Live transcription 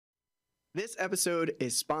This episode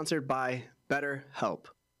is sponsored by BetterHelp.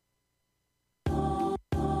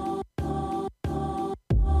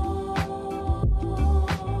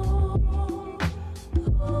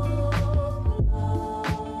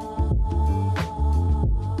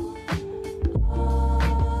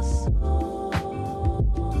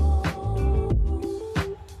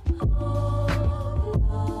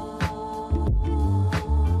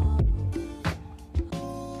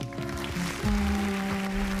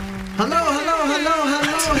 Hello,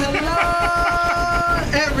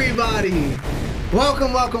 everybody.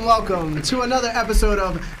 Welcome to another episode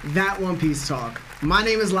of That One Piece Talk. My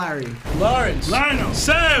name is Larry. Lawrence. Lionel.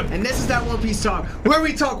 Seb. And this is That One Piece Talk, where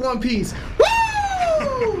we talk One Piece.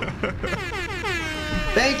 Woo!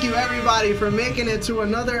 Thank you, everybody, for making it to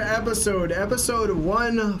another episode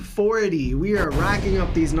 140. We are racking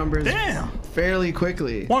up these numbers fairly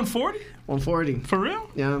quickly. 140? 140. For real?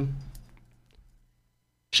 Yeah.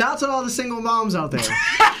 Shout out to all the single moms out there.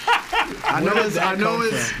 I know it's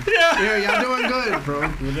yeah, y'all doing good, bro.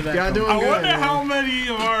 Y'all doing I good. wonder man. how many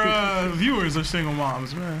of our viewers are single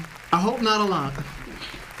moms, man. I hope not a lot.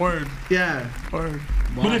 Word. Yeah. Word.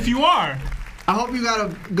 But if you are, I hope you got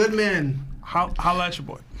a good man. holla at your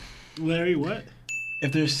boy. Larry, what?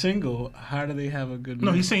 If they're single, how do they have a good No,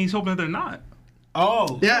 man? he's saying he's hoping that they're not.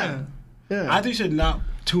 Oh. Yeah. Yeah. I think you should not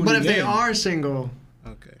tune But in. if they are single,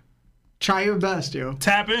 Okay. try your best, yo.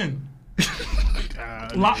 Tap in.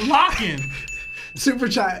 Lock in. Super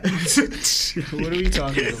chat. What are we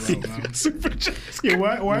talking about, man? Super chat. Yeah,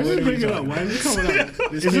 why is it bringing up? Why is it coming up?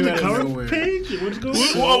 This Is it came the out of cover nowhere. page? What's going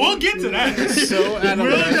on? We'll get to that. So out of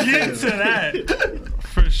We'll left get field. to that.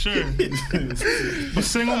 For sure. But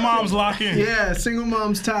single moms lock in. Yeah, single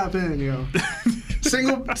moms tap in, yo.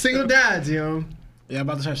 Single dads, yo. Yeah,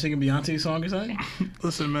 about to start singing Beyonce's song or something?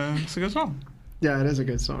 Listen, man, it's a good song. Yeah, it is a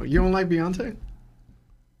good song. You don't like Beyonce?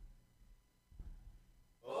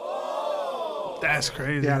 That's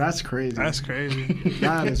crazy. Yeah, that's crazy. That's crazy.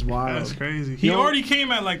 That is wild. That's crazy. He Yo. already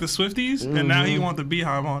came at like the Swifties, and now he want the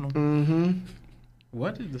Beehive on him. Mm-hmm.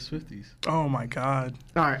 What is the Swifties? Oh my God.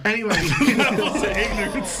 All right. Anyway.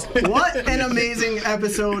 Ignorance. What an amazing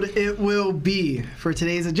episode it will be. For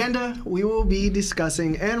today's agenda, we will be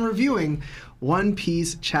discussing and reviewing One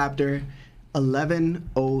Piece Chapter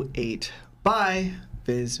 1108 by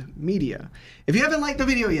Viz Media. If you haven't liked the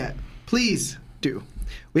video yet, please do.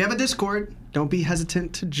 We have a Discord. Don't be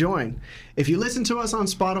hesitant to join. If you listen to us on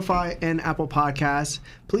Spotify and Apple Podcasts,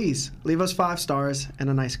 please leave us 5 stars and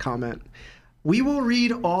a nice comment. We will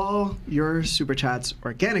read all your super chats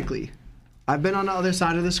organically. I've been on the other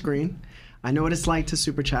side of the screen. I know what it's like to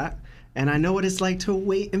super chat, and I know what it's like to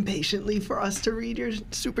wait impatiently for us to read your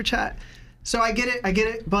super chat. So I get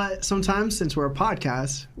it, but sometimes, since we're a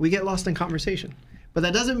podcast, we get lost in conversation. But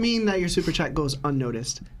that doesn't mean that your super chat goes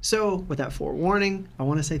unnoticed. So with that forewarning, I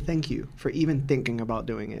want to say thank you for even thinking about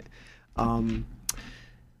doing it. Thank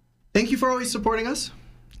you for always supporting us.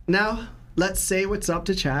 Now, let's say what's up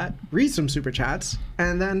to chat, read some super chats,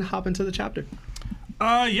 and then hop into the chapter.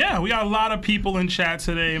 Yeah, we got a lot of people in chat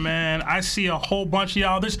today, man. I see a whole bunch of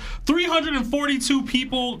y'all. There's 342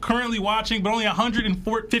 people currently watching, but only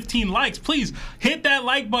 115 likes. Please hit that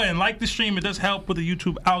like button, like the stream. It does help with the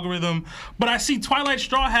YouTube algorithm. But I see Twilight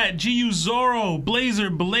Straw Hat, GU Zorro, Blazer,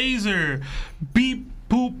 Beep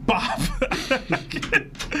Boop Bop,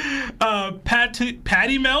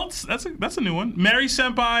 Patty Melts. That's a new one. Mary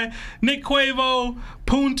Senpai, Nick Quavo,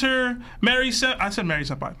 Punter, I said Mary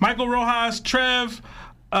Senpai. Michael Rojas, Trev,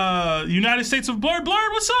 United States of Blurred.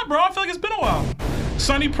 Blurred, what's up, bro? I feel like it's been a while.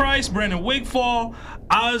 Sonny Price, Brandon Wigfall,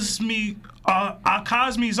 Akazi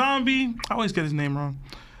Zombie. I always get his name wrong.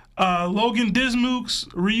 Logan Dismukes,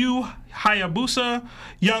 Ryu Hayabusa,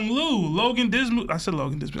 Young Lou, Logan Dismukes. I said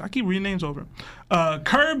Logan Dismukes. I keep reading names over.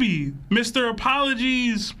 Kirby, Mr.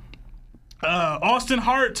 Apologies, Austin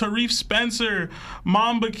Hart, Tarif Spencer,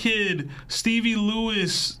 Mamba Kid, Stevie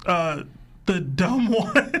Lewis, the dumb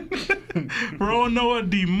one, Roanoa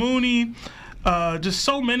D. Mooney. Just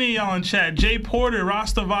so many of y'all in chat. Jay Porter,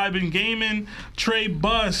 Rasta Vibe and Gaming, Trey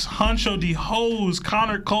Buss, Huncho D. Hose,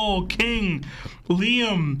 Connor Cole, King,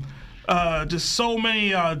 Liam, just so many.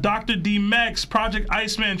 Dr. D. Mex, Project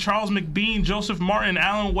Iceman, Charles McBean, Joseph Martin,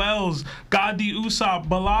 Alan Wells, Gadi Usopp,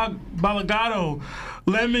 Balagado,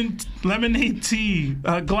 Lemonade Tea,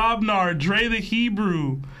 Globnar, Dre the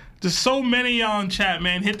Hebrew. Just so many of y'all in chat,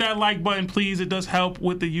 man. Hit that like button, please. It does help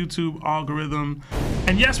with the YouTube algorithm.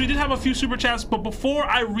 And yes, we did have a few super chats, but before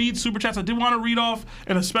I read super chats, I did want to read off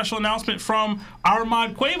a special announcement from our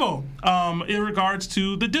mod Quavo in regards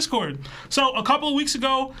to the Discord. So a couple of weeks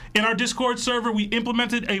ago in our Discord server, we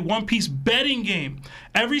implemented a One Piece betting game.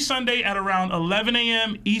 Every Sunday at around 11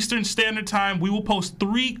 a.m. Eastern Standard Time, we will post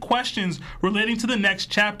 3 questions relating to the next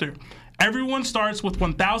chapter. Everyone starts with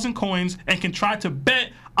 1,000 coins and can try to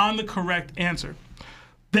bet on the correct answer.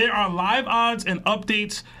 There are live odds and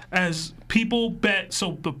updates as people bet,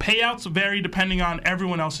 so the payouts vary depending on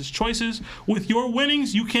everyone else's choices. With your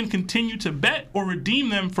winnings, you can continue to bet or redeem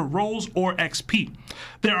them for rolls or XP.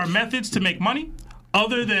 There are methods to make money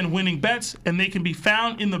other than winning bets, and they can be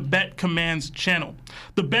found in the Bet Commands channel.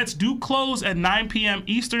 The bets do close at 9 p.m.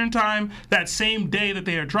 Eastern Time that same day that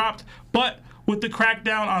they are dropped, but with the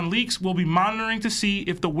crackdown on leaks, we'll be monitoring to see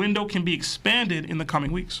if the window can be expanded in the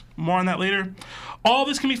coming weeks. More on that later. All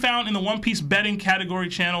this can be found in the One Piece betting category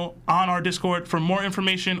channel on our Discord. For more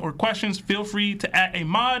information or questions, feel free to add a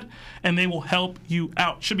mod, and they will help you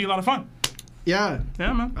out. Should be a lot of fun. Yeah.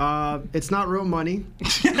 Yeah, man. It's not real money.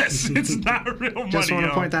 Yes, it's not real money. Just want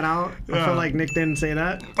to point that out. I feel like Nick didn't say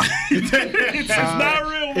that. It's not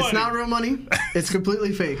real money. It's not real money. It's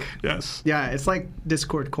completely fake. Yes. Yeah, it's like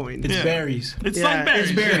Discord coins. It's berries. It's yeah, like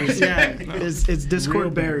berries. It's berries. Yeah, it's Discord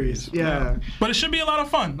Real berries. Yeah. But it should be a lot of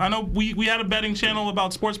fun. I know we had a betting channel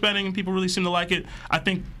about sports betting, and people really seem to like it. I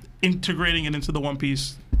think integrating it into the One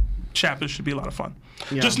Piece chapter should be a lot of fun.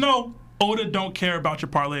 Yeah. Just know, Oda don't care about your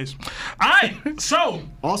parlays. All right, so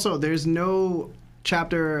Also, there's no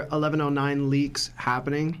chapter 1109 leaks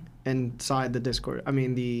happening inside the Discord. I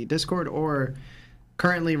mean, the Discord or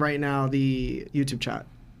currently right now the YouTube chat.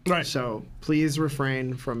 right. So please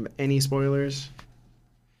refrain from any spoilers.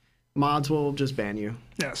 Mods will just ban you.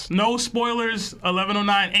 Yes, no spoilers.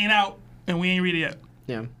 1109 ain't out, and we ain't read it yet.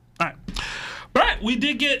 Yeah. All right. All right, we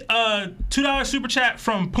did get a $2 super chat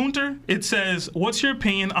from Punter. It says, what's your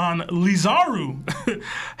opinion on Lizaru?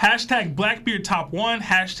 Hashtag Blackbeard top 1,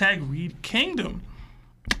 hashtag Reed Kingdom.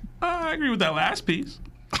 I agree with that last piece.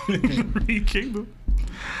 Reed Kingdom.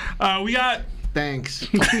 We got... Thanks.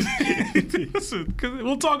 Listen,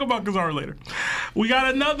 we'll talk about Kizaru later. We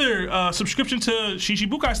got another subscription to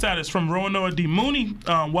Shichibukai status from Roanoa D. Mooney.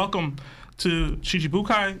 Welcome to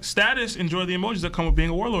Shichibukai status. Enjoy the emojis that come with being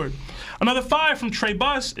a warlord. Another 5 from Trey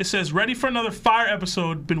Bus. It says, ready for another fire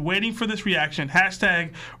episode. Been waiting for this reaction.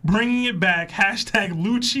 Hashtag bringing it back. Hashtag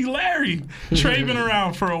Lucci Larry. Trey been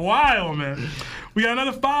around for a while, man. We got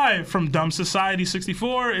another 5 from Dumb Society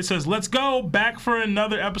 64. It says, let's go back for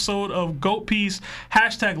another episode of Goat Piece.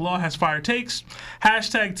 Hashtag Law Has Fire Takes.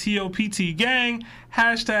 Hashtag TOPT Gang.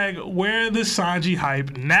 Hashtag Where the Sanji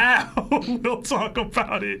Hype Now. We'll talk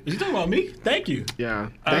about it. Is you talking about me? Thank you. Yeah.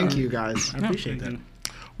 Thank you, guys. I appreciate that.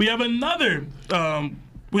 We have another,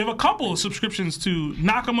 we have a couple of subscriptions to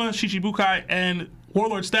Nakama, Shichibukai, and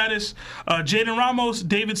Warlord status. Jaden Ramos,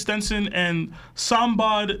 David Stenson, and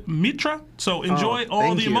Sambad Mitra. So enjoy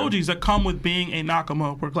all the emojis that come with being a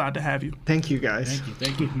Nakama. We're glad to have you. Thank you, guys.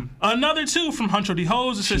 Thank you. Another 2 from Huncho D.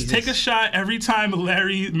 Hose. It says, take a shot every time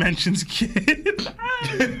Larry mentions kid.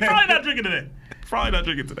 Probably not drinking today.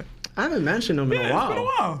 I haven't mentioned them in a while. It's been a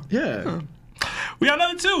while. Yeah. We got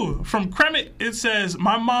another 2 from Kremit. It says,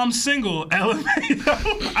 my mom's single,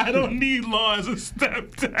 LMAO. I don't need Law as a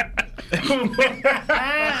stepdad.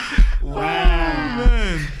 Wow. Oh,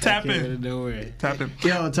 man. Tap in. No way. Tap in.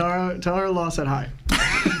 Yo, tell her Law said hi.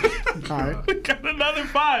 All right. We got another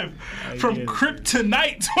 5 from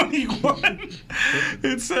Kryptonite 21.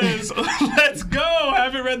 It says, let's go.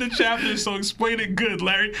 Haven't read the chapter, so explain it good,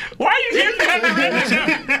 Larry. Why are you here if you haven't read the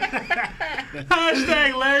chapter?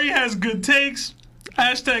 Hashtag Larry has good takes.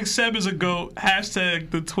 Hashtag Seb is a goat.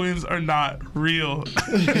 Hashtag the twins are not real.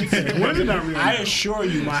 I assure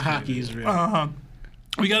you my hockey is real.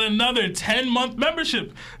 We got another 10-month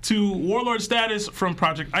membership to Warlord status from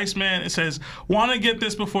Project Iceman. It says, want to get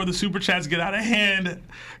this before the super chats get out of hand.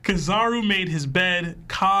 Kizaru made his bed,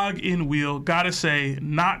 cog in wheel. Gotta say,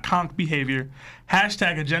 not conk behavior.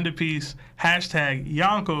 Hashtag agenda piece. Hashtag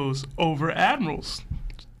Yonkos over admirals.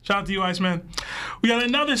 Shout out to you, Iceman. We got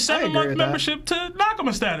another 7-month membership to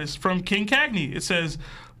Nakama status from King Cagney. It says,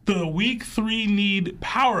 the week 3 need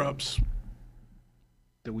power-ups.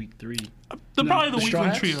 The week 3. Probably the weekly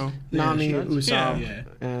Strats? trio. Nami, Strats? Usopp,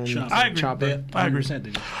 and Chopper. I agree. Chopper. I agree.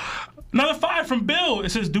 100% Another 5 from Bill. It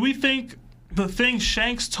says, do we think the thing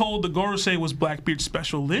Shanks told the Gorosei was Blackbeard's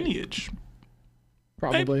special lineage?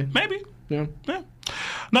 Probably. Maybe. Yeah. Yeah.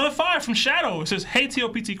 Another 5 from Shadow. It says, hey,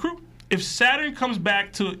 TOPT crew. If Saturn comes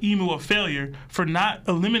back to Emu a failure for not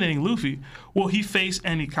eliminating Luffy, will he face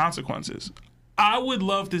any consequences? I would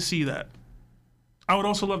love to see that. I would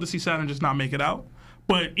also love to see Saturn just not make it out.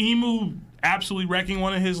 But Emu absolutely wrecking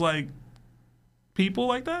one of his like people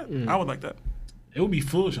like that, I would like that. It would be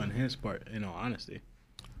foolish on his part, in all honesty.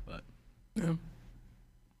 But Yeah.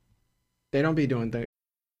 They don't be doing things.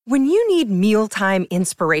 When you need mealtime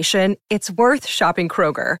inspiration, it's worth shopping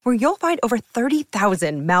Kroger, where you'll find over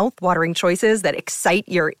 30,000 mouth-watering choices that excite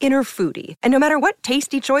your inner foodie. And no matter what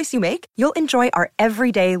tasty choice you make, you'll enjoy our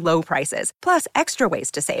everyday low prices, plus extra ways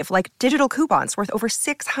to save, like digital coupons worth over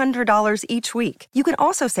 $600 each week. You can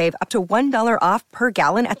also save up to $1 off per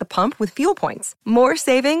gallon at the pump with fuel points. More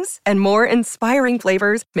savings and more inspiring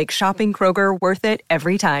flavors make shopping Kroger worth it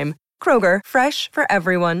every time. Kroger, fresh for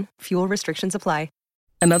everyone. Fuel restrictions apply.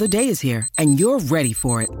 Another day is here, and you're ready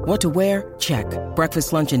for it. What to wear? Check.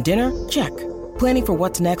 Breakfast, lunch, and dinner? Check. Planning for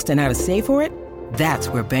what's next and how to save for it? That's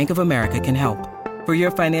where Bank of America can help. For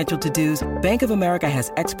your financial to-dos, Bank of America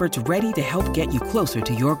has experts ready to help get you closer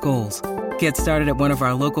to your goals. Get started at one of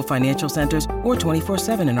our local financial centers or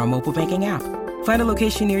 24/7 in our mobile banking app. Find a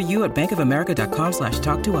location near you at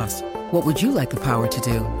bankofamerica.com/talktous. What would you like the power to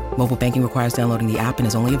do? Mobile banking requires downloading the app and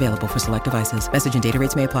is only available for select devices. Message and data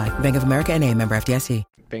rates may apply. Bank of America N.A., member FDIC.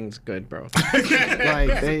 Things good, bro.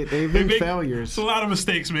 Like they've been failures. It's a lot of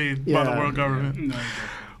mistakes made by the Yeah. world government.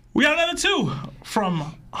 We got another 2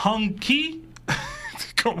 from Hung Ki.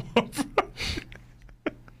 Come on, bro.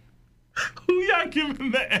 Who y'all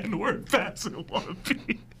giving the N-word pass in One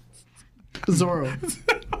Piece? Zoro.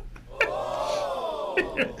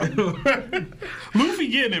 Luffy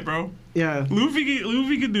getting it, bro. Yeah.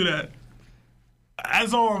 Luffy can do that.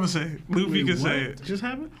 That's all I'm gonna say. Luffy can say it. just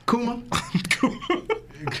happened? Kuma.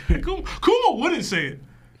 Kuma wouldn't say it.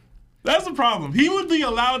 That's the problem. He would be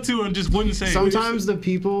allowed to and just wouldn't say it. Sometimes the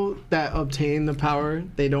people that obtain the power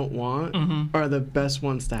they don't want are the best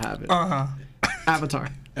ones to have it. Avatar.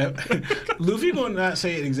 Luffy gonna not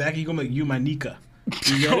say it exactly. He gonna make you my Nika.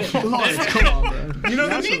 You get it? Lawrence, come on, bro. You know the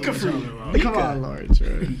That's Nika what fruit. Come on, Lawrence,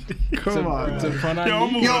 bro. Come on. It's a Bro. front Yo,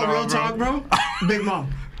 I'm moving Yo, on, real talk, bro. Big Mom.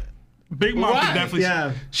 Big Mom Why? could definitely.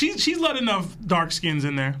 Yeah. She's let enough dark skins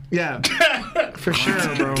in there. Yeah. For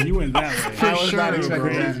sure, bro. You went that way. For I was sure, not expecting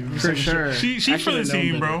bro. that. For sure. She's I for the should've known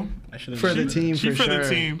team, better. bro. I should've For known the better. team, she for for the sure.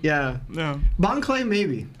 team. Yeah. Yeah, Bon Clay,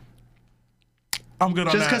 maybe. I'm good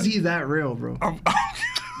on Just that. because he's that real, bro.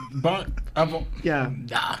 But Yeah.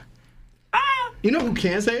 nah. You know who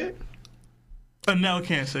can't say it? Anel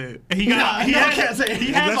can't say it. He got. he Nell has, can't say it.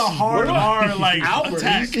 He has a hard like Albert.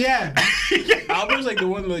 attack. Yeah. Albert's like the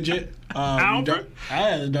one legit. Albert?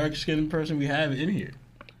 The dark skinned person we have in here.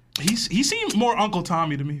 He seems more Uncle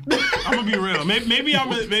Tommy to me. I'm gonna be real. Maybe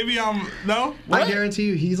I'm no. I guarantee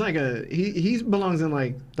you, he's like he belongs in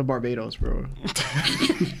like the Barbados, bro.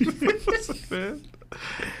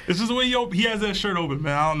 This is the way he has that shirt open,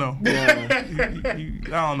 man. I don't know. Yeah.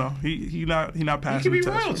 I don't know. He not passing could be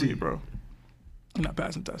the test for royalty. me, bro. He's not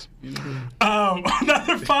passing tests.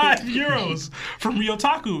 Another €5 from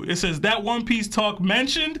Ryotaku. It says that One Piece talk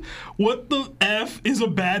mentioned. What the F is a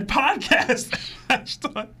bad podcast?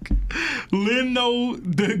 Hashtag Lino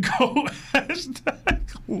de go. Hashtag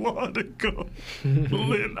Law de go.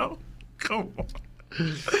 Lino. Come on.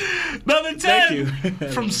 Another 10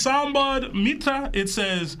 from Sambad Mitra. It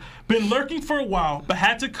says, been lurking for a while, but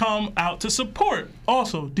had to come out to support.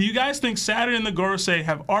 Also, do you guys think Saturn and the Gorosei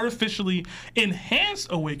have artificially enhanced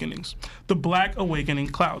awakenings? The Black Awakening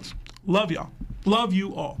clouds. Love y'all. Love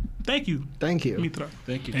you all. Thank you, Thank you. Mitra.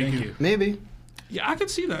 Thank you. Maybe. Yeah, I can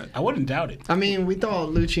see that. I wouldn't doubt it. I mean, we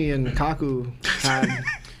thought Lucci and Kaku had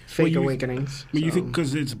fake you- awakenings. I mean, you so. think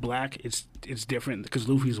because it's black, it's different because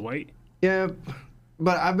Luffy's white? Yeah,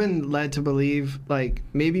 but I've been led to believe like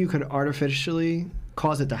maybe you could artificially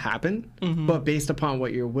cause it to happen, but based upon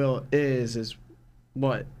what your will is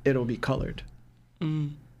what it'll be colored.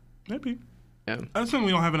 Maybe. Yeah. I just think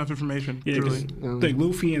we don't have enough information. Yeah, truly. because like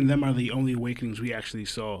Luffy and them are the only awakenings we actually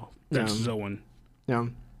saw. That's Yeah. Zoan. Yeah.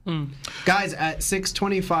 Guys, at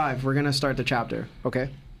 6:25, we're gonna start the chapter. Okay.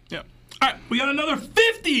 Yeah. All right, we got another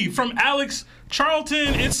 50 from Alex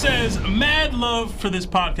Charlton. It says, mad love for this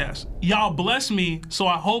podcast. Y'all bless me, so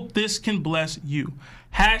I hope this can bless you.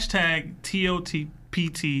 Hashtag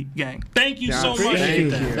TOTPT gang. Thank you so much. appreciate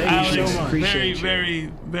that. Thank you Alex, so much. very, Appreciate you. very,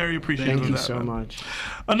 very appreciative Thank of you that, so man. much.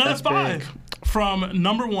 Another That's 5 big. from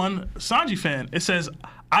number 1 Sanji fan. It says,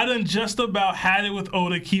 I done just about had it with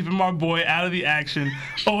Oda keeping my boy out of the action.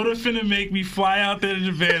 Oda finna make me fly out there to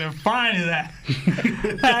Japan and find that.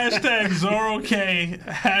 Hashtag Zoro K.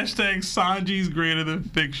 Hashtag Sanji's greater than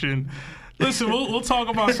fiction. Listen, we'll talk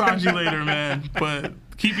about Sanji later, man. But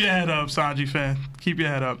keep your head up, Sanji fan. Keep your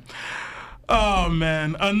head up. Oh,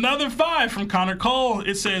 man. Another 5 from Connor Cole.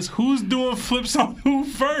 It says, who's doing flips on who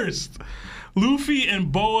first? Luffy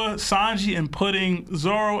and Boa, Sanji and Pudding,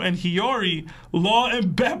 Zoro and Hiyori, Law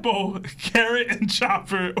and Beppo, Carrot and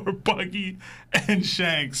Chopper, or Buggy and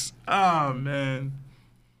Shanks. Oh, man.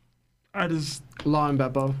 Law and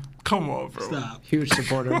Beppo. Come on, bro. Stop. Huge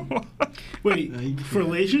supporter. Wait, for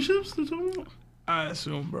relationships? I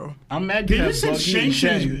assume, bro. I'm mad you They have just said Buggy and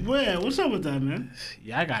Shanks. Shanks. Where? What's up with that, man?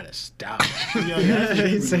 Yeah, I gotta stop.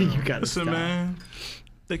 He said you gotta Listen, stop. man.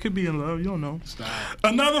 They could be in love. You don't know. Stop.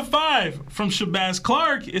 Another 5 from Shabazz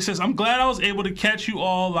Clark. It says, I'm glad I was able to catch you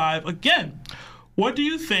all live again. What do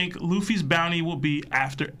you think Luffy's bounty will be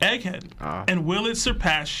after Egghead? And will it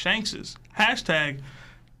surpass Shanks's? Hashtag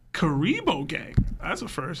Karibo Gang. That's a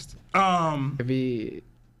first. If he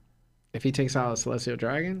takes out a Celestial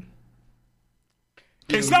Dragon,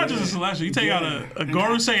 It's not just a Celestial. You take out a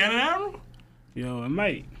Gorosei and an Admiral? Yo, it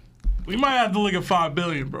might. We might have to look at 5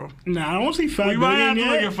 billion, bro. Nah, I don't see 5 We might have to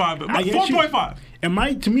billion look yet. at 5 billion. I get you. 4.5. It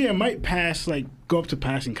might, to me, it might pass, like, go up to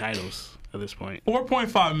passing Kaido's at this point.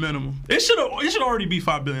 4.5 minimum. It should already be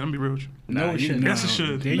 5 billion. I'm gonna be real with you. No, it shouldn't. Yes, it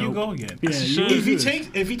should. There you go again. Yeah, should.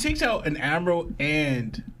 If he takes out an Admiral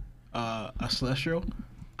and a Celestial,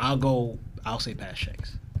 I'll say past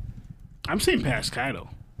Shanks. I'm saying past Kaido.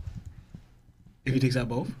 If he takes out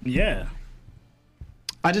both? Yeah.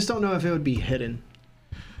 I just don't know if it would be hidden.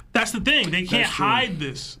 That's the thing. They can't That's true. hide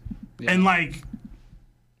this. And like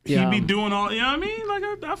Yeah. he'd be doing all, you know what I mean? Like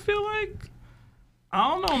I feel like I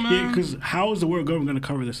don't know, man. Yeah, because how is the world government going to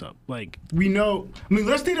cover this up? Like, we know, I mean,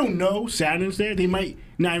 unless they don't know Saturn's there, they might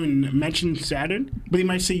not even mention Saturn, but they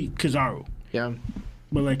might say Kizaru. Yeah.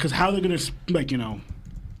 But, like, because how they're going to, like, you know,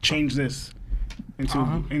 change this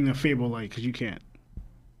into in a fable, like, because you can't.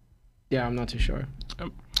 Yeah, I'm not too sure.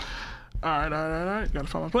 All right. Gotta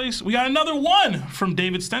find my place. We got another 1 from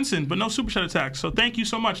David Stenson, but no super chat attack. So thank you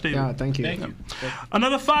so much, David. Yeah, thank you. Thank you.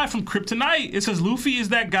 Another 5 from Kryptonite. It says Luffy is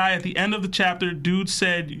that guy at the end of the chapter. Dude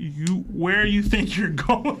said, "You where you think you're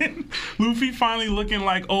going?" Luffy finally looking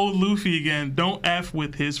like old Luffy again. Don't F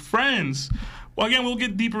with his friends. Well, again, we'll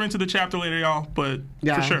get deeper into the chapter later, y'all, but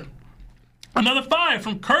Yeah. for sure. Another 5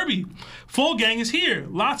 from Kirby. Full gang is here.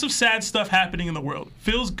 Lots of sad stuff happening in the world.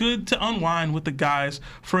 Feels good to unwind with the guys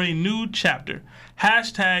for a new chapter.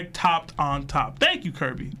 Hashtag topped on top. Thank you,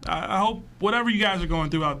 Kirby. I hope whatever you guys are going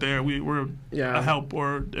through out there, we're a help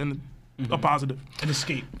or a positive. An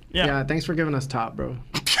escape. Yeah, thanks for giving us top, bro.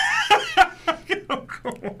 Come on,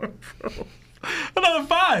 bro. Another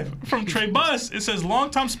 5 from Trey Bus. It says,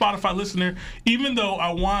 longtime Spotify listener, even though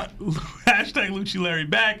I want hashtag Lucci Larry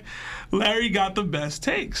back, Larry got the best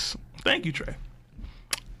takes. Thank you, Trey.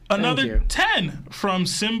 Another you. 10 from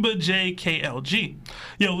Simba JKLG.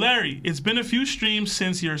 Yo, Larry, it's been a few streams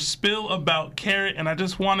since your spill about Carrot, and I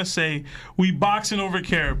just want to say we boxing over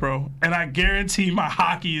Carrot, bro. And I guarantee my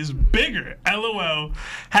hockey is bigger. LOL.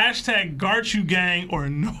 Hashtag Garchu gang or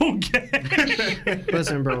no gang.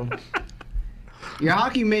 Listen, bro. Your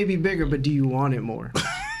hockey may be bigger, but do you want it more?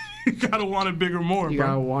 You gotta want it bigger more, You bro.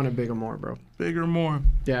 gotta want it bigger more, bro. Bigger more.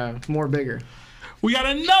 Yeah, more bigger. We got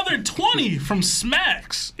another 20 from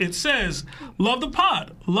Smacks. It says, love the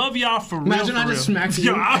pod. Love y'all for real. Imagine for I real. just smacked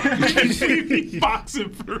Yo, you. I'm be boxing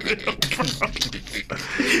for real, bro.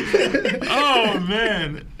 Oh,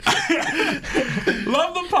 man.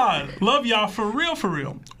 Love the pod. Love y'all for real, for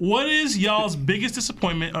real. What is y'all's biggest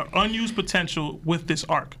disappointment or unused potential with this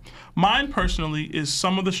arc? Mine personally is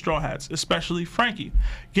some of the Straw Hats, especially Frankie,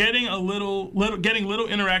 getting little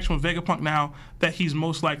interaction with Vegapunk now that he's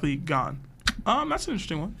most likely gone. That's an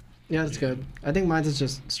interesting one. Yeah, that's good. I think mine's is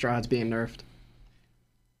just Straw Hats being nerfed.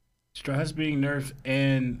 Straw Hats being nerfed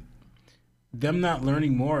and them not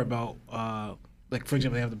learning more about, like, for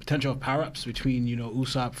example, they have the potential of power-ups between, you know,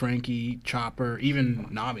 Usopp, Frankie, Chopper, even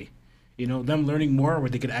Nami. You know, them learning more where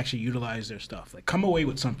they could actually utilize their stuff. Like, come away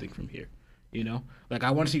with something from here, you know? Like,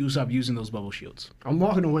 I want to see Usopp using those bubble shields. I'm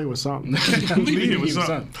walking away with something. Leave it with With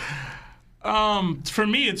something. For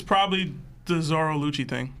me, it's probably the Zoro Lucci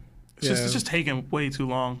thing. It's just taking way too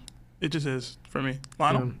long. It just is for me.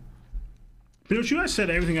 Lionel? You know, you guys said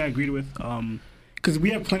everything I agreed with. Because we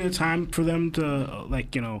have plenty of time for them to,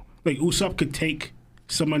 like, you know, like Usopp could take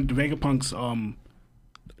some of Vegapunk's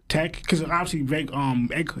tech. Because obviously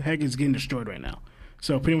Egghead is getting destroyed right now.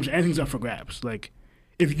 So pretty much anything's up for grabs. Like,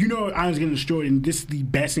 if you know Island's getting destroyed and this is the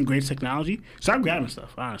best and greatest technology, start grabbing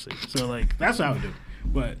stuff, honestly. So, like, that's what I would do.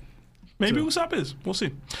 But Maybe Usopp is. We'll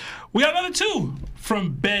see. We got another 2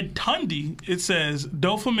 from Bed Tundi. It says,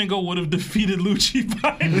 Doflamingo would have defeated Lucci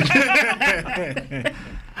by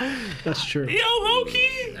That's true. Yo,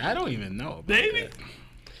 Loki. I don't even know about Baby. that.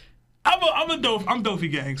 I'm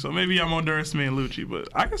Dofi gang, so maybe I'm underestimating Lucci, but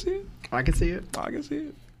I can see it. I can see it. I can see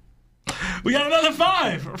it. We got another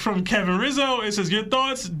 5 from Kevin Rizzo. It says, your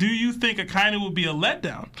thoughts, do you think Akainu will be a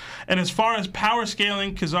letdown? And as far as power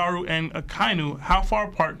scaling, Kizaru and Akainu, how far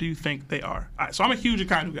apart do you think they are? All right, so I'm a huge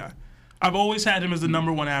Akainu guy. I've always had him as the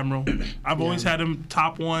number 1 admiral. I've always had him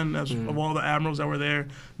top 1 of all the admirals that were there.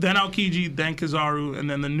 Then Aokiji, then Kizaru, and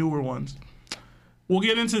then the newer ones. We'll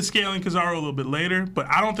get into scaling Kizaru a little bit later, but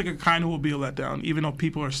I don't think Akainu will be a letdown, even though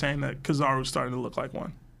people are saying that Kizaru is starting to look like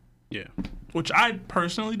one. Yeah. Which I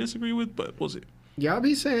personally disagree with, but we'll see. Y'all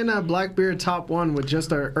be saying that Blackbeard top 1 with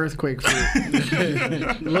just an earthquake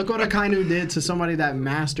fruit. Look what Akainu did to somebody that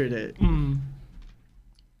mastered it. I'm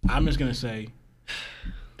just going to say,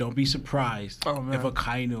 don't be surprised Oh, man. if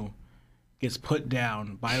Akainu gets put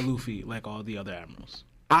down by Luffy like all the other admirals.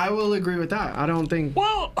 I will agree with that. I don't think.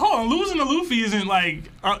 Well, hold on. Losing to Luffy isn't like,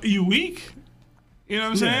 you weak? You know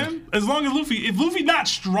what I'm saying? As long as if Luffy not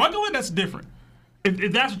struggling, that's different.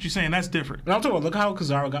 If that's what you're saying, that's different. And I'm talking about, look how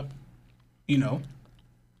Kizaru got, he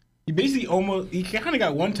basically he kind of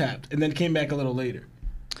got one-tapped and then came back a little later,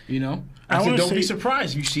 I said, wanna don't be say-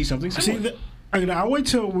 surprised if you see something similar. I'll wait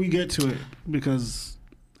till we get to it because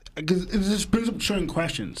it just brings up certain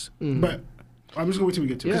questions. But I'm just going to wait till we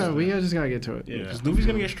get to it. Yeah, we just got to get to it. Yeah, because Luffy's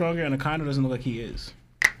going to get stronger and Akainu doesn't look like he is.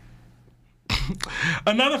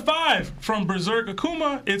 Another 5 from Berserk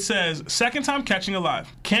Akuma. It says, second time catching alive.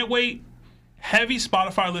 Can't wait. Heavy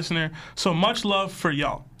Spotify listener. So much love for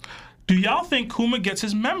y'all. Do y'all think Kuma gets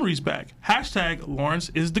his memories back? # Lawrence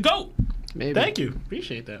is the GOAT. Maybe. Thank you.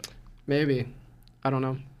 Appreciate that. Maybe. I don't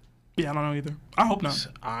know. Yeah, I don't know either. I hope not.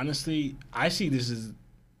 Honestly, I see this as...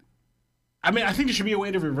 I think there should be a way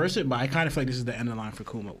to reverse it, but I kind of feel like this is the end of the line for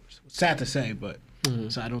Kuma. Sad to say, but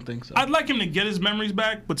so I don't think so. I'd like him to get his memories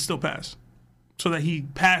back, but still pass. So that he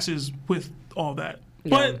passes with all that.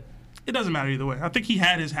 But it doesn't matter either way. I think he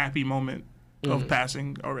had his happy moment of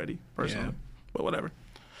passing already, personally. Yeah. But whatever.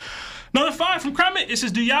 Another 5 from Kremet. It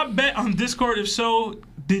says, do y'all bet on Discord? If so,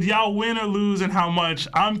 did y'all win or lose and how much?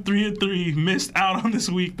 I'm 3-3. Missed out on this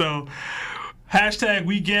week, though. #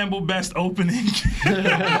 we gamble best opening.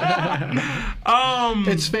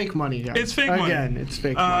 It's fake money, guys. It's fake money. Again, it's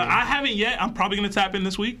fake money. I haven't yet. I'm probably going to tap in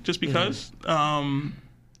this week just because I'll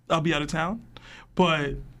be out of town.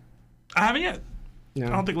 But I haven't yet. Yeah. I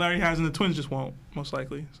don't think Larry has, and the Twins just won't, most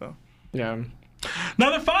likely. So Yeah.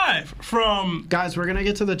 another 5 from... Guys, we're going to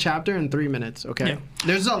get to the chapter in 3 minutes, okay? Yeah.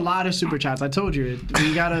 There's a lot of super chats. I told you.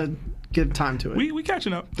 We got to give time to it. We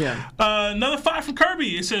catching up. Yeah. Another 5 from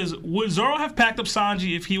Kirby. It says, would Zoro have packed up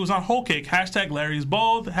Sanji if he was on Whole Cake? # Larry is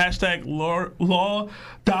bald. # law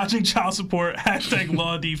dodging child support. #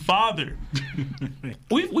 law D father.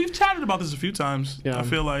 We've chatted about this a few times. Yeah. I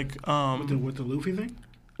feel like With the Luffy thing?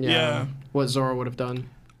 yeah. What Zoro would have done.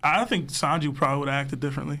 I think Sanji probably would have acted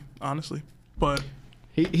differently, honestly. But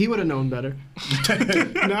He would have known better.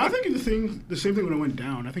 No, I think the same thing would have went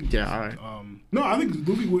down. I think. Yeah, all right. No, I think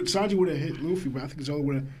Sanji would have hit Luffy, but I think Zoro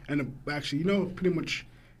would have ended up actually, pretty much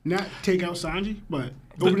not take out Sanji, but it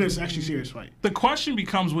would have been an actually serious fight. the question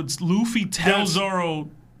becomes, would Luffy tell Yes. Zoro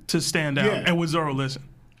to stand down, Yeah. and would Zoro listen?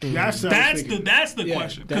 That's what I was thinking. That's the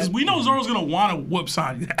question, because we know Zoro's gonna want to whoop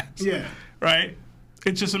Sanji's ass. Yeah. Right.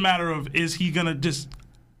 It's just a matter of, is he gonna just,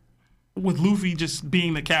 with Luffy just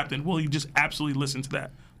being the captain, will he just absolutely listen to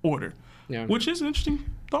that order? Yeah. Which is an interesting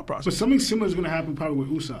thought But process. something similar is going to happen probably with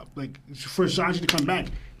Usopp. Like, for Sanji to come back,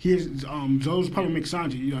 Zoro's probably make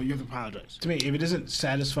Sanji, you have to apologize. To me, if it doesn't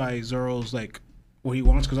satisfy Zoro's what he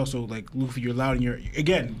wants, because also Luffy, you're allowing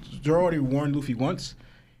Zoro already warned Luffy once.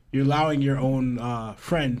 You're allowing your own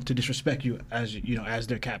friend to disrespect you as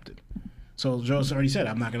their captain. So Zoro's already said,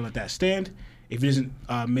 I'm not gonna let that stand. If it doesn't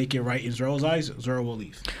make it right in Zoro's eyes, Zoro will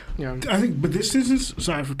leave. Yeah. I think, but this instance,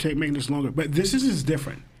 sorry for making this longer, but this is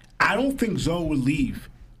different. I don't think Zoro would leave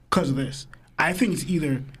because of this. I think it's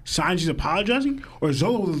either Sanji's apologizing or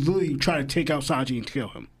Zoro will literally try to take out Sanji and kill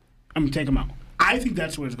him. Take him out. I think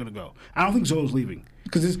that's where it's going to go. I don't think Zoro's leaving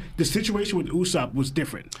because the situation with Usopp was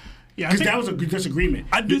different. Yeah, I Because think- that was a disagreement.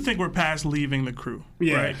 I do think we're past leaving the crew.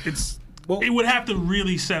 Yeah. Right. It would have to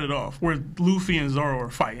really set it off where Luffy and Zoro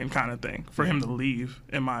are fighting, kind of thing, for him to leave,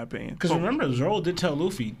 in my opinion. Because remember, Zoro did tell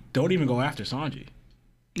Luffy, don't even go after Sanji.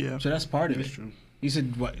 Yeah. So that's part of it. true. He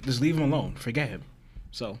said, just leave him alone. Forget him.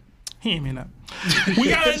 So... He ain't mean that. We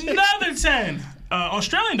got another 10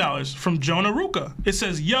 Australian dollars from Jonah Ruka. It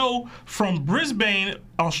says, yo, from Brisbane,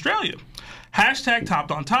 Australia. #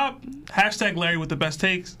 topped on top. # Larry with the best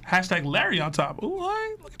takes. # Larry on top. Ooh, all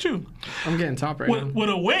right, look at you. I'm getting top right now. With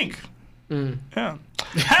a wink. Yeah.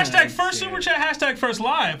 # first super chat. # first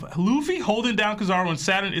live. Luffy holding down Kizaru and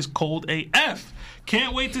Saturn is cold AF.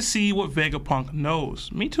 Can't wait to see what Vegapunk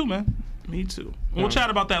knows. Me too, man. Me too. We'll chat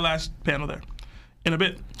about that last panel there. in a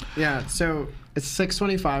bit. Yeah, so it's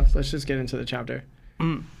 6:25. Let's just get into the chapter.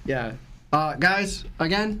 Yeah. Guys,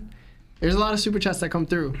 again, there's a lot of super chats that come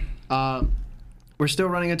through. We're still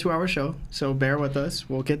running a 2-hour show, so bear with us.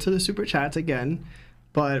 We'll get to the super chats again,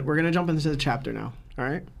 but we're going to jump into the chapter now. All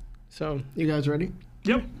right? So, you guys ready?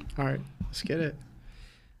 Yep. All right, let's get it.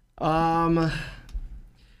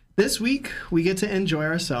 This week, we get to enjoy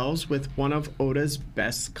ourselves with one of Oda's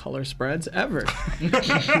best color spreads ever.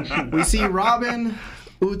 We see Robin,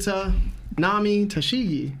 Uta, Nami,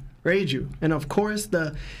 Tashigi, Reiju, and of course,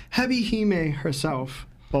 the Hebi Hime herself,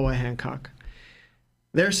 Boa Hancock.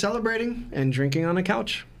 They're celebrating and drinking on a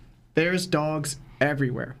couch. There's dogs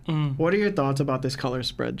everywhere. What are your thoughts about this color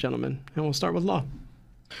spread, gentlemen? And we'll start with Law.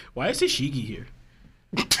 Why is Tashigi here?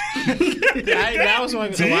 That was my.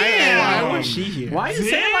 Why was she here? Why you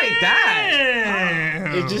say it like that?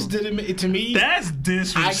 Damn. It just didn't. To me, That's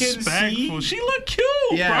disrespectful. She look cute,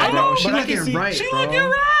 Yeah, bro. bro. She but I looking can see- right, She bro. looking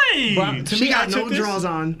right. But to She me, got I no took this- draws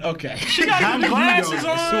on. Okay. She got some glasses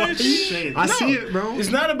Why on. you say it? I see it, bro. It's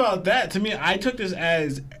not about that. To me, I took this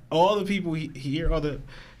as all the people here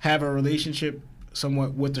have a relationship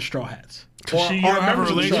somewhat with the Straw Hats. She don't have a members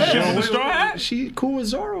of the Straw relationship Hats. with the Straw Hat? She cool with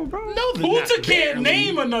Zoro, bro. No, they're Uta not can't barely.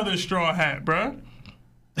 name another Straw Hat, bro.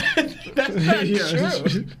 That's not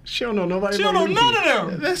true. She don't know nobody. She but don't know Yuki. none of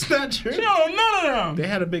them. That's not true. She don't know none of them. They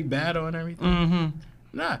had a big battle and everything. Mm-hmm.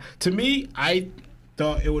 Nah, to me, I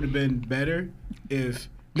thought it would have been better if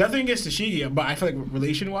nothing against Tashigi, but I feel like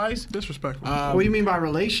relation-wise, Disrespectful. What do you mean by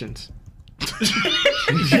relations?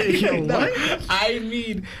 Yo, what? I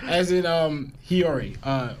mean, as in Hiyori,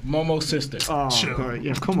 Momo's sister. Oh, Chill. God,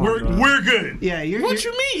 yeah, come on, bro. We're good. Yeah, What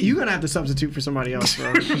you mean? You're gonna have to substitute for somebody else,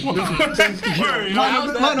 bro. Word, yo. how's that?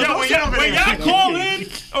 Lionel, Yo, don't when sit over y'all there. call in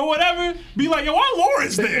or whatever, be like, yo, why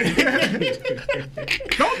Lawrence there?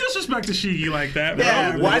 Don't disrespect the Shigi like that, bro.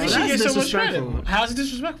 Yeah, Why bro, did she that's get so much disrespectful. credit? How's it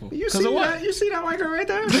disrespectful? You 'Cause see of what? that? You see that white girl right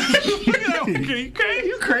there? Look at that. Okay, crazy.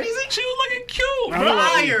 You crazy? She was looking cute, bro.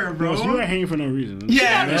 Liar, bro. Bro, you were hating for no reason.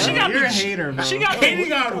 Yeah, She bro. got You're the- a hater, bro. She got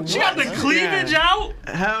Hating on she got the cleavage out,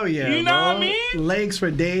 Hell yeah, You know bro. what I mean? Legs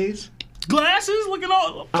for days. glasses, looking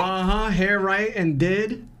all. Hair right and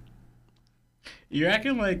did. You're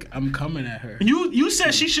acting like I'm coming at her. You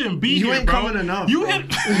said she shouldn't be You here, ain't bro. coming enough, You bro.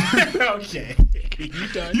 hit. Okay. You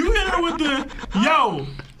done? You hit her with the yo.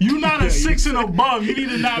 You not a 6 and above. You need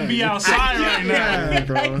to not be outside right now. Yeah,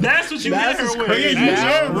 bro. That's what you That's hit her with. crazy. That's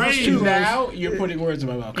now, crazy. now you're putting words in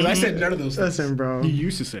my mouth because I said none of those things. Listen, bro. You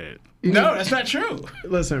used to say it. No, that's not true.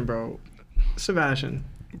 Listen, bro. Sebastian.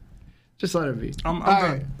 Just let it be. I'm All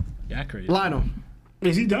done. right. Yeah, crazy. Lionel.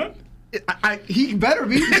 Is he done? He better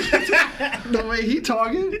be. The way he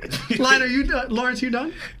talking. Lionel, you done? Lawrence, you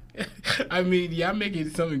done? I mean, yeah, I'm making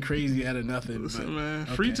something crazy out of nothing. Listen, but, man.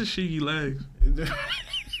 Free okay. Tashigi legs.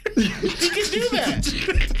 He can do that.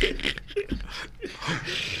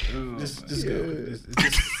 Just go. This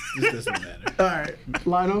doesn't matter. All right.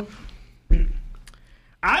 Lionel.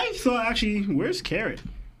 I thought actually, where's Carrot?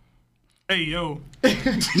 Hey, yo. No,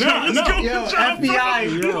 Let's no. go. Yo, Let's go, bro.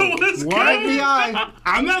 FBI, yo. Let's What? go. FBI.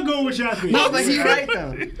 I'm not going with y'all think. No, but he right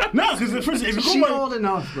though. No, because the first, if you She go by, old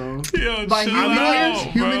enough, bro. Yo, By chill human out, years-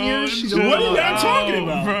 human bro. years, she's Chill old. what are y'all out, talking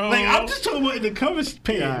about? bro. Like, I'm just talking about the covers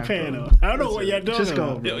Yeah, panel. bro. I don't know what y'all doing. Just go,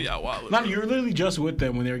 about. bro. Yo, y'all wild. No, you're literally just with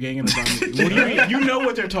them when they were getting in the bump. You know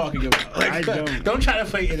what they're talking about. Like, I don't. Don't try to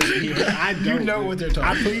play it here. I don't. You know what they're talking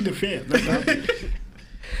I about. plead the fifth. That's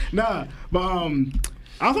not Nah, but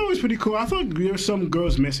I thought it was pretty cool. I thought there were some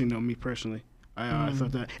girls missing though. Me personally, I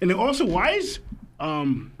thought that. And then also, why is well,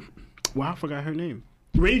 I forgot her name.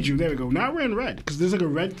 Reiju. There we go. Not wearing red because there's like a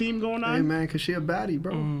red theme going on. Hey man, cause she a baddie,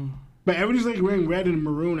 bro. But everybody's like wearing red and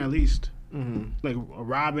maroon at least. Mm-hmm. Like a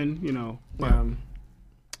Robin, you know. Yeah.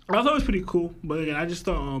 I thought it was pretty cool. But again, I just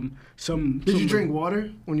thought some. Did you drink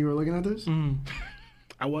water when you were looking at this?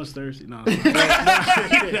 I was thirsty. No,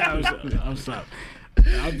 I'm stopped.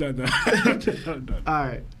 I'm done. I'm done. All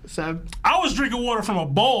right, Seb. I was drinking water from a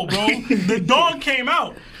bowl, bro. The dog came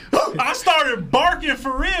out. I started barking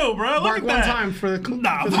for real, bro. Look Bark at one that. time for the.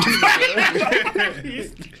 Nah, for the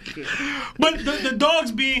but the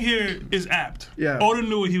dogs being here is apt. Yeah. Oda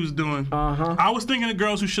knew what he was doing. Uh-huh. I was thinking of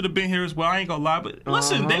girls who should have been here as well. I ain't gonna lie, but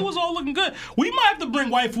listen, they was all looking good. We might have to bring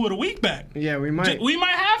Waifu of the Week back. Yeah, we might. We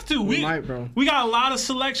might have to. We might, bro. We got a lot of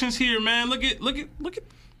selections here, man. Look at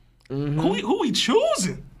who we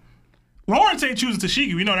choosing. Lawrence ain't choosing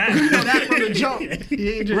Tashigi. We know that. That from the jump.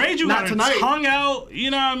 He ain't just, Reiju not got her tonight. tongue out. You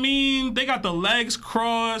know what I mean? They got the legs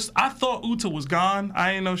crossed. I thought Uta was gone.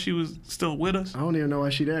 I didn't know she was still with us. I don't even know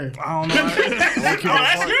why she there. I don't know. That's your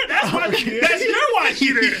wife. Why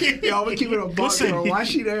she there? Yo, I'm gonna keep it a buck, bro. Why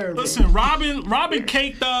she there, bro? Listen, Robin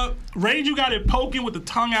caked up. Rage, got it poking with the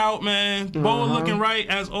tongue out, man. Boa looking right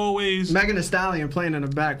as always. Megan Thee Stallion playing in the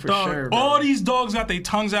back for Dog, sure, bro. all these dogs got their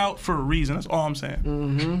tongues out for a reason. That's all I'm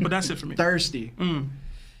saying. But that's it for me. Thirsty.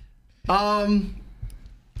 All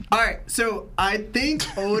right, so I think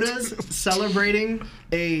Oda's celebrating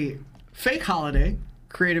a fake holiday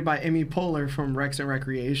created by Amy Poehler from Rex and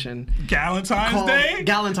Recreation. Galentine's Day?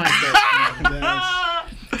 Galentine's Day.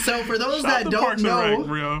 Yes. So for those Shout out that to don't Parks and know, Rec,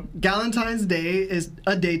 Rio. Galentine's Day is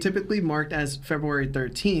a day typically marked as February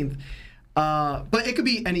 13th, but it could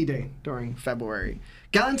be any day during February.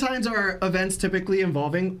 Galentines are events typically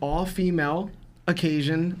involving all-female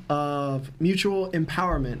occasion of mutual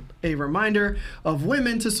empowerment, a reminder of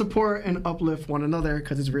women to support and uplift one another,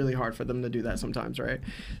 because it's really hard for them to do that sometimes, right?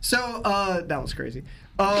 So that was crazy.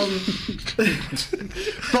 But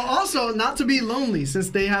also not to be lonely, since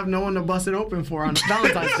they have no one to bust it open for on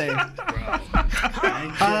Valentine's Day.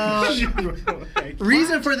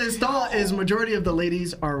 Reason for this thought is majority of the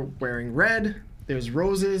ladies are wearing red. There's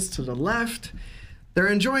roses to the left. They're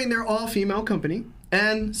enjoying their all-female company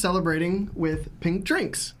and celebrating with pink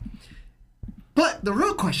drinks. But the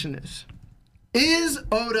real question is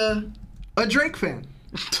Oda a Drake fan?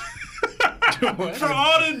 For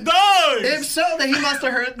all the dogs! If so, then he must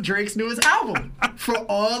have heard Drake's newest album, For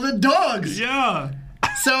All the Dogs. Yeah.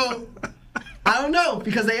 So, I don't know,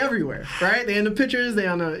 because they everywhere, right? They in the pictures, they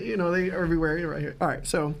on the, they everywhere, right here. All right,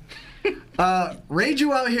 so,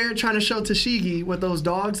 Reiju out here trying to show Tashigi what those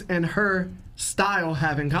dogs and her style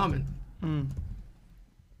have in common.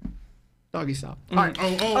 Doggy style. All right.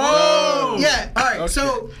 Oh. Yeah, all right,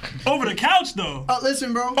 so. Over the couch, though.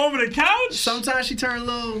 Listen, bro. Over the couch? Sometimes she turn a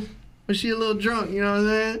little, when she a little drunk, you know what I'm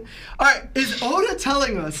saying? All right, is Oda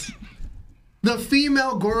telling us the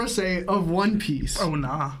female Gorosei of One Piece? Oh,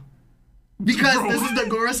 nah. Because this is the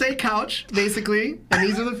Gorosei couch, basically, and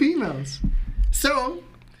these are the females. So,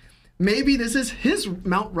 maybe this is his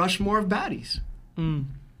Mount Rushmore of baddies.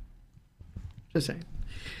 Just saying.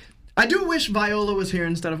 I do wish Viola was here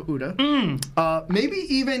instead of Uda. Maybe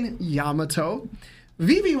even Yamato.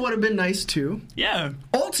 Vivi would have been nice too. Yeah.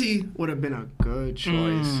 Ulti would have been a good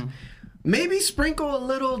choice. Maybe sprinkle a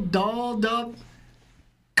little dolled up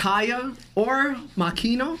Kaya or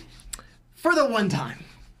Makino for the one time.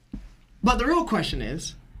 But the real question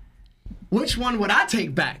is, which one would I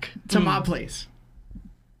take back to my place?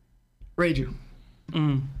 Reiju.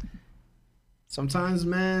 Sometimes,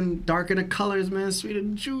 man, darker the colors, man, sweeter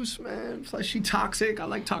the juice, man. Plus, she toxic. I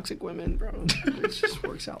like toxic women, bro. It just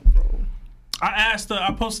works out, bro.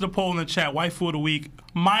 I posted a poll in the chat, waifu of the week,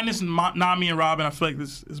 minus Nami and Robin. I feel like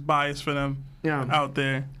this is biased for them out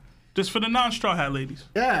there. Just for the non-straw hat ladies.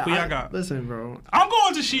 Yeah. Who y'all got? Listen, bro. I'm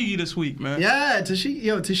going to Shigi this week, man. Yeah, Tashigi.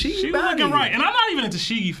 She was looking right. And I'm not even a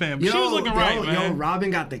Tashigi fan, but she was looking right, man. Yo,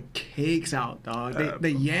 Robin got the cakes out, dog.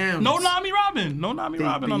 The yams. No Nami Robin. No Nami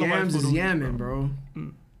Robin on the yams waifu is of the week, yamming, bro.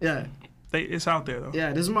 Yeah. It's out there, though.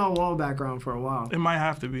 Yeah, this is my wall background for a while. It might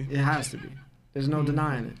have to be. It has to be. There's no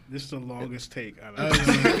denying it. This is the longest take. For all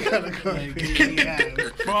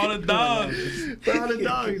the dogs. For all the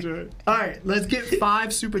dogs, right? All right, let's get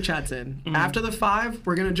 5 super chats in. After the 5,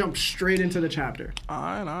 we're going to jump straight into the chapter. All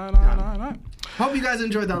right. Hope you guys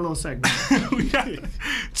enjoyed that little segment. We got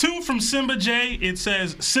 2 from Simba J. It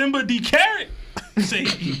says, Simba D. Carrot. Say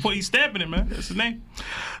he's stamping it, man. That's his name.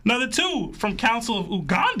 Another 2 from Council of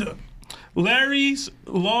Uganda. Larry's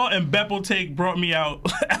Law and Beppo take brought me out.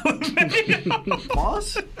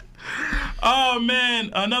 Boss? Oh,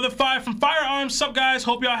 man. Another 5 from Firearms. Sup, guys?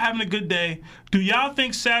 Hope y'all having a good day. Do y'all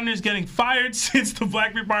think Saturn's getting fired since the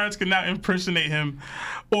Blackbeard Pirates can now impersonate him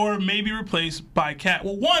or maybe replaced by Cat?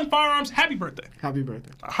 Well, 1, Firearms, happy birthday. Happy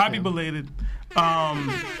birthday. Happy belated.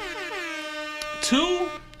 2,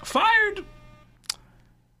 fired.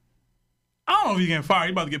 I don't know if you're getting fired.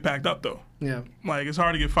 You're about to get packed up, though. Yeah. Like, it's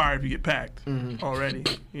hard to get fired if you get packed already.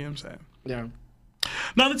 You know what I'm saying? Yeah.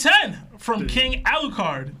 Another 10 from King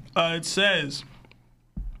Alucard. It says,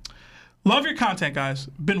 love your content, guys.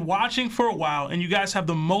 Been watching for a while, and you guys have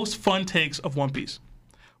the most fun takes of One Piece.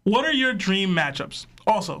 What are your dream matchups?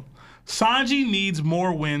 Also, Sanji needs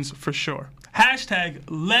more wins for sure. Hashtag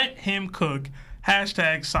let him cook.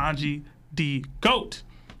 Hashtag Sanji D GOAT.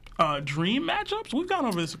 Dream matchups? We've gone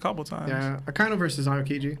over this a couple times. Yeah. Akainu versus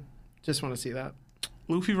Aokiji. Just want to see that.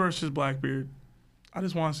 Luffy versus Blackbeard. I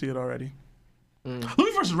just want to see it already.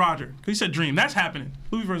 Luffy versus Roger. Because he said dream. That's happening.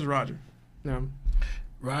 Luffy versus Roger. Yeah.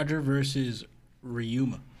 Roger versus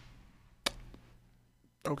Ryuma.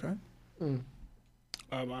 Okay.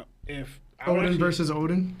 If Odin versus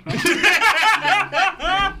Odin.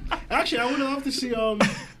 Actually, I would love to see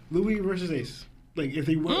Louis versus Ace. Like if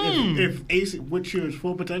they were, if Ace would his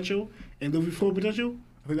full potential and Luffy full potential,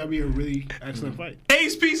 I think that'd be a really excellent fight.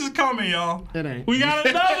 Ace Piece is coming, y'all. It ain't. We got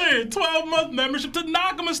another 12-month membership to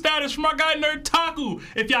Nakama status from our guy Nerd Taku.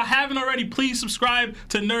 If y'all haven't already, please subscribe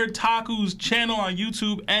to Nerd Taku's channel on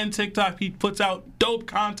YouTube and TikTok. He puts out dope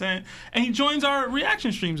content, and he joins our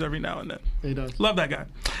reaction streams every now and then. He does. Love that guy.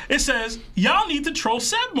 It says, y'all need to troll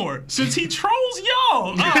Seb more since he trolls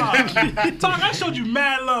y'all. Talk, I showed you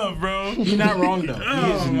mad love, bro. You're not wrong though.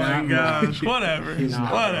 Oh my gosh. Whatever.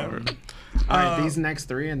 Whatever. All right, these next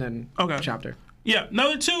 3 and then chapter. Yeah,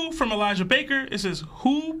 another 2 from Elijah Baker. It says,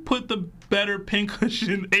 who put the better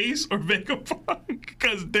pincushion, Ace or Vegapunk?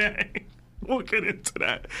 Because dang, we'll get into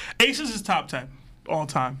that. Ace is his top 10 all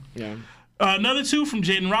time. Yeah. Another 2 from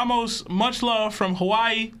Jaden Ramos. Much love from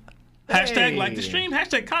Hawaii. Hashtag like the stream.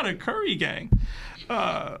 Hashtag Kata Curry Gang.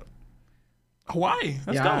 Hawaii.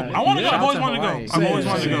 That's dope. I want to go. I've always wanted to go. I've always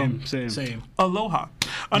wanted to go. Same. Aloha.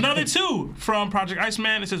 Another 2 from Project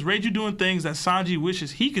Iceman. It says, Reiju doing things that Sanji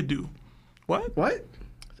wishes he could do. What?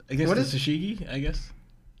 I guess What it's is- Tashigi, I guess.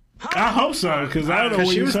 I hope so, because I don't know Because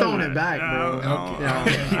what she you're was talking throwing it about. back, bro. Okay.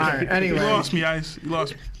 Yeah. All right, anyway. You lost me, Ice. You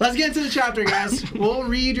lost me. Let's get into the chapter, guys. We'll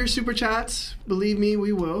read your super chats. Believe me,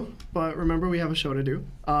 we will. But remember, we have a show to do.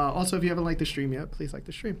 Also, if you haven't liked the stream yet, please like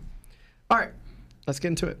the stream. All right, let's get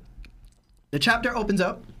into it. The chapter opens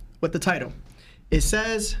up with the title. It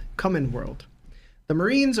says, Common World. The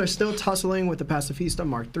Marines are still tussling with the Pacifista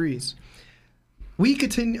Mark IIIs. We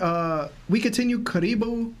continue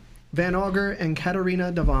Karibu, Van Augur, and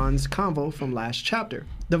Katarina Devon's convo from last chapter.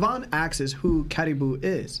 Devon asks who Karibu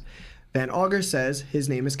is. Van Augur says his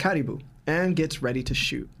name is Karibu and gets ready to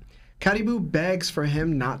shoot. Karibu begs for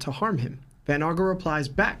him not to harm him. Van Augur replies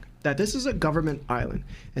back that this is a government island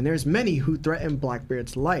and there's many who threaten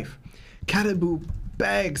Blackbeard's life. Karibu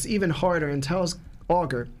begs even harder and tells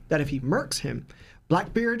Augur that if he murks him,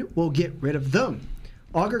 Blackbeard will get rid of them.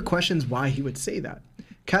 Augur questions why he would say that.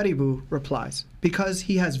 Karibu replies, because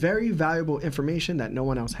he has very valuable information that no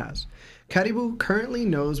one else has. Karibu currently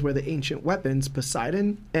knows where the ancient weapons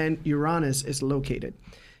Poseidon and Uranus is located.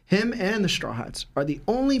 Him and the Straw Hats are the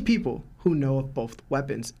only people who know of both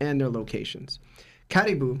weapons and their locations.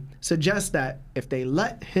 Karibu suggests that if they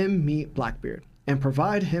let him meet Blackbeard and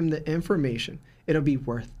provide him the information, it'll be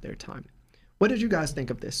worth their time. What did you guys think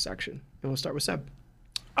of this section? And we'll start with Seb.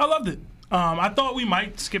 I loved it. I thought we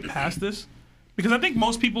might skip past this because I think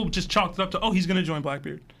most people just chalked it up to, oh, he's gonna join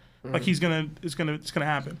Blackbeard, like it's gonna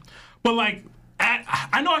happen. But like,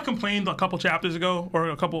 I know I complained a couple chapters ago or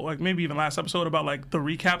a couple, like maybe even last episode about like the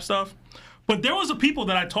recap stuff, but there was a people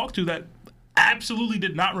that I talked to that absolutely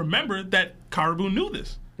did not remember that Karibu knew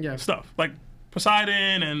this stuff, like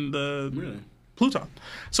Poseidon and the Pluton.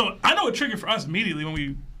 So I know it triggered for us immediately when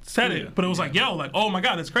we said it, but it was like, yo, like, oh my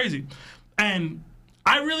God, that's crazy. And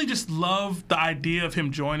I really just love the idea of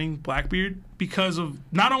him joining Blackbeard because of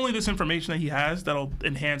not only this information that he has that'll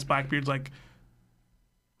enhance Blackbeard's like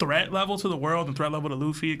threat level to the world and threat level to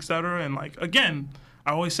Luffy, etc. And like, again,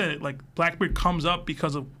 I always said it, like Blackbeard comes up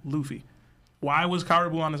because of Luffy. Why was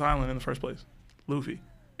Karibu on this island in the first place? Luffy.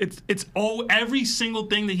 It's every single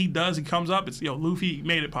thing that he does, he comes up, it's, yo, Luffy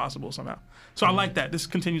made it possible somehow. So I like that. This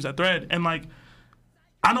continues that thread. And like,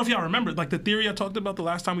 I don't know if y'all remember, like the theory I talked about the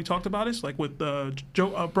last time we talked about this, like with the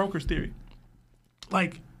Broker's theory.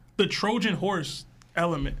 Like the Trojan horse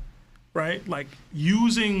element, right? Like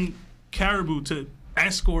using Karibu to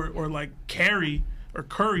escort or like carry or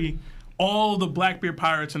curry all the Blackbeard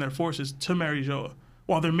pirates and their forces to Marijoa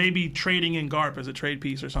while they're maybe trading in Garp as a trade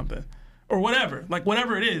piece or something. Or whatever. Like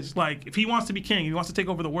whatever it is. Like if he wants to be king, he wants to take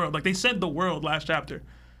over the world. Like they said the world last chapter.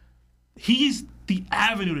 He's the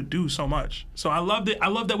avenue to do so much. So I loved it. I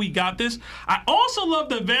love that we got this. I also love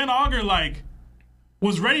that Van Augur like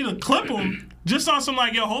was ready to clip him just on some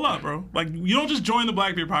like, yo, hold up, bro. Like you don't just join the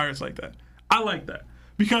Blackbeard Pirates like that. I like that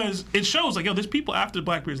because it shows like, yo, there's people after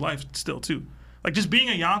Blackbeard's life still too. Like just being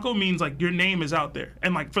a Yonko means like your name is out there.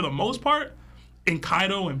 And like for the most part, in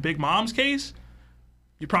Kaido and Big Mom's case,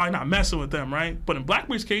 you're probably not messing with them, right? But in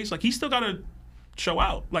Blackbeard's case, like he still gotta show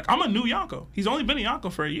out. Like I'm a new Yonko. He's only been a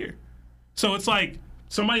Yonko for a year. So it's like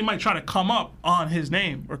somebody might try to come up on his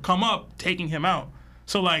name or come up taking him out.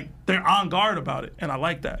 So like they're on guard about it, and I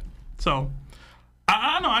like that. So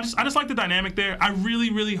I don't know. I just like the dynamic there. I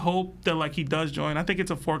really, really hope that like he does join. I think it's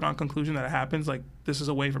a foregone conclusion that it happens. Like this is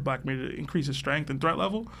a way for Blackbeard to increase his strength and threat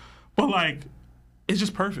level. But like it's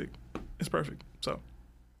just perfect. It's perfect. So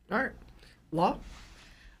All right. Law?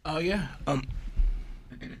 Oh, yeah.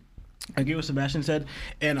 I get what Sebastian said.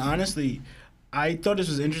 And honestly, I thought this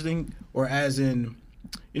was interesting, or as in,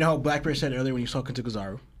 you know how Blackbeard said earlier when he was talking to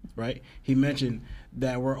Kizaru, right? He mentioned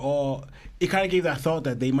that it kind of gave that thought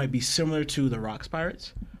that they might be similar to the Rocks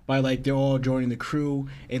Pirates, by like they're all joining the crew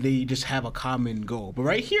and they just have a common goal. But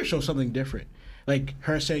right here shows something different. Like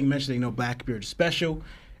her mentioning, Blackbeard's special,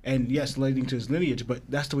 and yes, relating to his lineage, but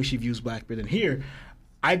that's the way she views Blackbeard. And here,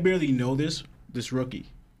 I barely know this rookie.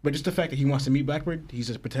 But just the fact that he wants to meet Blackbeard, he's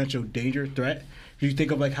a potential danger threat. You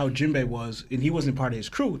think of like how Jinbei was, and he wasn't part of his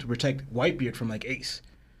crew to protect Whitebeard from like Ace.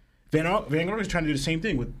 Vanguard is trying to do the same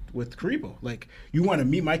thing with Karibo. Like, you want to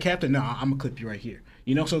meet my captain? No, I'm gonna clip you right here.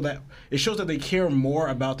 So that it shows that they care more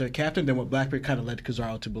about their captain than what Blackbeard kind of led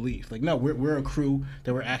Kizaru to believe. Like, no, we're a crew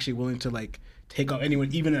that we're actually willing to like take out anyone,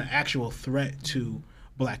 even an actual threat to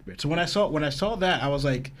Blackbeard. So when I saw that, I was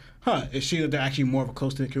like, it shows that they're actually more of a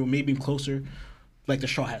close to the crew, maybe closer, like the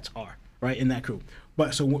Straw Hats are, right, in that crew.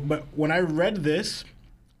 But when I read this,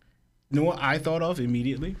 you know what I thought of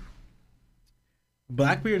immediately?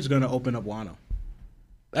 Blackbeard's gonna open up Wano.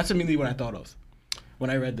 That's immediately what I thought of when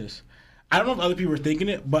I read this. I don't know if other people were thinking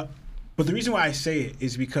it, but the reason why I say it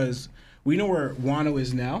is because we know where Wano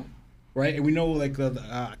is now, right? And we know like because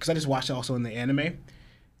I just watched it also in the anime.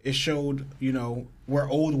 It showed where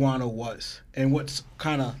old Wano was and what's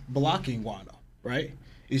kind of blocking Wano, right?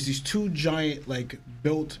 Is these two giant like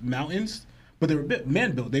built mountains, but they were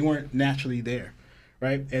man-built. They weren't naturally there,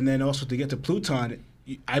 right? And then also to get to Pluton,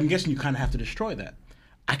 I'm guessing you kind of have to destroy that.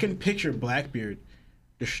 I can picture Blackbeard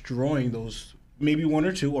destroying those, maybe one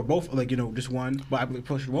or two or both, like just one, but I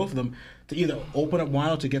push both of them to either open up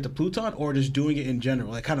Wano to get to Pluton or just doing it in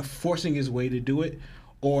general, like kind of forcing his way to do it,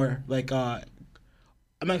 or like I'm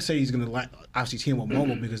not saying he's gonna obviously team with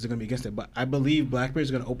Momo because they're gonna be against it, but I believe Blackbeard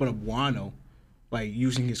is gonna open up Wano by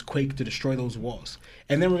using his Quake to destroy those walls,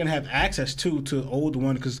 and then we're gonna have access to the old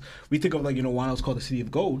one because we think of like Wano's called the City of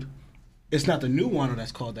Gold. It's not the new Wano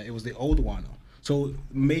that's called that. It was the old Wano. So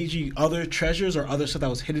maybe other treasures or other stuff that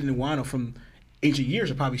was hidden in Wano from ancient years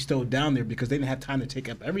are probably still down there because they didn't have time to take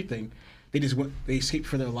up everything. They escaped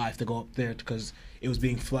for their life to go up there because it was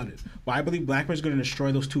being flooded. But I believe Blackbeard's going to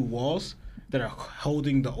destroy those two walls that are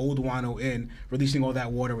holding the old Wano in, releasing all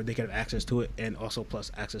that water where they can have access to it, and also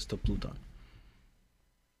plus access to Pluton.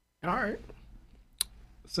 All right.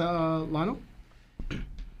 So, Lionel?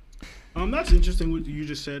 That's interesting what you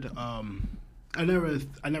just said. I never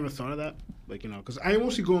thought of that, like because I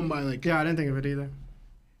mostly going by like I didn't think of it either.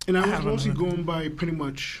 And I was mostly going by pretty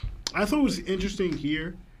much. I thought it was interesting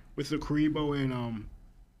here with the Karibo and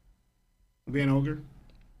Van Ogre.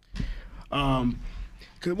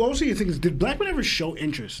 Because mostly the thing is, did Blackbeard ever show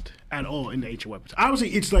interest at all in the ancient weapons? Obviously,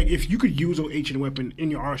 it's like if you could use an ancient weapon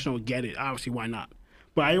in your arsenal, get it. Obviously, why not?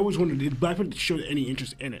 But I always wondered, did Blackbeard show any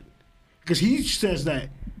interest in it? Because he says that.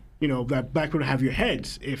 That Blackbeard will have your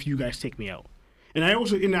heads if you guys take me out. And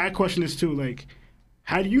I question this too, like,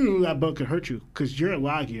 how do you know that bug could hurt you? Because you're a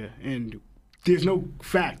Logia, and there's no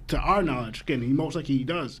fact, to our knowledge, again, most likely he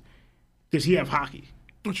does he have hockey?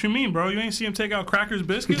 What you mean, bro? You ain't see him take out Crackers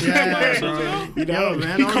Biscuits? Yeah, bro.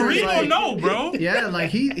 Man. Karibo, Like, no, bro. Yeah,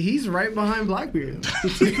 like he's right behind Blackbeard.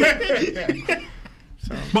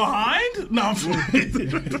 Behind? No,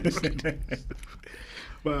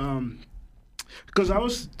 but because I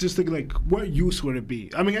was just thinking, like, what use would it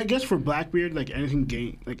be? I mean, I guess for Blackbeard, like any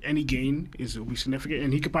gain will be significant,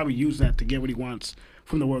 and he could probably use that to get what he wants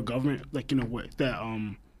from the world government, like what that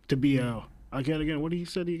to be again. What did he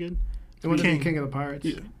say again? He wanted to be king of the pirates.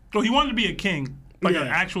 Yeah. Well, he wanted to be a king, like an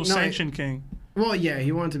actual sanctioned king. Well, yeah,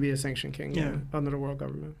 he wanted to be a sanctioned king under the world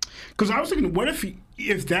government. Because I was thinking, what if he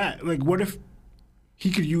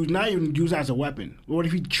could not even use that as a weapon? What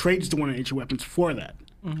if he trades to one of the ancient weapons for that?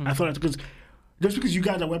 Mm-hmm. I thought that's because. Just because you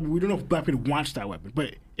got that weapon, we don't know if Blackbeard wants that weapon.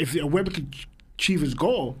 But if a weapon could achieve his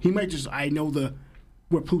goal, he might just, I know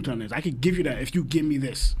where Pluton is. I could give you that if you give me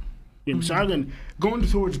this. Mm-hmm. So then going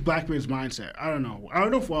towards Blackbeard's mindset, I don't know. I don't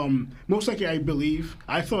know if, most likely I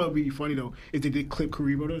thought it would be funny though if they did clip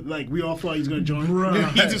Karibo. Like we all thought he was going to join. Right.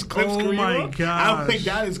 He just clips Karibo. Oh my God. I think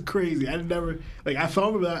that is crazy. I never, I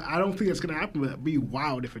thought of that. I don't think that's going to happen, but it'd be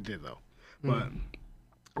wild if it did though. But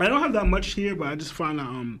I don't have that much here, but I just find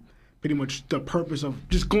that, pretty much the purpose of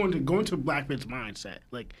just going to Blackbeard's mindset.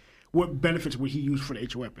 Like, what benefits would he use for the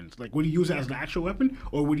ancient weapons? Like, would he use it as an actual weapon,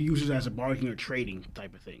 or would he use it as a bargaining or trading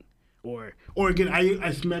type of thing? Or again, I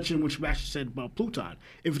mentioned what Sebastian said about Pluton.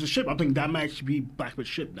 If it's a ship, I think that might actually be Blackbeard's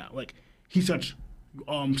ship now. Like, he starts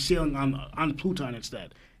sailing on Pluton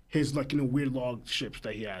instead. His weird log ships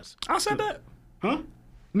that he has. I said that. Huh?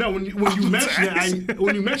 No, when you mentioned it,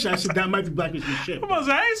 I said that might be Blackbeard's ship.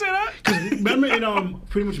 I ain't say that.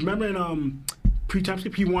 Remember in pre-time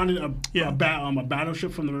skip, he wanted a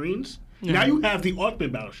battleship from the Marines. Yeah. Now you have the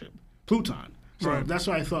ultimate battleship, Pluton. So that's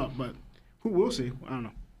what I thought, but we'll see. I don't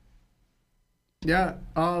know. Yeah.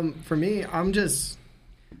 For me, I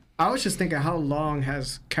was just thinking, how long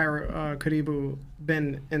has Karibu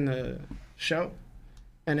been in the show?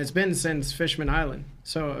 And it's been since Fishman Island.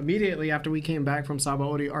 So immediately after we came back from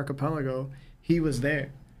Sabaody Archipelago, he was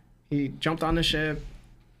there. He jumped on the ship,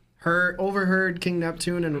 overheard King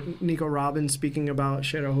Neptune and Nico Robin speaking about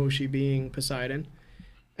Shirahoshi being Poseidon,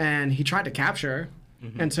 and he tried to capture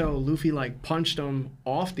her until Luffy like punched him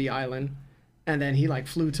off the island, and then he like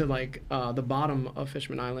flew to like the bottom of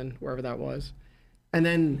Fishman Island, wherever that was. And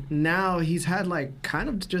then now he's had like kind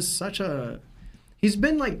of just he's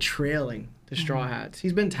been like trailing the Straw Hats.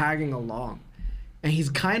 He's been tagging along. And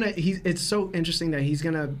it's so interesting that he's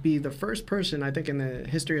going to be the first person, I think, in the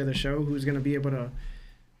history of the show who's going to be able to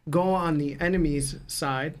go on the enemy's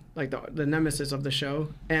side, like the nemesis of the show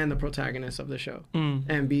and the protagonist of the show,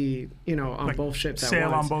 and be, on like both ships at once.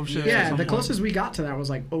 Sail on both ships. Yeah, the closest we got to that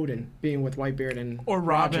was like Odin being with Whitebeard and or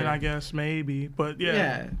Robin, Roger. I guess, maybe. But yeah.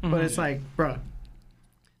 Yeah, but it's like, bruh.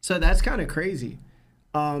 So that's kind of crazy.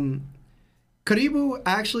 Karibu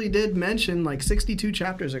actually did mention like 62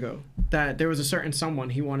 chapters ago that there was a certain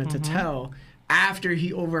someone he wanted to tell after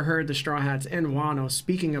he overheard the Straw Hats in Wano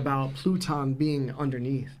speaking about Pluton being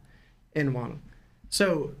underneath in Wano.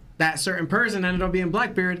 So that certain person ended up being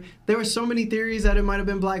Blackbeard. There were so many theories that it might have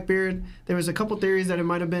been Blackbeard. There was a couple theories that it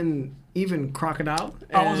might have been even Crocodile.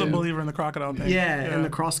 I was a believer in the Crocodile thing. Yeah, and the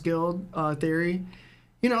Cross Guild theory.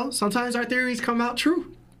 Sometimes our theories come out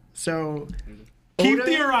true. So keep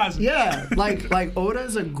theorizing. Yeah, like Oda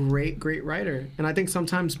is a great writer, and I think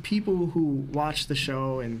sometimes people who watch the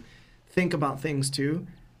show and think about things too,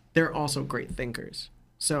 they're also great thinkers.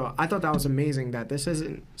 So I thought that was amazing that this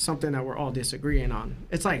isn't something that we're all disagreeing on.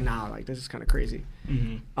 It's like, this is kind of crazy.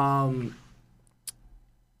 I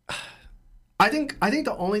think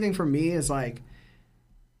the only thing for me is like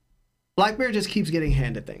Blackbeard just keeps getting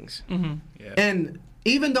handed things, and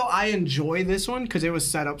even though I enjoy this one because it was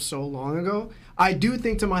set up so long ago, I do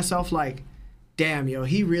think to myself, like, damn,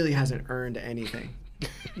 he really hasn't earned anything.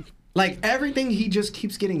 Like, everything he just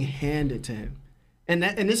keeps getting handed to him. And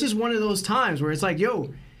this is one of those times where it's like,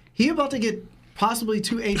 he about to get possibly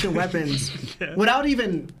 2 ancient weapons without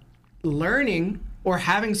even learning or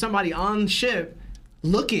having somebody on ship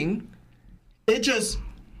looking. It just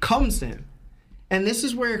comes to him. And this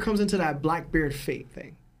is where it comes into that Blackbeard fate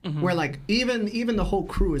thing. Where like even the whole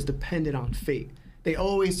crew is dependent on fate. They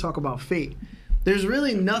always talk about fate. There's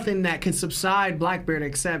really nothing that can subside Blackbeard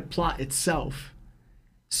except plot itself.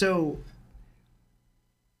 So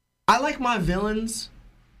I like my villains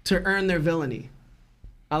to earn their villainy.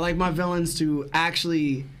 I like my villains to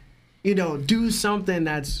actually, do something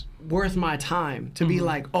that's worth my time. To be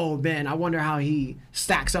like, oh man, I wonder how he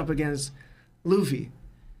stacks up against Luffy.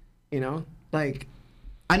 Like,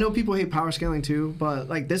 I know people hate power scaling too, but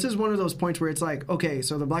like this is one of those points where it's like, okay,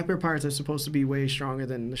 so the Blackbeard Pirates are supposed to be way stronger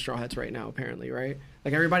than the Straw Hats right now, apparently, right?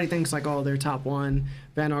 Like everybody thinks like, oh, they're top 1.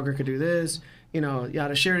 Van Augur could do this,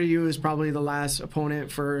 yada. Shiryu is probably the last opponent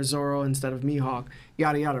for Zoro instead of Mihawk,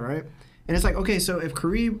 yada yada, right? And it's like, okay, so if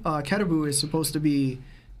Karibu is supposed to be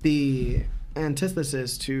the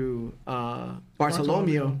antithesis to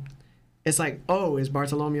Bartolomeo, it's like, oh, is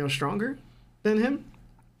Bartolomeo stronger than him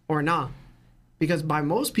or not? Because by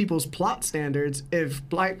most people's plot standards, if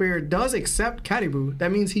Blackbeard does accept Karibu,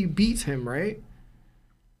 that means he beats him, right?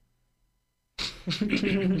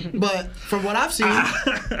 But from what I've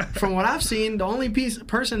seen, the only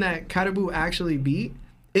person that Karibu actually beat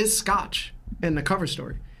is Scotch in the cover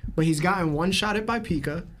story. But he's gotten one shot at by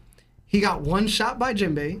Pika. He got one shot by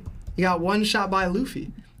Jinbei. He got one shot by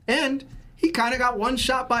Luffy. And he kind of got one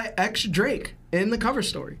shot by X Drake in the cover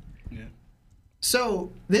story.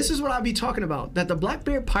 So this is what I'll be talking about, that the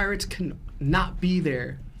Blackbeard Pirates can not be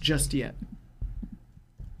there just yet.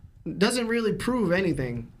 Doesn't really prove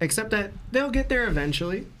anything, except that they'll get there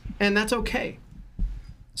eventually, and that's okay.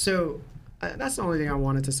 So that's the only thing I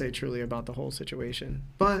wanted to say truly about the whole situation.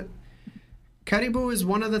 But Karibu is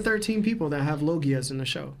one of the 13 people that have Logias in the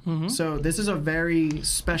show. So this is a very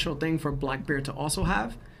special thing for Blackbeard to also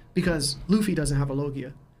have, because Luffy doesn't have a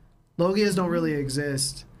Logia. Logias don't really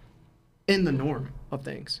exist in the norm of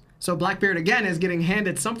things. So Blackbeard again is getting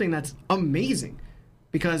handed something that's amazing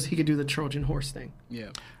because he could do the Trojan horse thing.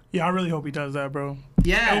 Yeah, I really hope he does that, bro.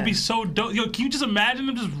 Yeah. It would be so dope. Can you just imagine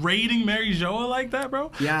him just raiding Mary Joa like that,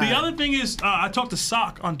 bro? Yeah. The other thing is, I talked to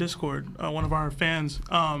Sock on Discord, one of our fans.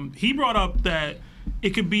 He brought up that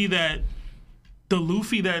it could be that the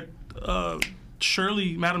Luffy that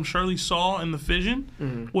Madame Shirley saw in the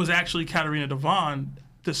vision was actually Katarina Devon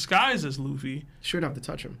disguised as Luffy. She would have to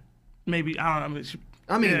touch him. Maybe, I don't know.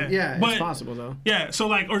 I mean, But- it's possible though. Yeah, so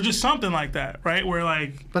like, or just something like that, right? Where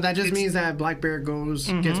like, But that just means that Blackbeard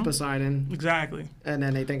gets Poseidon, exactly, and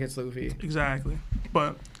then they think it's Luffy. exactly.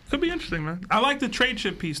 But could be interesting, man. I like the trade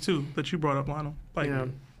ship piece too that you brought up, Lionel. Like Yeah.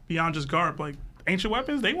 beyond just Garp, like ancient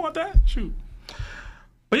weapons, they want that. Shoot.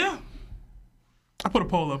 But yeah, I put a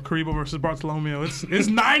poll up: Karibo versus Bartolomeo. It's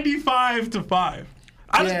 95-5.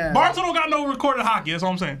 Yeah. Bartolo don't got no recorded hockey. That's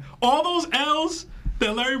all I'm saying. All those L's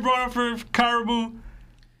that Larry brought up for Caribou,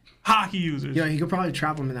 hockey users. Yeah, he could probably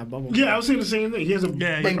trap him in that bubble. Yeah, I was saying the same thing. He has a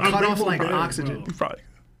Yeah, and cut off unbreakable like barrier, oxygen. bro. Probably.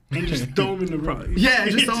 And just throw him in the river. Yeah,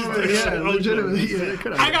 just legitimately. Yeah,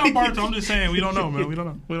 could I got Bartolo. I'm just saying, we don't know, man. We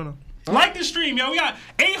don't know. Like the stream, yo. We got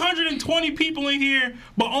 820 people in here,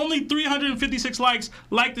 but only 356 likes.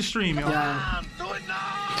 Like the stream, yo. Yeah.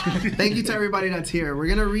 Thank you to everybody that's here. We're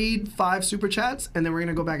gonna read 5 super chats, and then we're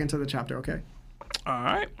gonna go back into the chapter. Okay. All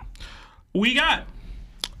right. We got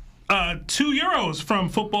 €2 from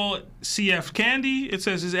Football CF Candy. It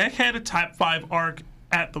says, is Egghead a top 5 arc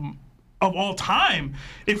of all time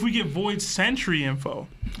if we get Void Sentry info?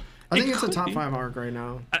 I think It it's a could top be. 5 arc right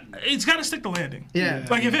now. It's got to stick the landing. Yeah.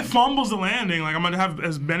 Like, if it fumbles the landing, like, I'm going to have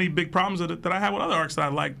as many big problems that I had with other arcs that I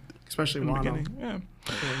liked Especially in the Wano. beginning. Yeah.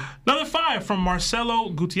 Another 5 from Marcelo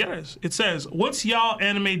Gutierrez. It says, what's y'all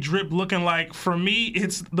anime drip looking like? For me,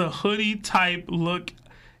 it's the hoodie type look.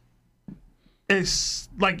 It's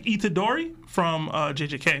like Itadori from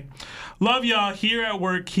JJK. Love y'all here at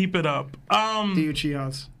work. Keep it up. The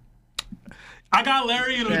Uchihas. I got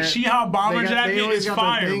Larry in a Yeah. Uchiha bomber jacket. It's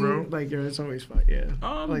fire, bro. Like, yeah, it's always fire. Yeah.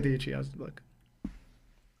 I like the Uchihas look.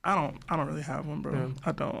 I don't really have one, bro. Yeah.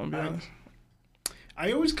 I don't. I'll be honest.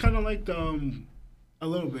 I always kind of liked a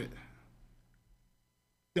little bit.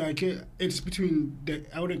 Like it's between the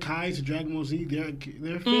Elder Kai's and Dragon Ball Z,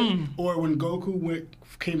 their fit, or when Goku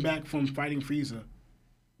came back from fighting Frieza.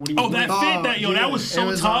 When he was Oh, that wearing- fit, that was so it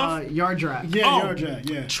was, tough. Yard Draft. Yeah, Oh. Yardrat,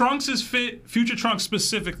 yeah. Trunks' fit, Future Trunks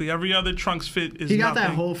specifically. Every other Trunks fit is He got nothing.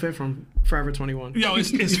 that whole fit from Forever 21. Yo,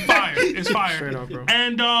 it's fire. It's fire. Straight up, bro.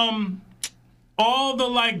 And all the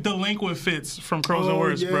like delinquent fits from Crows and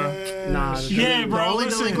Words, bro. Nah, Yeah, bro, The only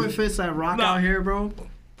listen. delinquent fits that rock Nah. out here, bro,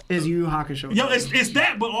 is Yu Yu Hakusho. Yo, it's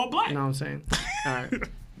that, but all black. You know what I'm saying? All right. We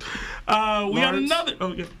got Lawrence? another.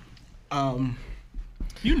 Oh, yeah.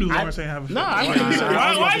 You knew Lawrence ain't have a fit. Nah, I Why didn't you- say- why, I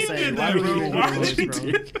was why about you to say, did why that, would you bro? do Why this, you bro?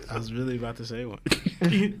 did I was really about to say one.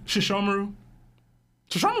 Shishomaru?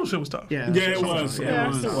 Shishomaru shit was tough. Yeah. Yeah, it was. Yeah, It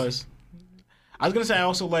was. It was. I was gonna say I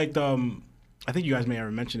also liked. I think you guys may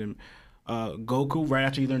have mentioned him. Goku right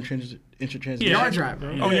after he learned intertransition. Yeah. Yard Draft,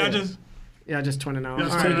 bro. Oh, yeah, just Yeah, just twinning out.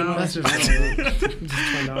 Just All right, twinning out. let's just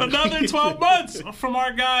twin out. another 12 months from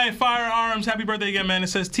our guy Firearms. Happy birthday again, man. It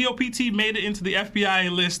says TOPT made it into the FBI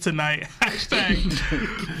list tonight. Hashtag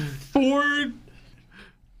Ford.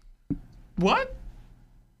 What?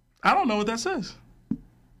 I don't know what that says.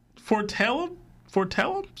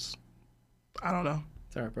 Fortellums? I don't know.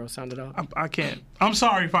 Sorry, bro. Sound it out. I can't. I'm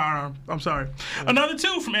sorry, Firearm. I'm sorry. Another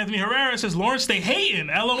 2 from Anthony Herrera says, Lawrence, stay hating.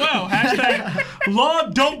 LOL. Hashtag Law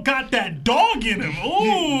don't got that dog in him.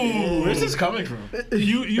 Ooh. Where's this coming from?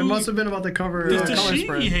 You It must have been about the cover. It's the color Shiggy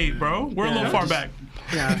spread. hate, bro. We're a little far back.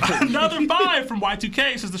 Yeah. Another 5 from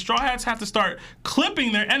Y2K says the Straw Hats have to start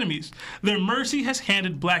clipping their enemies. Their mercy has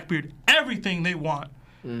handed Blackbeard everything they want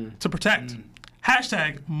to protect.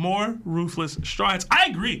 Hashtag more ruthless Straw Hats. I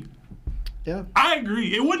agree. Yeah. I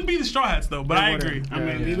agree. It wouldn't be the Straw Hats, though, but I wouldn't. agree. I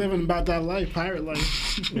mean, they living about that life, pirate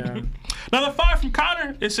life. Yeah. Another 5 from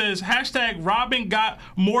Connor. It says, hashtag Robin got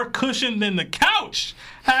more cushion than the couch.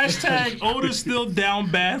 Hashtag Oda's still down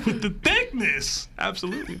bad with the thickness.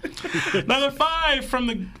 Absolutely. Another 5 from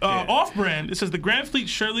the off-brand. It says, the Grand Fleet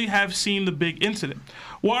surely have seen the big incident.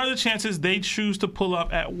 What are the chances they choose to pull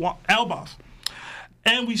up at Elbaf?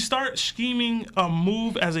 And we start scheming a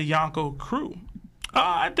move as a Yonko crew.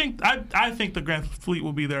 I think the Grand Fleet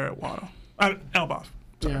will be there at Wano. Elbaf.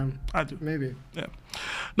 Sorry. Yeah. I do. Maybe. Yeah.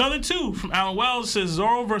 Another 2 from Alan Wells says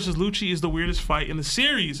Zoro versus Lucci is the weirdest fight in the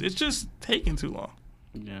series. It's just taking too long.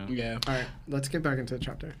 Yeah. All right. Let's get back into the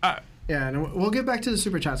chapter. All right. Yeah, and we'll get back to the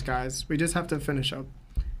super chats, guys. We just have to finish up.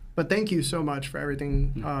 But thank you so much for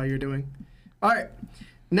everything you're doing. All right.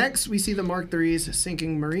 Next, we see the Mark IIIs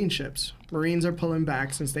sinking Marine ships. Marines are pulling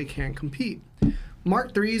back since they can't compete.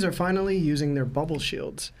 Mark IIIs are finally using their bubble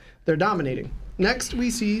shields. They're dominating. Next, we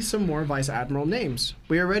see some more Vice Admiral names.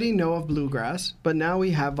 We already know of Bluegrass, but now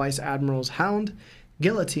we have Vice Admirals Hound,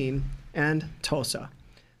 Guillotine, and Tosa.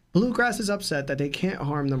 Bluegrass is upset that they can't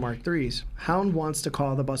harm the Mark IIIs. Hound wants to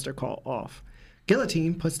call the Buster Call off.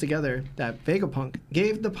 Guillotine puts together that Vegapunk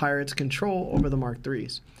gave the pirates control over the Mark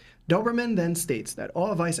IIIs. Doberman then states that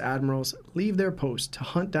all Vice Admirals leave their post to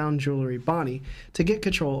hunt down Jewelry Bonnie to get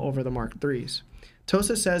control over the Mark IIIs.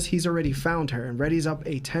 Tosa says he's already found her and readies up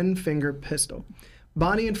a 10-finger pistol.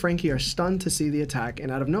 Bonnie and Frankie are stunned to see the attack, and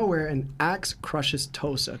out of nowhere, an axe crushes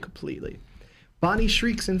Tosa completely. Bonnie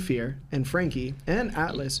shrieks in fear, and Frankie and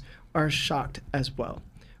Atlas are shocked as well.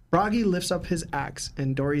 Bragi lifts up his axe,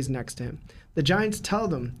 and Dory's next to him. The Giants tell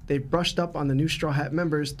them they've brushed up on the new Straw Hat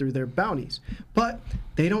members through their bounties, but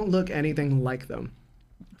they don't look anything like them.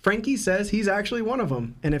 Frankie says he's actually one of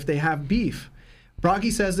them, and if they have beef.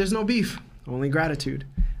 Bragi says there's no beef, only gratitude.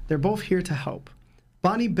 They're both here to help.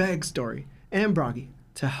 Bonnie begs Dory and Bragi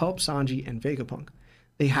to help Sanji and Vegapunk.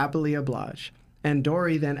 They happily oblige, and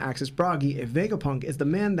Dory then asks Bragi if Vegapunk is the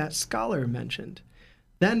man that Scholar mentioned.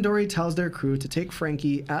 Then Dory tells their crew to take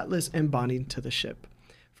Frankie, Atlas, and Bonnie to the ship.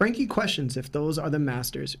 Frankie questions if those are the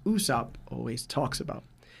masters Usopp always talks about.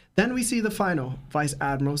 Then we see the final Vice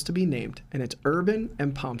Admirals to be named, and it's Urban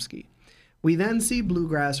and Pomsky. We then see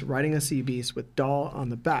Bluegrass riding a sea beast with Doll on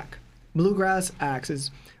the back. Bluegrass asks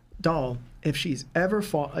Doll if she's ever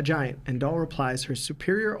fought a giant, and Doll replies her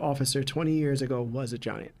superior officer 20 years ago was a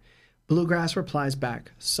giant. Bluegrass replies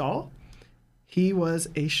back, Saul? He was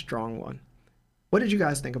a strong one. What did you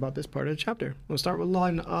guys think about this part of the chapter? We'll start with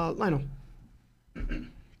Lionel.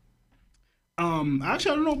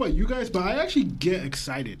 Actually, I don't know about you guys, but I actually get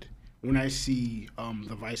excited when I see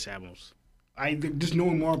the Vice Admirals. I just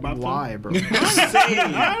knowing more about them. Why, bro? I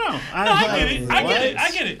don't know.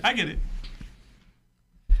 I get it.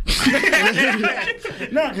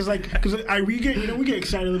 No, because we get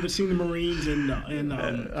excited a little bit seeing the Marines and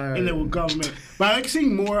the government, but I like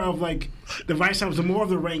seeing more of like the Vice Admirals, more of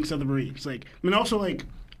the ranks of the Marines. Like, I mean, also like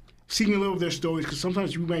seeing a little of their stories, because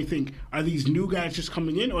sometimes you might think, are these new guys just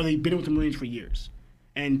coming in, or they've been with the Marines for years?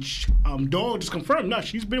 And Doll just confirmed, no,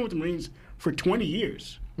 she's been with the Marines for 20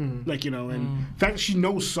 years. Mm-hmm. Like, and the fact that she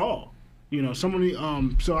knows Saul, somebody.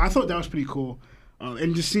 So I thought that was pretty cool.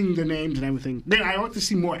 And just seeing the names and everything. Then I like to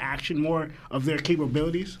see more action, more of their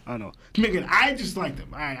capabilities. I don't know. Again, I just like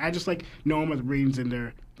them. I just like knowing about the Marines and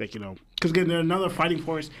their, because again, they're another fighting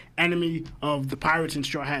force, enemy of the pirates and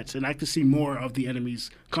Straw Hats. And I like to see more of the enemies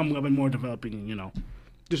coming up and more developing,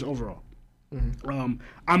 just overall. Mm-hmm.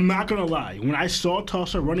 I'm not going to lie. When I saw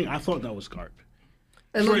Tulsa running, I thought that was Garp.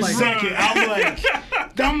 For a second, I'm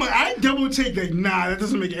like, I double take that. Nah, that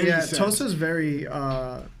doesn't make any sense. Yeah, Tulsa's very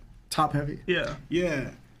top heavy. Yeah,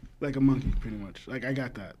 like a monkey, pretty much. Like, I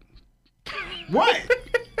got that. What?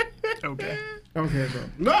 Okay, bro.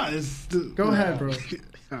 No, it's go ahead, bro.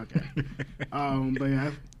 Okay. But yeah,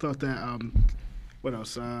 I thought that. What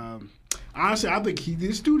else? Honestly, I think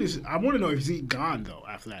this dude is. I want to know if he's gone though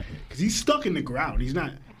after that hit, because he's stuck in the ground. He's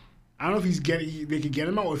not. I don't know if they could get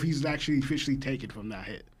him out, or if he's actually officially taken from that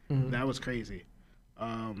hit. Mm-hmm. That was crazy.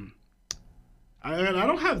 I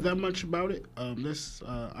don't have that much about it.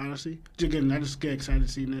 Honestly, again, I just get excited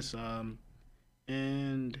seeing this.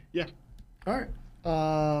 And yeah. All right.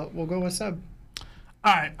 We'll go with Seb.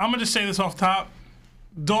 All right, I'm gonna just say this off top.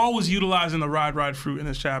 Doll was utilizing the ride fruit in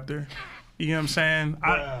this chapter. You know what I'm saying?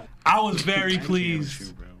 I was very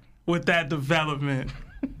pleased with that development.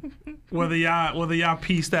 Whether y'all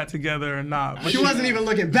piece that together or not. But she wasn't even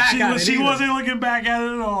looking back at it. She wasn't looking back at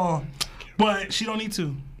it at all. But she don't need to.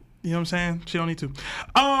 You know what I'm saying? She don't need to.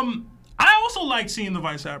 I also like seeing the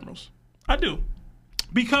Vice Admirals. I do.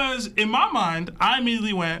 Because in my mind, I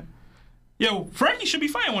immediately went, yo, Frankie should be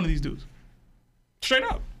fighting one of these dudes. Straight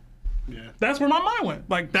up. Yeah. That's where my mind went.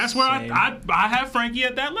 Like, that's where I have Frankie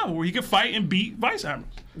at that level, where he could fight and beat Vice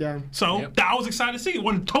Admirals. Yeah. So I was excited to see it.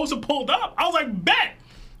 When Tosa pulled up, I was like, bet.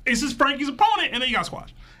 This is Frankie's opponent, and then he got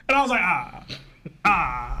squashed. And I was like,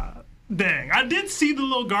 dang. I did see the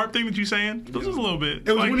little Garp thing that you're saying. This was a little bit.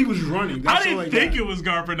 It was when he was running. I didn't think it was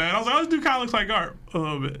Garp or that. I was like, this dude kind of looks like Garp a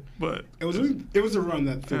little bit. But it was a run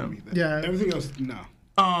that threw me. Yeah. Everything else, no.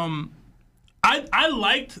 I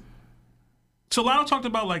liked. So Lionel talked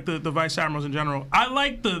about like the Vice Admirals in general. I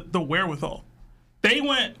liked the wherewithal. They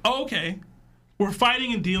went, okay, we're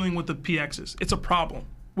fighting and dealing with the PXs. It's a problem.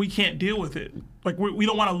 We can't deal with it. Like, we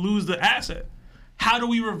don't want to lose the asset. How do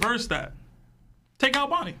we reverse that? Take out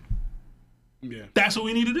Bonnie. Yeah. That's what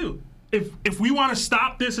we need to do. If we want to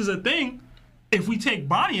stop this as a thing, if we take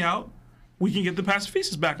Bonnie out, we can get the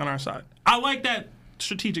pacifistas back on our side. I like that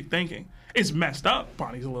strategic thinking. It's messed up.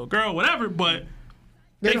 Bonnie's a little girl, whatever, but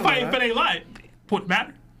they fighting for their life. What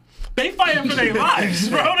matter? They fighting for their lives,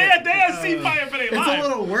 bro. They fighting for their lives. It's a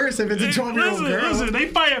little worse if it's a 12-year-old girl. Listen, they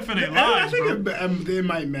fighting for their lives, I think it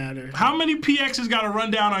might matter. How many PXs got to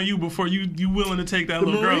run down on you before you willing to take that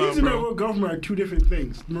little girl out, bro? The Marines and the government are two different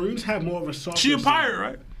things. The Marines have more of a soft. She a pirate,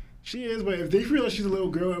 right? She is, but if they feel like she's a little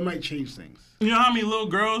girl, it might change things. You know how many little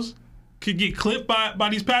girls could get clipped by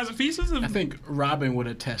these pacifistas? I think Robin would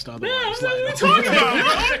attest otherwise. Yeah, what are you talking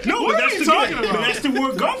about? No, What but are that's you the talking but about? that's the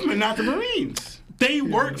war government, not the Marines. They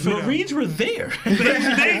work for them. Marines were there. They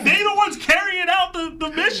the ones carrying out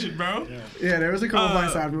the mission, bro. Yeah, there was a couple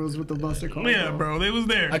vice admirals with the Buster Call. Yeah, bro, they was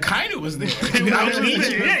there. Akainu was there.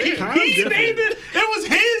 Yeah, he named it. It was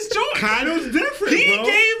his choice. Kaido's different, He bro.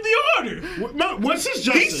 gave the order. What's his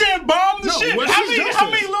He justice? said bomb the No, ship. what's How his many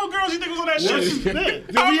justice? little girls you think was on that What's his ship? name?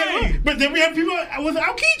 How Then we many? have- But then we have people with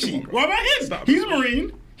Aokichi. What about his? Stop. He's a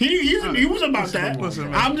Marine. He was about that.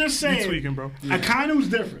 Listen, man. I'm just saying. You tweaking, bro. Akainu's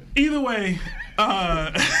different. Either way,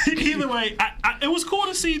 it was cool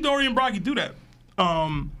to see Dorian Broggy do that.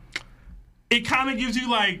 It kind of gives you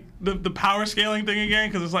like the power scaling thing again,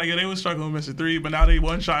 because it's like they was struggling with Mr. 3, but now they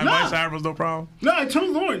one shot Nah. Vice Admirals, no problem. No, I told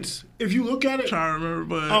Lawrence. If you look at it, Trying to remember,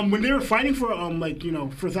 but when they were fighting for for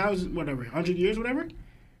 100 years, whatever,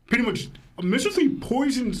 pretty much Mr. 3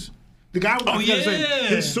 poisons the guy with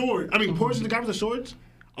his sword. I mean, poisons the guy with the swords.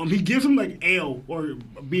 He gives him like ale or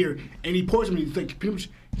beer, and he pours him. He's like pretty much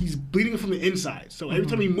he's bleeding from the inside. So every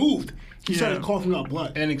time he moved, he started coughing out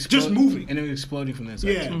blood. And just moving. And it was exploding from the inside.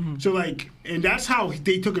 Yeah. So like, and that's how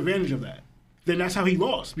they took advantage of that. Then that's how he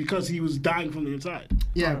lost, because he was dying from the inside.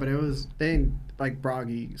 Yeah, but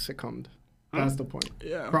Broggy succumbed. That's the point.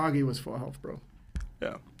 Yeah. Broggy was full health, bro.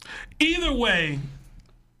 yeah. Either way,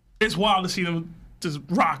 it's wild to see them just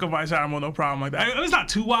rock a Vice Admiral, no problem like that. It's not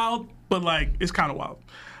too wild, but like it's kind of wild.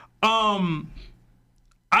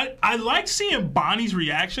 I like seeing Bonnie's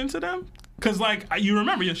reaction to them, because like you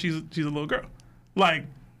remember, she's a little girl, like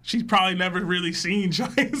she's probably never really seen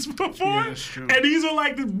giants before, Yeah, that's true. and these are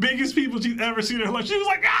like the biggest people she's ever seen in her life. She was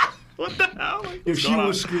like, what the hell? Like, If what's she going on?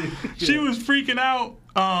 was screaming, She was freaking out.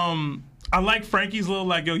 I like Frankie's little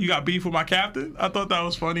like, yo, you got beef with my captain. I thought that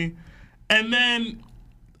was funny. And then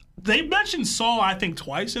they mentioned Saul, I think,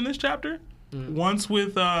 twice in this chapter. Once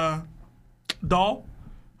with Doll,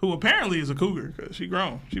 who apparently is a cougar because she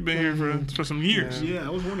grown. She been here for some years. Yeah, I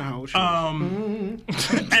was wondering how old she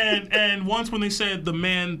was. And once when they said the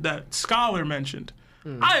man that Scholar mentioned,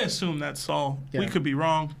 I assume that's Saul. We could be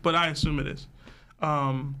wrong, but I assume it is.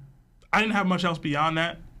 I didn't have much else beyond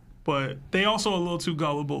that, but they also a little too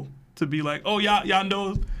gullible to be like, oh, y'all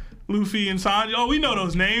know Luffy and Sanji. Oh, we know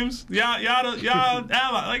those names. Y'all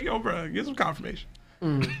ally. Like, yo, bro, get some confirmation.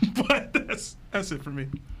 But that's it for me.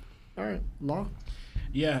 All right, Law.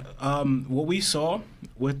 Yeah, what we saw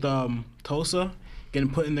with Tulsa getting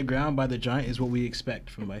put in the ground by the giant is what we expect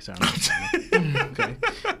from Vice Admirals. Okay,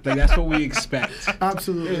 like that's what we expect.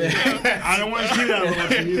 Absolutely. I don't want to see that one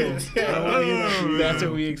from you. I don't want to hear that from you. That's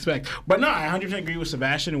what we expect. But no, I 100% agree with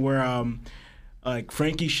Sebastian where like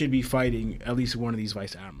Frankie should be fighting at least one of these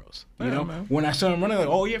Vice Admirals. You know, man. when I saw him running, like,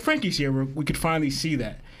 oh yeah, Frankie's here. We could finally see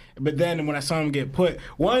that. But then when I saw him get put,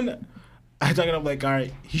 I took it up like, all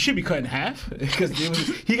right, he should be cut in half because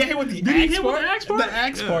he got hit with the axe part. with the axe part? The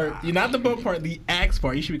axe part. You're not the boat part, the axe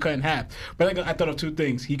part. He should be cut in half. But I thought of two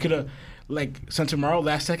things. He could have, like, Sentomaru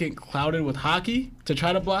last second clouded with Haki to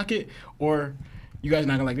try to block it, or you guys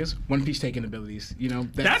not gonna like this, One Piece taking abilities. You know,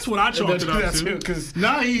 That's what I chalked it up to. Because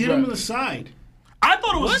Nah, he hit him in the side. I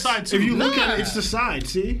thought it was a side too. If you look at Nah. it, it's the side.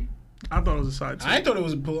 See, I thought it was a side too. I thought it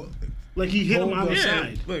was. like he hit him on the yeah,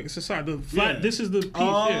 side. look, it's a side. The flat. Yeah. This is the piece.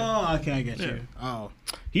 Oh, yeah. okay, I get Yeah. you. Oh,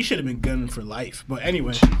 he should have been gunning for life. But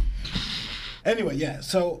anyway, yeah.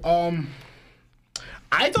 So,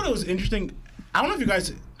 I thought it was interesting. I don't know if you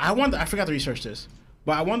guys. I forgot to research this,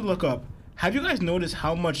 but I wanted to look up. Have you guys noticed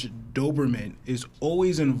how much Doberman is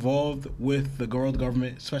always involved with the world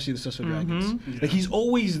government, especially the Sister Dragons? Like he's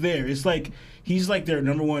always there. It's like he's like their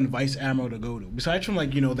number one vice admiral to go to. Besides from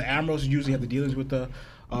like the admirals usually have the dealings with the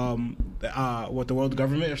world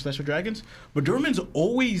government or Celestial Dragons, but Doberman's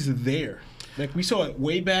always there. Like we saw it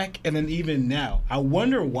way back, and then even now. I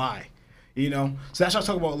wonder why. So that's what I was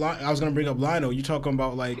talking about. I was gonna bring up Lionel. You talking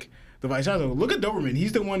about like the vice admiral. Look at Doberman.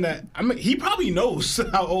 He's the one that he probably knows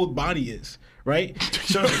how old Bonnie is, right?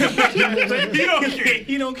 So he don't care.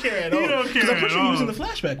 He don't care at all. He don't care Because I'm pretty at sure he was all. in the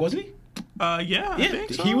flashback, wasn't he? Yeah, I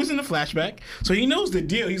think so. He was in the flashback, so he knows the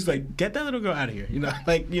deal. He's like, get that little girl out of here,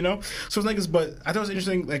 So it's like, but I thought it was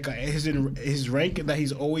interesting, like his rank that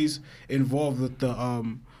he's always involved with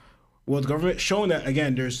the world government, showing that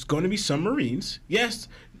again, there's going to be some Marines. Yes,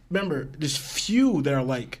 remember, there's few that are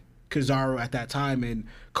like Kizaru at that time and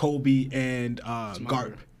Kobe and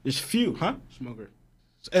Garp. There's few, huh? Smoker.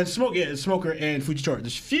 And Smoker and Fujitora.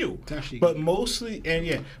 There's few, Tashigi. but mostly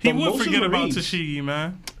He but would most of the forget about Marines- Tashigi,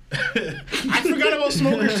 man. I forgot about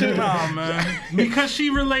Smoker too. Nah, man. Because he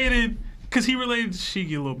related to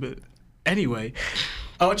Shigi a little bit. Anyway,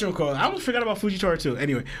 Oh, what you call it? I almost forgot about Fujitora too.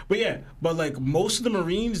 Anyway, but yeah, but like most of the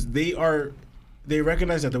Marines, they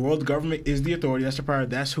recognize that the world government is the authority. That's the power.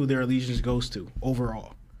 That's who their allegiance goes to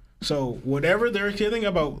overall. So whatever they're killing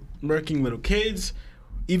about murking little kids,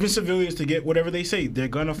 even civilians, to get whatever they say, they're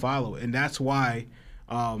gonna follow, and that's why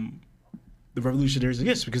the revolutionaries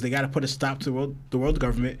exist, because they got to put a stop to the world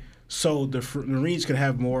government, so the Marines could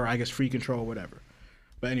have more, I guess, free control, or whatever.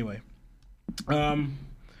 But anyway,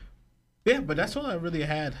 yeah, but that's all I really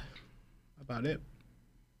had about it.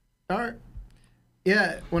 All right.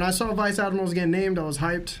 Yeah, when I saw Vice Admirals getting named, I was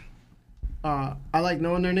hyped. I like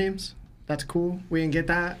knowing their names. That's cool. We didn't get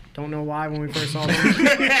that. Don't know why when we first saw them.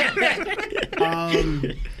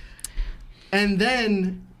 And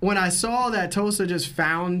then when I saw that Tosa just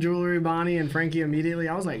found Jewelry Bonnie and Frankie immediately,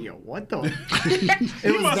 I was like, yo, what the?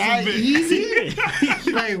 It was that easy?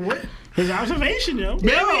 Like, what? His observation, yo. Maybe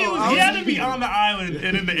he had to be on the island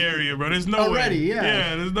and in the area, bro. There's no way. Already, yeah.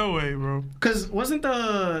 Yeah, there's no way, bro. Because wasn't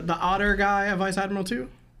the Otter guy a Vice Admiral too?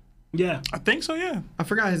 Yeah. I think so, yeah. I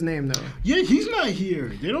forgot his name, though. Yeah, he's not here.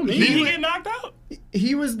 They don't need Did he him. get knocked out?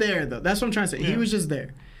 He was there, though. That's what I'm trying to say. Yeah. He was just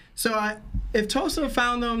there. So if Tosa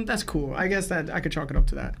found them, that's cool. I guess that I could chalk it up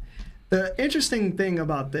to that. The interesting thing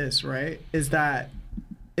about this, right, is that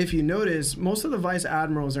if you notice, most of the Vice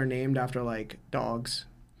Admirals are named after, like, dogs,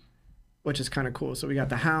 which is kind of cool. So we got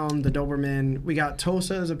the Hound, the Doberman. We got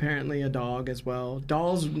Tosa is apparently a dog as well.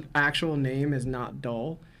 Doll's actual name is not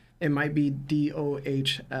Doll. It might be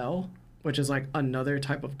DOHL, which is like another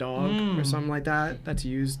type of dog or something like that. That's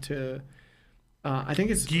used to, I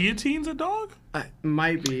think it's Guillotine's a dog?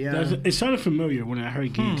 Might be. Yeah. It sounded familiar when I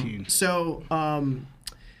heard guillotine. So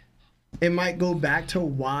it might go back to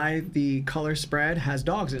why the color spread has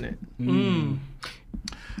dogs in it.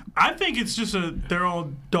 I think it's just they're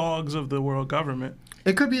all dogs of the world government.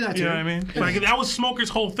 It could be that too. You know what I mean? Like that was Smoker's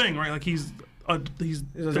whole thing, right? Like he's doesn't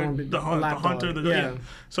wanna be the a lap hunter. dog. Yeah. Yeah.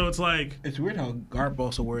 So it's like It's weird how Garp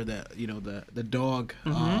also wore that, you know, the dog.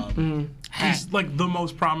 he's like the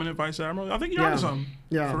most prominent vice admiral. I think you're Yeah. onto something.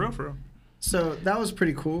 Yeah. For real, for real. So that was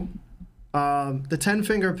pretty cool. The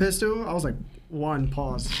 10-finger pistol, I was like,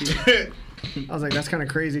 pause. I was like, that's kind of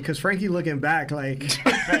crazy because Frankie looking back like,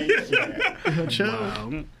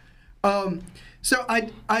 chill. Wow. So I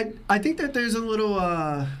think that there's a little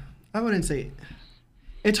I wouldn't say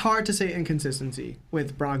it's hard to say inconsistency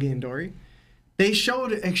with Bragi and Dory. They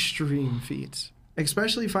showed extreme feats,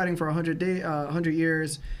 especially fighting for 100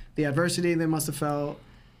 years. The adversity they must have felt.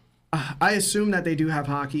 I assume that they do have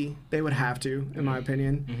hockey. They would have to, in my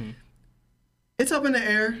opinion. It's up in the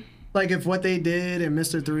air. Like if what they did in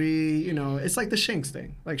Mr. 3, you know, it's like the Shanks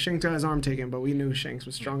thing. Like Shanks got his arm taken, but we knew Shanks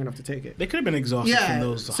was strong enough to take it. They could have been exhausted from Yeah,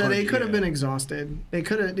 those. so they 100, could have yeah. been exhausted. They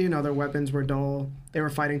could have, you know, their weapons were dull. They were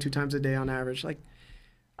fighting 2 times a day on average. Like,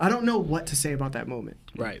 I don't know what to say about that moment.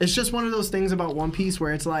 Right. It's just one of those things about One Piece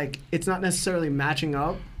where it's like, it's not necessarily matching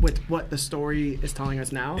up with what the story is telling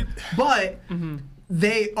us now, but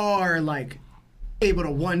they are like able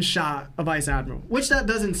to one-shot a Vice Admiral, which that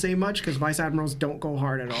doesn't say much because Vice Admirals don't go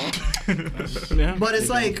hard at all. Yeah, But it's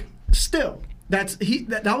they like, still, that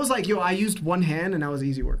was like, yo, I used one hand and that was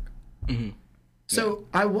easy work. So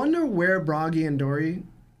I wonder where Bragi and Dory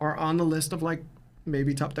are on the list of like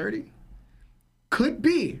maybe top 30. Could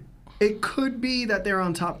be. It could be that they're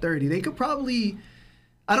on top 30. They could probably,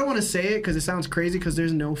 I don't want to say it because it sounds crazy because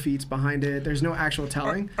there's no feats behind it. There's no actual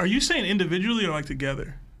telling. Are you saying individually or like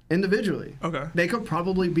together? Individually. Okay. They could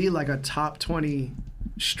probably be like a top 20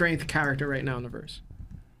 strength character right now in the verse.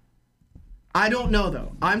 I don't know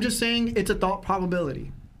though. I'm just saying it's a thought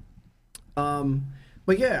probability.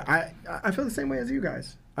 But yeah, I feel the same way as you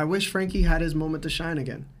guys. I wish Frankie had his moment to shine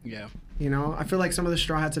again. Yeah. You know, I feel like some of the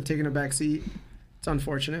Straw Hats have taken a back seat. It's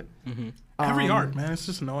unfortunate. Every arc, man, it's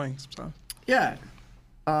just annoying sometimes. Yeah.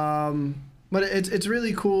 But it's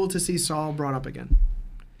really cool to see Saul brought up again.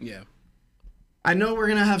 Yeah. I know we're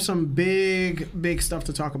going to have some big stuff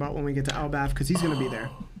to talk about when we get to Elbaf because he's going to be there.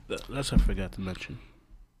 That's what I forgot to mention.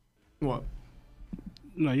 What?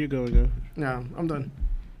 No, you go. No, I'm done.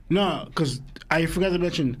 No, because I forgot to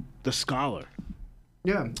mention the scholar.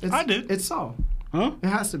 Yeah. I did. It's Saul. Huh? It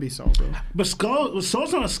has to be Saul, bro. But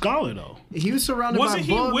Saul's not a scholar, though. He was surrounded Wasn't by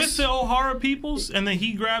he books. with the O'Hara peoples and then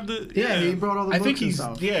he grabbed the? Yeah, he brought all the I books think and he's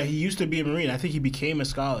stuff. he used to be a Marine. I think he became a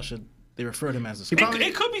scholar. So they referred him as a scholar. probably-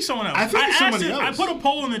 It could be someone else. I think it's somebody I else. put a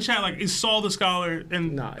poll in the chat like, is Saul the scholar?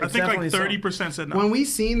 And No, I it's think definitely like 30% said no. When we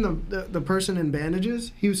seen the person in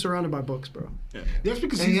bandages, he was surrounded by books, bro. That's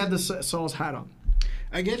because And he had the Saul's hat on.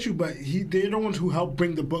 I get you, but they're the ones who helped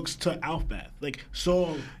bring the books to Elfbath. Like,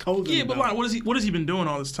 Saul told them. Yeah, but about. what has he been doing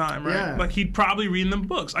all this time, right? Yeah. Like, he'd probably reading them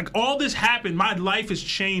books. Like, all this happened. My life has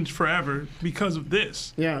changed forever because of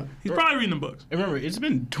this. Yeah. He's probably reading them books. Remember, it's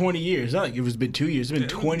been 20 years. Not like it's been 2 years. It's been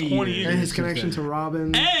 20 years. And his since connection then. to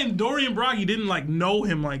Robin. And Dorian Broggy didn't like know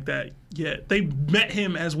him like that yet. They met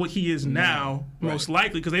him as what he is now, most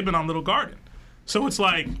likely, because they've been on Little Garden. So it's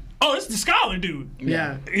like, oh, it's the scholar dude.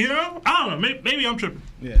 Yeah. You know? I don't know. Maybe I'm tripping.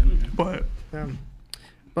 Yeah. But Yeah.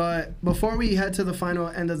 But before we head to the final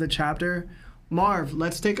end of the chapter, Marv,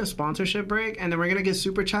 let's take a sponsorship break, and then we're going to get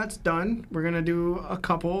Super Chats done. We're going to do a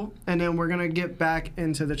couple, and then we're going to get back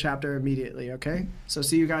into the chapter immediately, okay? So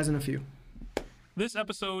see you guys in a few. this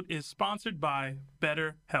episode is sponsored by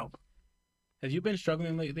BetterHelp. Have you been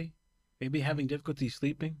struggling lately? Maybe having difficulty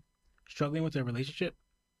sleeping, struggling with a relationship,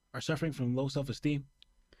 or suffering from low self-esteem?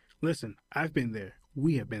 Listen, I've been there.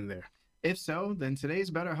 We have been there. If so, then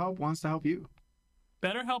today's BetterHelp wants to help you.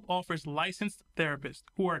 BetterHelp offers licensed therapists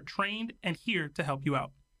who are trained and here to help you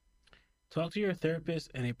out. Talk to your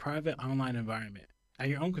therapist in a private online environment at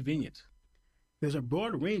your own convenience. There's a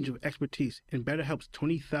broad range of expertise in BetterHelp's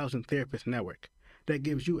 20,000 therapist network that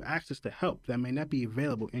gives you access to help that may not be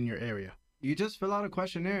available in your area. You just fill out a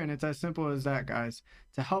questionnaire, and it's as simple as that, guys,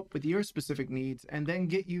 to help with your specific needs and then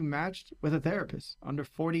get you matched with a therapist under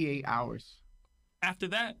 48 hours. After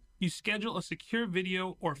that, you schedule a secure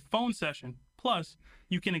video or phone session. Plus,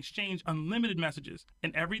 you can exchange unlimited messages,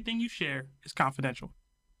 and everything you share is confidential.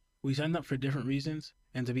 We signed up for different reasons,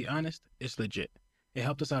 and to be honest, it's legit. It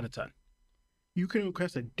helped us out a ton. You can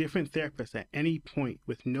request a different therapist at any point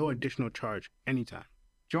with no additional charge anytime.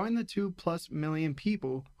 Join the 2+ million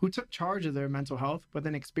people who took charge of their mental health with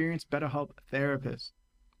an experienced BetterHelp therapist.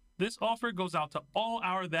 This offer goes out to all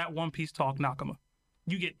our That One Piece Talk Nakama.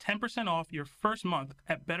 You get 10% off your first month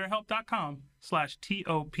at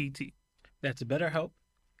betterhelp.com/TOPT. That's BetterHelp,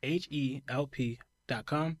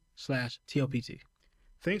 HELP.com/TOPT.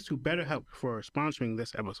 Thanks to BetterHelp for sponsoring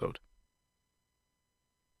this episode.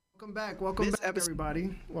 Welcome back. Welcome back,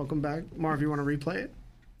 everybody. Welcome back. Marv, you want to replay it?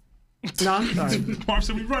 No? Sorry. Marv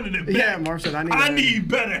said we running it back. Yeah, Marv said I need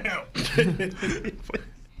better help.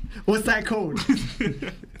 What's that code?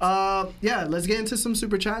 Yeah, let's get into some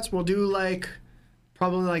super chats. We'll do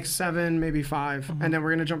probably 7, maybe 5, and then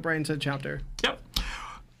we're gonna jump right into the chapter. Yep.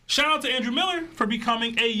 Shout out to Andrew Miller for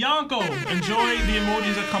becoming a Yonko. Enjoy the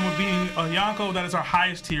emojis that come with being a Yonko. That is our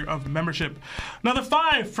highest tier of membership. Another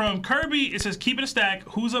 5 from Kirby. It says, keep it a stack.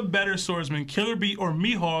 Who's a better swordsman, Killer Bee or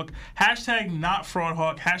Mihawk? # not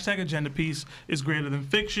Fraudhawk. # agenda piece is greater than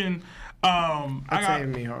fiction. I'd say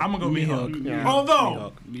Mihawk. I'm going to go Mihawk. Yeah.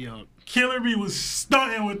 Although, Mihawk. Killer Bee was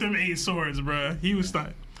stunting with them 8 swords, bruh. He was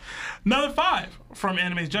stunting. Another 5 from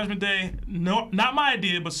Anime's Judgment Day. No, not my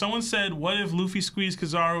idea, but someone said, what if Luffy squeezed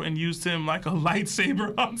Kizaru and used him like a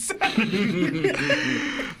lightsaber on Saturday?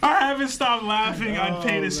 I haven't stopped laughing. I'd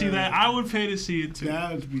pay to see that. I would pay to see it too.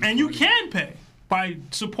 That would be And you funny. can pay by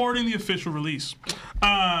supporting the official release. We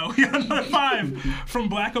got another 5 from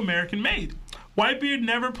Black American Made. Whitebeard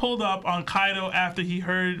never pulled up on Kaido after he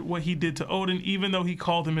heard what he did to Odin, even though he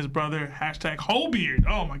called him his brother. # Wholebeard.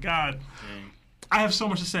 Oh my God. I have so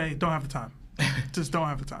much to say. Don't have the time. Just don't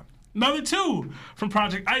have the time. Another 2 from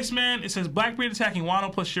Project Iceman. It says Blackbeard attacking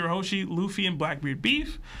Wano plus Shirahoshi, Luffy and Blackbeard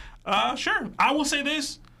beef. Sure. I will say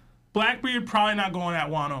this. Blackbeard probably not going at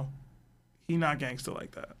Wano. He not gangster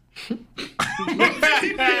like that.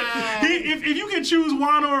 If you can choose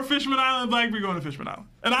Wano or Fishman Island, Blackbeard going to Fishman Island.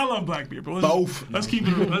 And I love Blackbeard, but let's keep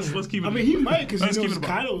it. Let's keep it. I mean, he might because Let's he keep knows it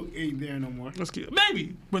above. Kaido ain't there no more. Let's keep it.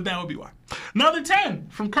 Maybe, but that would be why. Another 10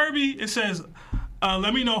 from Kirby. It says,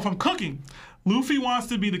 let me know if I'm cooking. Luffy wants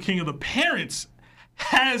to be the king of the parents.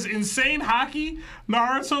 Has insane haki.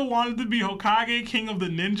 Naruto wanted to be Hokage, king of the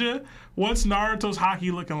ninja. What's Naruto's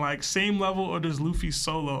haki looking like? Same level or does Luffy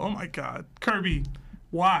solo? Oh my God. Kirby,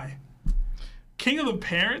 why? King of the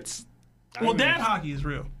parents? Well, dad haki is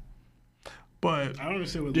real. But I don't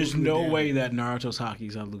understand what There's Luffy no did. way that Naruto's haki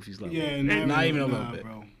is on Luffy's level. Yeah, not even a little bit.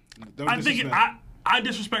 Bro. Don't I think disrespect. I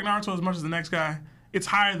disrespect Naruto as much as the next guy. It's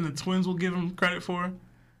higher than the twins will give him credit for.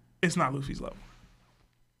 It's not Luffy's level.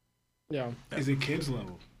 Yeah. Is it kids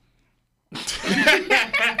level?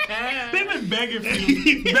 They've been begging for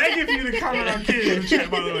you to comment on kids in the chat,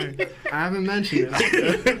 by the way. I haven't mentioned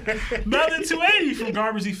it. Another 280 from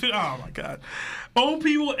Garbage Fit. Oh my God. OP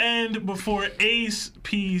will end before Ace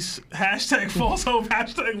Peace. # false hope.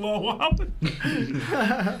 # low.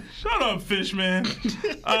 Shut up, fish man.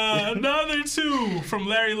 Another 2 from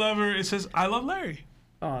Larry Lover. It says, I love Larry.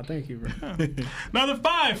 Oh, thank you, bro. Another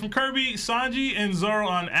 5 from Kirby, Sanji, and Zoro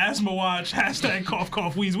on Asthma Watch. Hashtag cough,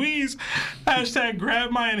 cough, wheeze, wheeze. Hashtag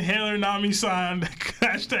grab my inhaler, Nami-san.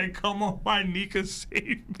 Hashtag come on, my Nika,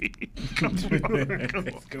 save me. Come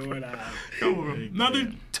on. What's going on? Come on.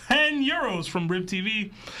 Another 10 euros from Rib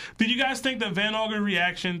TV. Did you guys think that Van Auger's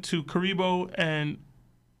reaction to Karibo, and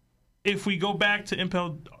if we go back to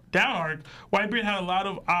Impel Down arc, Whitebeard had a lot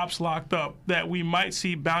of ops locked up that we might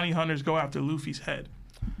see bounty hunters go after Luffy's head?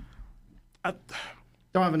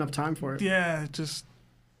 Don't have enough time for it. Yeah, just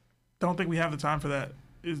don't think we have the time for that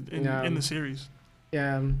in the series.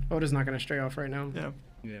 Yeah, Oda's not going to stray off right now.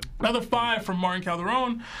 Yeah. Another 5 from Martin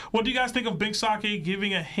Calderon. What do you guys think of Big Sake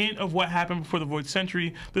giving a hint of what happened before the Void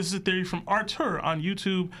Century? This is a theory from Artur on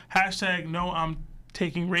YouTube. Hashtag no, I'm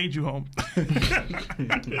taking Reiju home.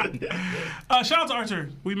 Shout out to Artur.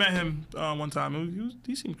 We met him one time.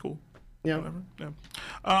 He seemed cool. Yeah. Whatever.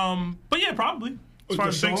 Yeah. But yeah, probably. As far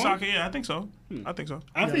as Big Sake, yeah, I think so. I think so.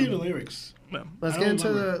 I think the lyrics. Yeah. Let's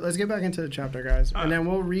get back into the chapter, guys, and then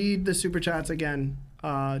we'll read the super chats again.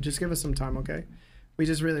 Just give us some time, okay? We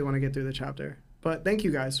just really want to get through the chapter. But thank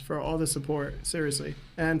you guys for all the support, seriously,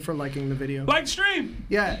 and for liking the video. Like stream.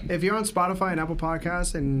 Yeah, if you're on Spotify and Apple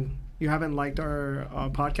Podcasts and you haven't liked our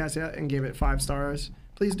podcast yet and gave it 5 stars,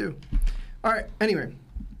 please do. All right. Anyway,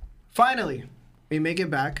 finally, we make it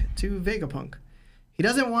back to Vegapunk. He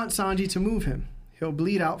doesn't want Sanji to move him. He'll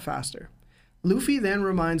bleed out faster. Luffy then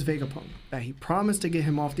reminds Vegapunk that he promised to get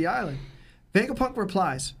him off the island. Vegapunk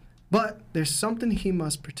replies, but there's something he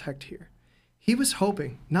must protect here. He was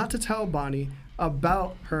hoping not to tell Bonnie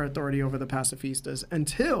about her authority over the pacifistas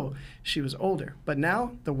until she was older, but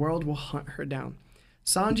now the world will hunt her down.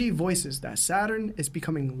 Sanji voices that Saturn is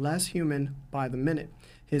becoming less human by the minute.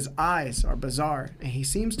 His eyes are bizarre, and he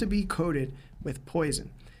seems to be coated with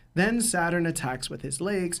poison. Then Saturn attacks with his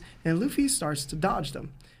legs, and Luffy starts to dodge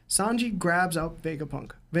them. Sanji grabs up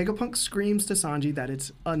Vegapunk. Vegapunk screams to Sanji that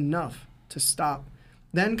it's enough to stop.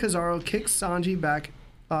 Then Kizaru kicks Sanji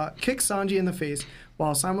in the face,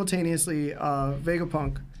 while simultaneously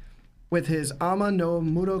Vegapunk with his Ama no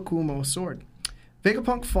Murakumo sword.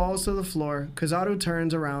 Vegapunk falls to the floor. Kizaru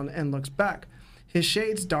turns around and looks back. His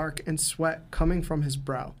shades dark and sweat coming from his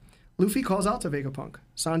brow. Luffy calls out to Vegapunk.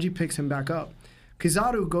 Sanji picks him back up.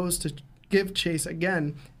 Kizaru goes to give chase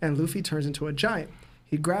again, and Luffy turns into a giant.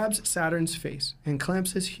 He grabs Saturn's face and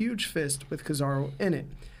clamps his huge fist with Kizaru in it.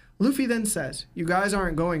 Luffy then says, "You guys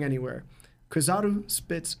aren't going anywhere." Kizaru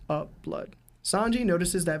spits up blood. Sanji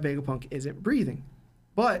notices that Vegapunk isn't breathing,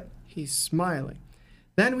 but he's smiling.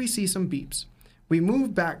 Then we see some beeps. We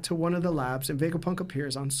move back to one of the labs, and Vegapunk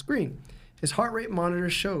appears on screen. His heart rate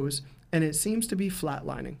monitor shows, and it seems to be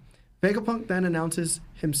flatlining. Vegapunk then announces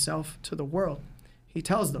himself to the world. He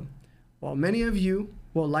tells them, "While many of you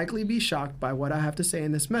will likely be shocked by what I have to say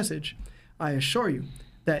in this message, I assure you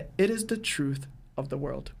that it is the truth of the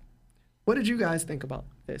world." What did you guys think about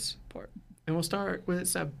this part? And we'll start with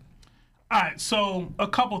Seb. All right, so a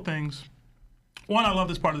couple things. One, I love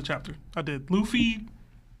this part of the chapter. I did. Luffy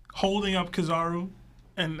holding up Kizaru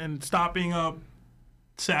and stopping up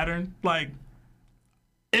Saturn. Like,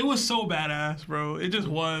 it was so badass, bro. It just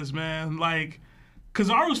was, man. Like,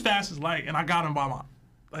 Kizaru's fast as light, and I got him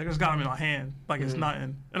I just got him in my hand. Like, it's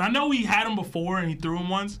nothing. And I know he had him before, and he threw him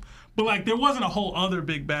once, but, like, there wasn't a whole other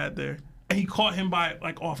big bad there. And he caught him by,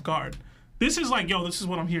 like, off guard. This is like, yo, this is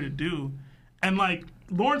what I'm here to do. And, like,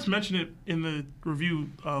 Lawrence mentioned it in the review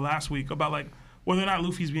last week about, like, whether or not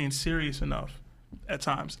Luffy's being serious enough at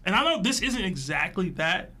times. And I know this isn't exactly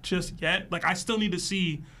that just yet. Like, I still need to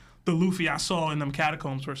see the Luffy I saw in them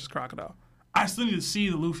catacombs versus Crocodile. I still need to see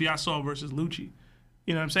the Luffy I saw versus Lucci.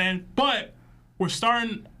 You know what I'm saying? But we're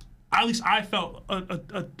starting, at least I felt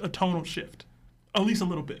a tonal shift, at least a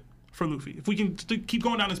little bit for Luffy. If we can keep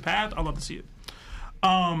going down this path, I'd love to see it.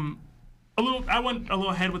 I went a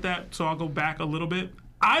little ahead with that, so I'll go back a little bit.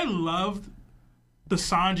 I loved the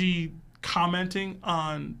Sanji commenting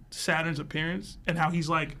on Saturn's appearance and how he's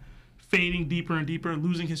like fading deeper and deeper,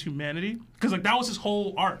 losing his humanity. Because like that was his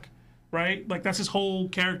whole arc, right? Like that's his whole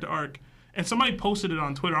character arc. And somebody posted it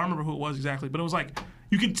on Twitter. I don't remember who it was exactly, but it was like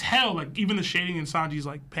you can tell, like even the shading in Sanji's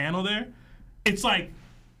like panel there. It's like,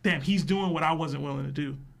 damn, he's doing what I wasn't willing to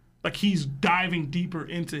do. Like he's diving deeper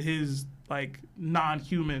into his like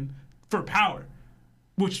non-human for power,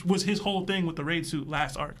 which was his whole thing with the raid suit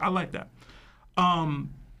last arc. I like that.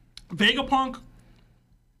 Vegapunk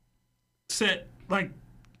said like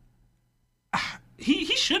he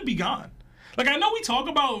should be gone. Like I know we talk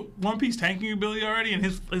about One Piece tanking ability already and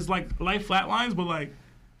his like life flatlines, but like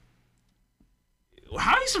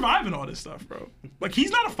how are you surviving all this stuff, bro? Like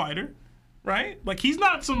he's not a fighter, right? Like he's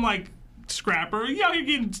not some like scrapper. He out here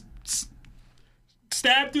getting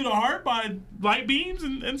stabbed through the heart by light beams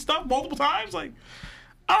and stuff multiple times. Like,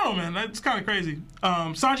 I don't know, man. That's kind of crazy.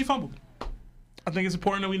 Sanji fumbled. I think it's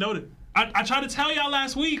important that we note it. I tried to tell y'all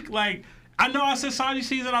last week, like, I know I said Sanji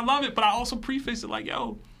season, I love it, but I also prefaced it like,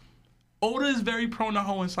 yo, Oda is very prone to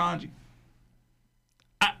hoeing Sanji.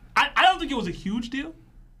 I don't think it was a huge deal,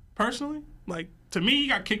 personally. Like, to me, he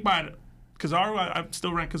got kicked by Kizaru. I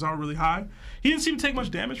still rank Kizaru really high. He didn't seem to take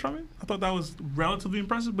much damage from it. I thought that was relatively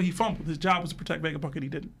impressive, but he fumbled. His job was to protect Vegapunk, and he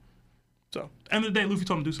didn't. So, end of the day, Luffy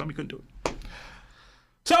told him to do something. He couldn't do it.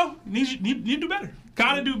 So, you need to do better.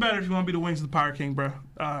 Gotta do better if you want to be the Wings of the Pirate King, bro.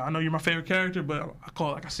 I know you're my favorite character, but I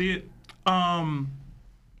call it like I see it.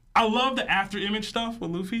 I love the after image stuff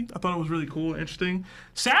with Luffy. I thought it was really cool and interesting.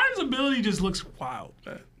 Saturn's ability just looks wild,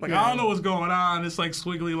 man. Like, I don't know what's going on. It's like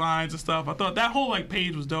squiggly lines and stuff. I thought that whole like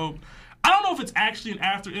page was dope. I don't know if it's actually an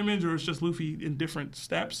after image or it's just Luffy in different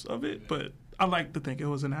steps of it, but I like to think it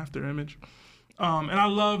was an after image. And I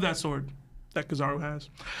love that sword that Kizaru has.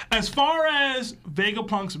 As far as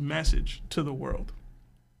Vegapunk's message to the world,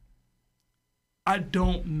 I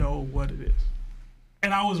don't know what it is.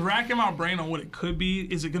 And I was racking my brain on what it could be.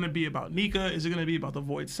 Is it going to be about Nika? Is it going to be about the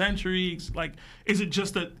Void Century? Like, is it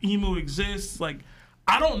just that Imu exists? Like,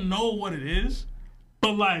 I don't know what it is,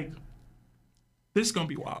 but like, this is going to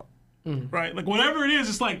be wild, right? Like, whatever it is,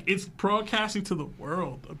 it's like, it's broadcasting to the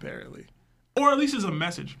world, apparently. Or at least as a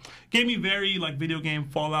message. Gave me very, like, video game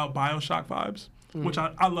Fallout, Bioshock vibes, which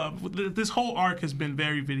I love. This whole arc has been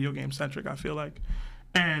very video game centric, I feel like.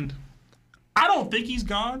 And I don't think he's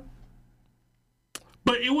gone.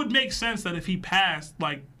 But it would make sense that if he passed,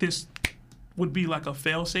 like, this would be like a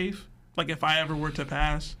fail-safe. Like, if I ever were to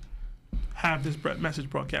pass, have this message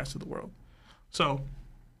broadcast to the world. So,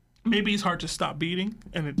 maybe it's hard to stop beating,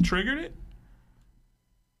 and it triggered it.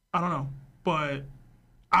 I don't know. But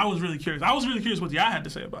I was really curious. I was really curious what y'all had to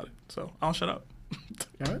say about it. So, I'll shut up.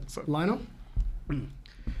 All right. So, Lionel? I'm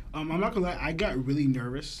not gonna lie, I got really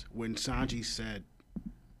nervous when Sanji said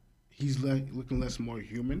he's looking less more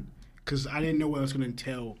human. Because I didn't know what it was going to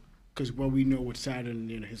entail, because we know what Saturn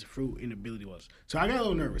and his fruit inability was. So I got a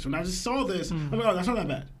little nervous. When I just saw this, I'm like, oh, that's not that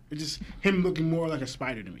bad. It's just him looking more like a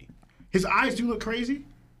spider to me. His eyes do look crazy.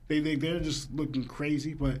 They're just looking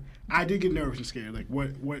crazy, but I did get nervous and scared. Like,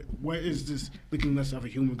 what is this looking less of a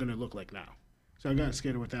human going to look like now? So I got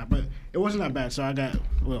scared with that, but it wasn't that bad, so I got a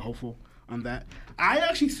little hopeful on that. I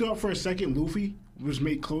actually thought for a second Luffy was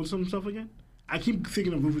make clones of himself again. I keep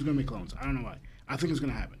thinking of Luffy's going to make clones. I don't know why. I think it's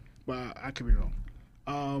going to happen. But I could be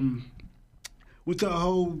wrong. With the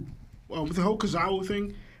whole Kizaru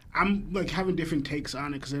thing, I'm like having different takes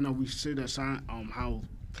on it because I know we said that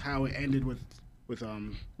how it ended with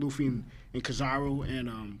Luffy and Kizaru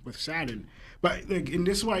and with Saturn. But like in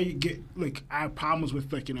this way, you get like I have problems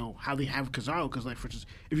with like how they have Kizaru because like for instance,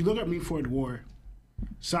 if you look at Meat Forward War,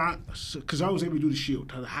 Kizaru was able to do the shield,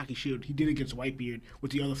 the Haki shield. He did it against Whitebeard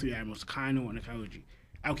with the other three admirals, Kaino and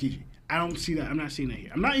Aokiji. I don't see that. I'm not seeing that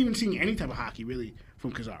here. I'm not even seeing any type of Haki really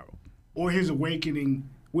from Kizaru or his awakening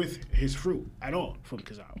with his fruit at all from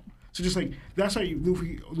Kizaru. So just like that's how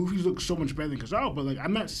Luffy looks so much better than Kizaru, but like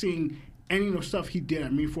I'm not seeing any of the stuff he did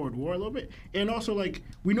at Meat Forward War a little bit. And also like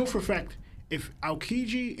we know for a fact if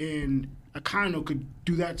Aokiji and Akaino could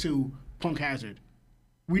do that to Punk Hazard,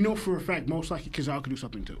 we know for a fact most likely Kizaru could do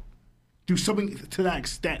something too. Do something to that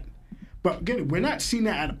extent. But again, we're not seeing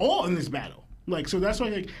that at all in this battle. Like, so that's why,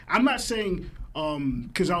 like, I'm not saying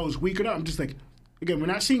Kizaru was weak or not. I'm just like, again, we're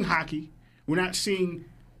not seeing Haki. We're not seeing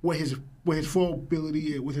what his full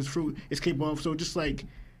ability with his fruit is capable of. So just like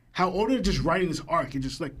how Oda just writing this arc, and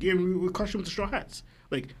just like, yeah, we're crushing with the Straw Hats.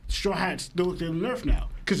 Like, Straw Hats, they're nerfed now.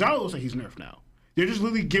 Kizaru looks like he's nerfed now. They're just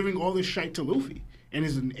literally giving all this shite to Luffy in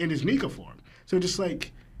his Nika form. So just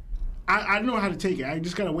like, I don't know how to take it. I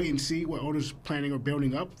just gotta wait and see what Oda's planning or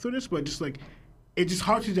building up through this. But just like, it's just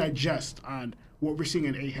hard to digest on what we're seeing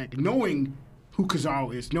in AHEC, knowing who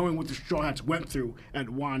Kizaru is, knowing what the Straw Hats went through at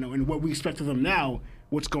Wano, and what we expect of them now,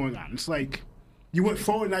 what's going on. It's like, you went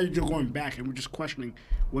forward, now you're going back, and we're just questioning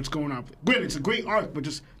what's going on. Granted, it's a great arc, but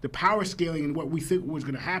just the power scaling and what we think was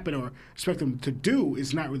going to happen or expect them to do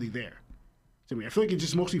is not really there. To me, I feel like it's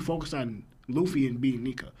just mostly focused on Luffy and being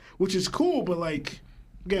Nika, which is cool, but like,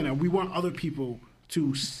 again, we want other people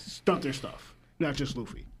to stunt their stuff, not just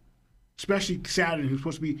Luffy. Especially Saturn, who's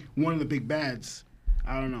supposed to be one of the big bads.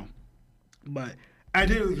 I don't know. But I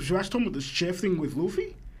did, when I was talking about this shift thing with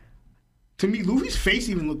Luffy, to me, Luffy's face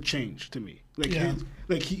even looked changed to me. Like,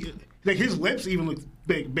 his lips even looked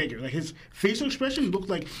bigger. Like, his facial expression looked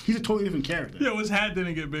like he's a totally different character. Yeah, his hat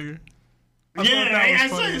didn't get bigger. I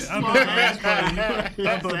thought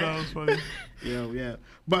that was funny. Yeah.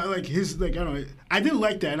 But like I don't know. I did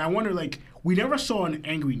like that, and I wonder like we never saw an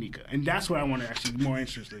angry Nika, and that's what I want to actually be more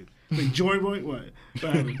interested. Like Joy Boy, what?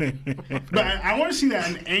 But I want to see that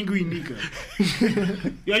an angry Nika.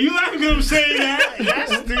 Yeah, you laughing because I'm saying that?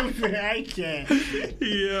 That's stupid. I can't.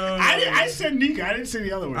 Yeah. I said Nika. I didn't say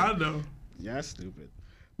the other one. I know. Yeah, that's stupid.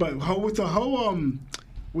 But with the whole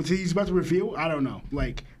what he's about to reveal, I don't know.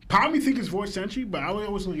 Like, part of me think it's voice century, but I was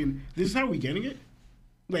always looking. This is how we getting it.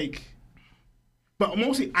 Like, but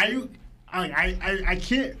mostly I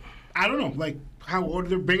can't. I don't know. Like how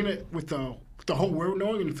they're bringing it with the whole world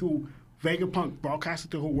knowing and through Vegapunk broadcasting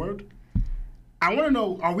to the whole world. I want to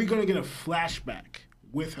know: are we going to get a flashback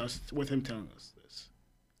with him telling us this?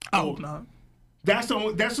 I hope not. That's the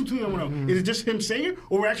thing I want to know. Is it just him saying it,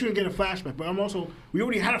 or we're actually going to get a flashback? But we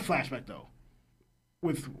already had a flashback though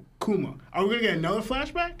with Kuma. Are we going to get another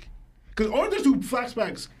flashback? Because all just do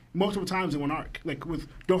flashbacks multiple times in one arc, like with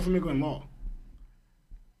Doflamingo and Law.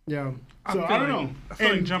 Yeah. So I don't know. I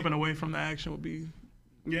feel like jumping away from the action would be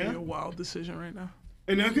Yeah. a wild decision right now.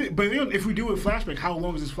 And but if we do a flashback, how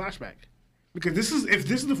long is this flashback? Because if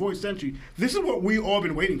this is the fourth century, this is what we all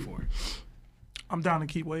been waiting for. I'm down to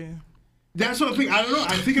keep waiting. That's what I think. I don't know.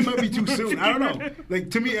 I think it might be too soon. I don't know. Like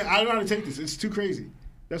to me, I don't know how to take this. It's too crazy.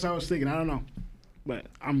 That's how I was thinking. I don't know. But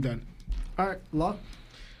I'm done. All right, Law.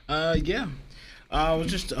 Yeah. I was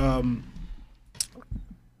just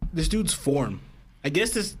this dude's form. I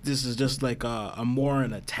guess this is just like a more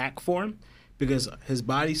an attack form because his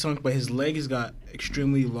body sunk, but his leg has got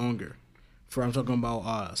extremely longer. I'm talking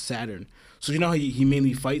about Saturn. So you know how he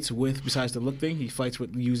mainly fights with, besides the look thing, he fights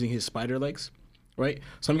with using his spider legs, right?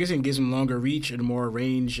 So I'm guessing it gives him longer reach and more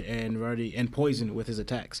range and poison with his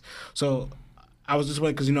attacks. So I was just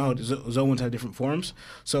wondering because you know how Zoans have different forms.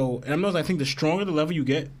 So and I think the stronger the level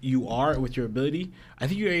you are with your ability, I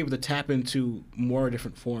think you're able to tap into more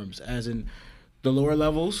different forms. As in the lower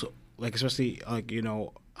levels, like especially like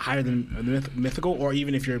higher than mythical, or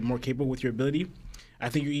even if you're more capable with your ability, I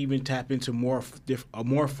think you even tap into more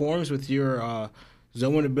forms with your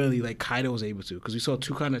Zoan ability, like Kaido was able to. Because we saw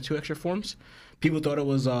two extra forms. People thought it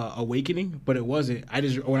was Awakening, but it wasn't.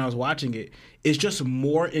 When I was watching it, it's just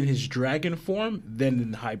more in his dragon form than in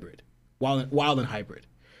the hybrid, while in hybrid,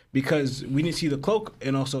 because we didn't see the cloak,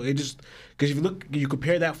 and also it just because if you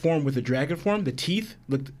compare that form with the dragon form, the teeth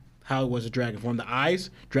looked how it was a dragon form, the eyes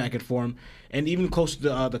dragon form, and even close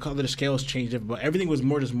to the color of the scales changed it, but everything was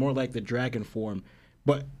more like the dragon form,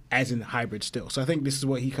 but as in hybrid still. So I think this is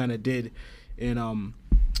what he kind of did, and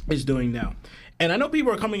is doing now. And I know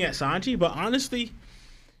people are coming at Sanji, but honestly,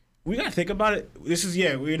 we gotta think about it. This is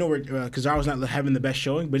we know where Kizaru's not having the best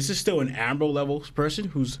showing, but this is still an Amber level person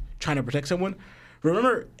who's trying to protect someone.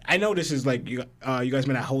 Remember, I know this is like you guys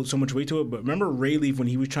may not hold so much weight to it, but remember Rayleigh when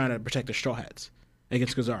he was trying to protect the Straw Hats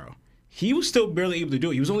against Kizaru, he was still barely able to do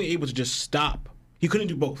it. He was only able to just stop. He couldn't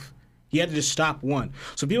do both. He had to just stop one.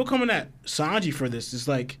 So people coming at Sanji for this is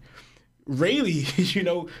like Rayleigh,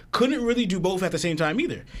 couldn't really do both at the same time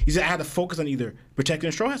either. He said I had to focus on either protecting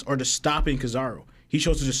the Straw Hats or just stopping Kizaru. He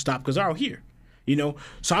chose to just stop Kizaru here.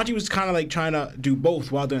 Sanji was kind of like trying to do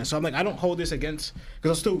both while doing it. So I'm like, I don't hold this against,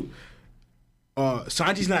 because I'm still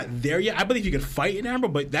Sanji's not there yet. I believe you could fight in Amber,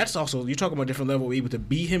 but that's also, you're talking about a different level of able to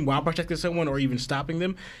beat him while protecting someone or even stopping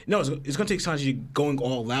them. No, it's going to take Sanji going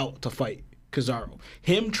all out to fight Kizaru.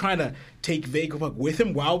 Him trying to take Vegapunk with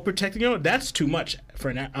him while protecting him, that's too much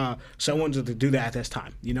for someone to do that at this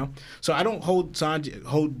time, So I don't hold down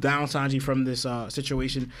Sanji from this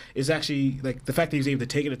situation. It's actually, like, the fact that he's able to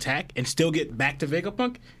take an attack and still get back to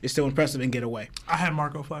Vegapunk is still impressive and get away. I had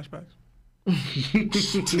Marco flashbacks.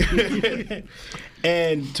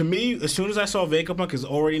 And to me, as soon as I saw Vegapunk is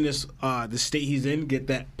already in this the state he's in, get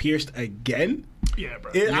that pierced again. Yeah,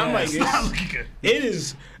 bro. I'm like, it's not looking good. It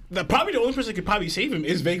is probably the only person that could probably save him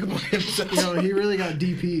is Vegapunk himself. He really got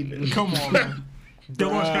DP'd. Come on, man.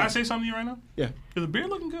 Can I say something to you right now? Yeah. The beard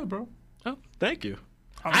looking good, bro. Oh, thank you.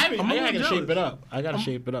 I gotta shape it up. I gotta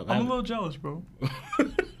shape it up. I'm a little jealous, bro.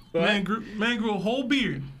 man grew a whole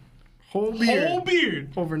beard. Whole beard.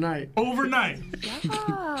 Overnight. Yes.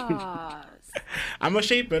 I'm gonna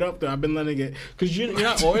shape it up though. I've been letting it because you're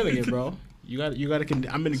not oiling it, bro. You got.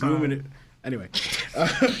 I've been grooming it. Anyway,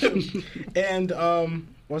 and what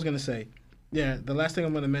I was gonna say, the last thing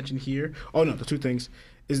I'm gonna mention here. Oh no, the two things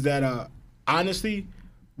is that honestly,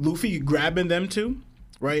 Luffy grabbing them two,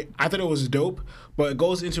 right? I thought it was dope, but it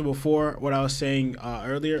goes into before what I was saying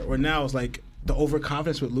earlier, or now it's like the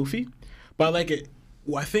overconfidence with Luffy, but I like it.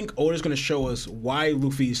 Well, I think Oda's going to show us why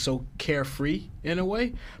Luffy is so carefree in a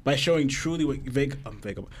way by showing truly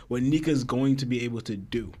what Nika's going to be able to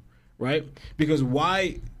do, right? Because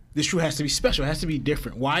why this shoe has to be special, it has to be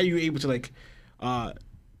different. Why are you able to like,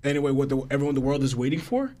 anyway, what everyone in the world is waiting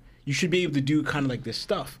for? You should be able to do kind of like this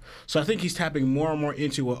stuff. So I think he's tapping more and more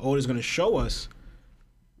into what Oda's going to show us.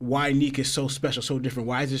 Why Nick is so special, so different.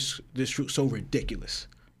 Why is this shoe so ridiculous?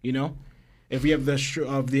 You know, if we have the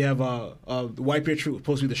Whitebeard shoe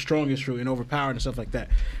supposed to be the strongest shoe and overpowered and stuff like that,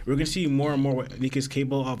 we're gonna see more and more what Nick is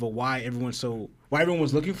capable of. Why everyone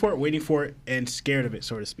was looking for it, waiting for it, and scared of it,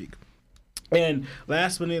 so to speak. And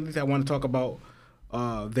last but not least, I want to talk about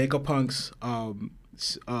Vegapunk's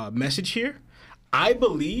message here. I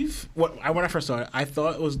believe when I first saw it, I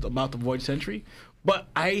thought it was about the Void Sentry, but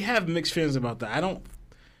I have mixed feelings about that.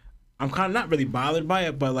 I'm kind of not really bothered by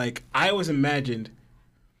it, but like I always imagined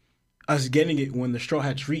us getting it when the Straw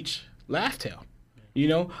Hats reach Laugh Tale. You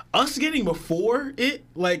know, us getting before it,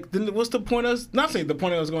 like, then what's the point of us? Not saying the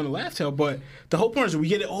point of us going to Laugh Tale, but the whole point is we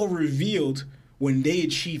get it all revealed when they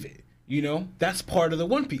achieve it. You know, that's part of the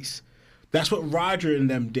One Piece. That's what Roger and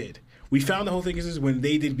them did. We found the whole thing is when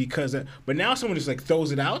they did because of, but now someone just like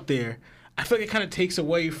throws it out there. I feel like it kind of takes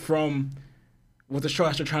away from what the Straw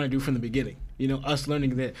Hats are trying to do from the beginning. You know, us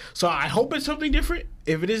learning that. So I hope it's something different.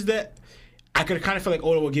 If it is that, I could kind of feel like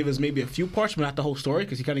Oda will give us maybe a few parts, but not the whole story,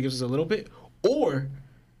 because he kind of gives us a little bit. Or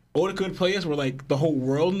Oda could play us where like the whole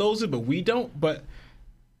world knows it, but we don't. But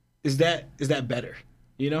is that better?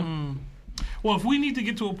 You know? Well, if we need to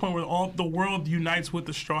get to a point where all the world unites with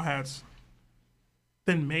the Straw Hats,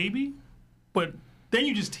 then maybe. But then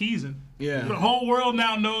you just teasing. Yeah. The whole world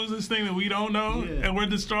now knows this thing that we don't know, and we're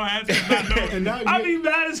the Straw Hats and not know. And now I mean,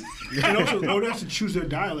 that is. And also, Oda has to choose their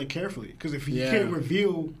dialect carefully, because if he can't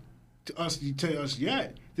reveal to us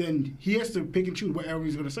yet, then he has to pick and choose what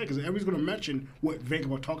everybody's going to say, because everybody's going to mention what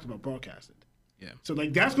Vegapunk talks about broadcasted. Yeah. So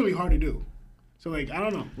like that's going to be hard to do. So like I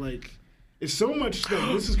don't know, like it's so much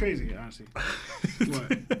stuff. This is crazy, honestly.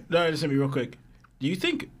 What? No, just let me real quick. Do you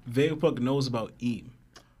think Vegapunk knows about Eam?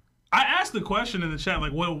 I asked the question in the chat,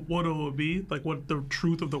 like, what it would be, like, what the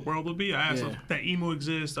truth of the world would be. I asked that Emu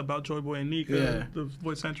exists, about Joy Boy and Nika, the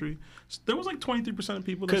Void Sentry. There was like 23% of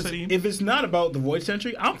people that said Eam. If it's not about the Void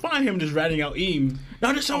Sentry, I'm fine him just ratting out Eam.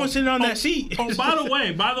 Now there's someone sitting on that seat. Oh, by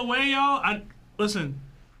the way, y'all, listen,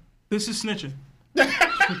 this is snitching.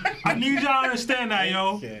 I need y'all to understand that,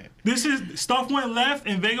 yo. This is, stuff went left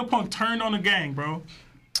and Vegapunk turned on the gang, bro.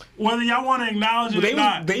 Whether y'all want to acknowledge it or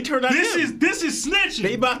not, they turned on him. This is snitching.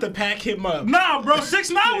 They about to pack him up. Nah, bro,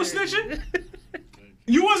 6ix9ine was snitching.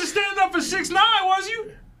 You wasn't standing up for 6ix9ine, was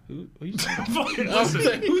you? Who's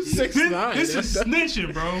 6ix9ine? This is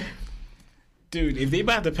snitching, bro. Dude, if they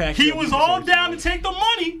about to pack he him up, was all down to take the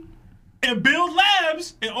money and build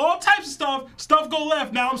labs and all types of stuff. Stuff go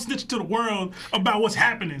left. Now I'm snitching to the world about what's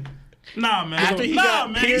happening. Nah, man. After he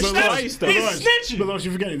got He's snitching. But Los,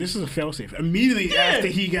 you're forgetting, this is a failsafe. Immediately after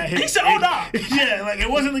he got hit. He said, oh, nah. Yeah, like, it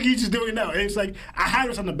wasn't like he's just doing it now. It's like, I had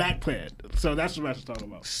this on the back plan. So that's what I was talking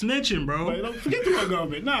about. Snitching, bro. But, don't forget the world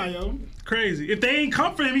government. Nah, yo. Crazy. If they ain't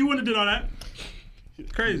come for him, he wouldn't have did all that.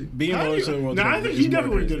 Crazy. Being loyal to the world government. I think he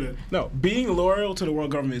definitely did it. No, being loyal to the world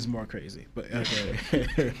government is more crazy. But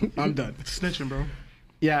okay. I'm done. Snitching, bro.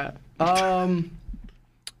 Yeah.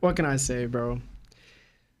 What can I say, bro?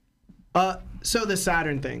 So the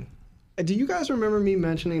Saturn thing. Do you guys remember me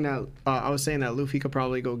mentioning that I was saying that Luffy could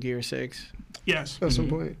probably go Gear 6? Yes. At some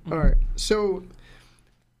point. All right. So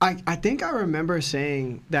I think I remember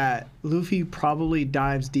saying that Luffy probably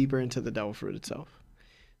dives deeper into the Devil Fruit itself.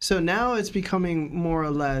 So now it's becoming more or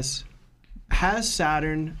less, has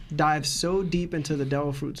Saturn dived so deep into the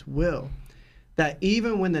Devil Fruit's will that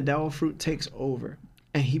even when the Devil Fruit takes over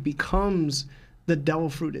and he becomes the Devil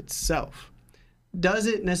Fruit itself, does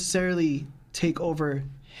it necessarily take over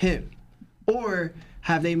him? Or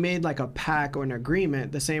have they made like a pact or an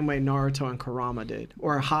agreement the same way Naruto and Kurama did,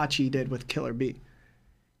 or Hachi did with Killer Bee?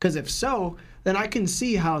 Because if so, then I can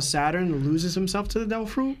see how Saturn loses himself to the Devil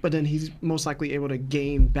Fruit, but then he's most likely able to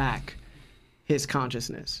gain back his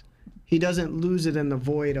consciousness. He doesn't lose it in the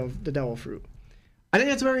void of the Devil Fruit. I think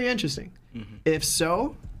that's very interesting. If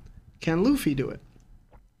so, can Luffy do it?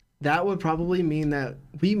 That would probably mean that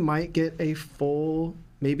we might get a full,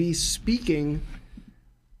 maybe speaking,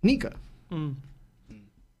 Nika.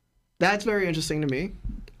 That's very interesting to me.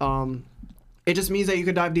 It just means that you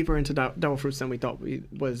could dive deeper into Devil Fruits than we thought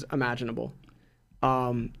was imaginable.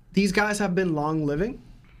 These guys have been long living.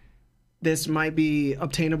 This might be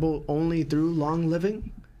obtainable only through long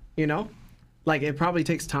living, you know? Like, it probably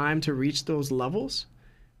takes time to reach those levels.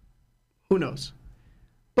 Who knows?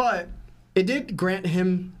 But it did grant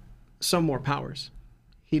him some more powers.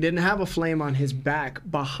 He didn't have a flame on his back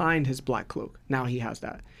behind his black cloak. Now he has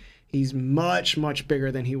that. He's much, much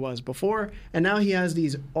bigger than he was before. And now he has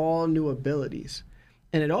these all new abilities.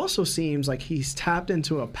 And it also seems like he's tapped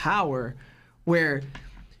into a power where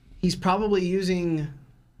he's probably using,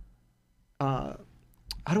 I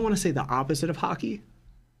don't want to say the opposite of hockey,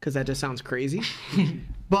 because that just sounds crazy.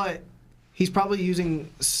 But he's probably using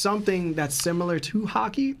something that's similar to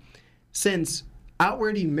hockey, since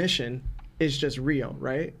outward emission is just real,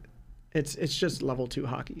 right? It's just level 2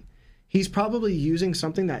 hockey. He's probably using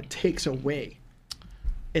something that takes away.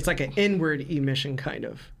 It's like an inward emission kind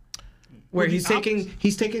of, where he's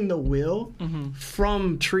taking the will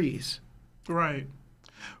from trees. Right.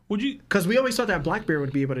 Would you? Because we always thought that Blackbeard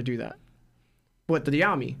would be able to do that. With the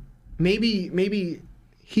Yami, maybe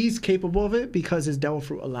he's capable of it because his Devil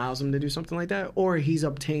Fruit allows him to do something like that, or he's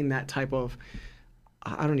obtained that type of,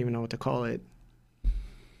 I don't even know what to call it,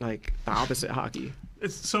 like the opposite hockey.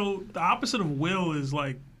 So the opposite of will is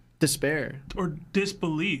like despair or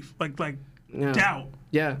disbelief, like yeah. doubt.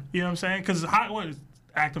 Yeah. You know what I'm saying? Because what is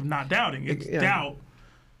act of not doubting? It's doubt.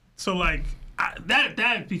 So like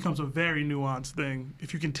that becomes a very nuanced thing.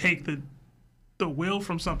 If you can take the will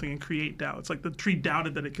from something and create doubt, it's like the tree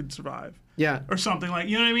doubted that it could survive. Yeah. Or something like,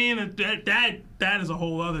 you know what I mean? That is a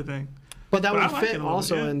whole other thing. But that would fit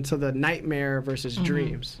also into the nightmare versus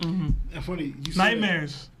dreams. And funny, you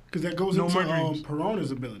nightmares. Because that goes into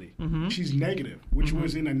Perona's ability. She's negative, which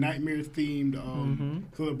was in a nightmare-themed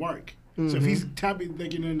Philip Bark. So if he's tapping,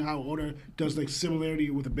 thinking in how Oda does like similarity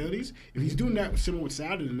with abilities, if he's doing that similar with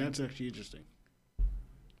Saturn, then that's actually interesting.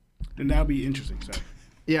 Then that'll be interesting. So.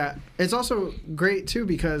 Yeah, it's also great too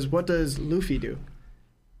because what does Luffy do?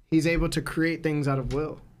 He's able to create things out of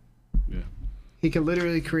will. Yeah. He can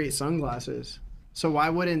literally create sunglasses. So why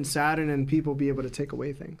wouldn't Saturn and people be able to take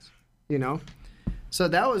away things? You know? So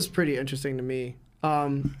that was pretty interesting to me.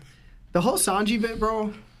 The whole Sanji bit,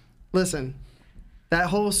 bro, listen, that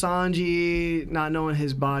whole Sanji not knowing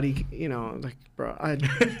his body, you know, like, bro,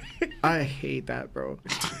 I hate that, bro.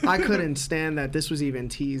 I couldn't stand that this was even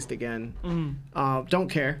teased again. Don't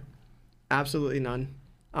care. Absolutely none.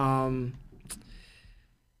 I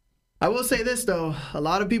will say this, though. A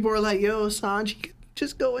lot of people are like, yo, Sanji could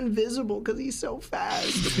just go invisible because he's so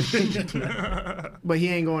fast. But he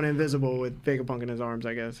ain't going invisible with Vegapunk in his arms,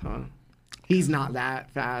 I guess, huh? He's not that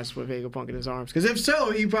fast with Vegapunk in his arms. Because if so,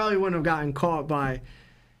 he probably wouldn't have gotten caught by,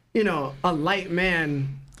 you know, a light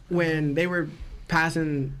man when they were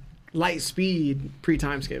light speed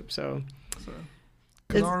pre-time skip. So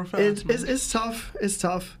it's tough. It's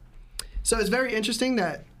tough. So it's very interesting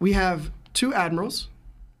that we have two admirals.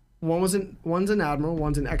 One's an admiral,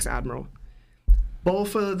 one's an ex-admiral.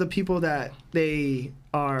 Both of the people that they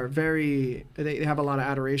have a lot of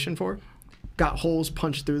adoration for got holes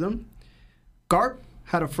punched through them. Garp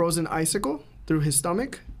had a frozen icicle through his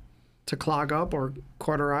stomach to clog up or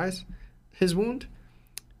cauterize his wound.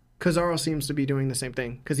 Kizaru seems to be doing the same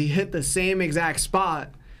thing because he hit the same exact spot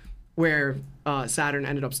where Saturn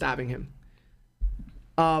ended up stabbing him.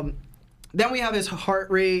 Then we have his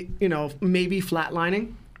heart rate, you know, maybe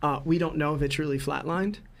flatlining. We don't know if it truly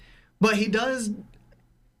flatlined. But it does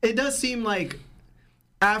seem like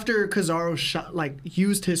after Kizaru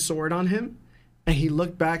used his sword on him and he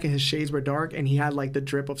looked back and his shades were dark and he had like the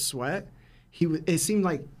drip of sweat, it seemed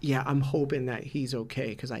like, yeah, I'm hoping that he's okay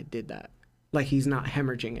because I did that. Like he's not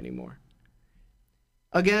hemorrhaging anymore.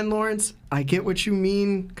 Again, Lawrence, I get what you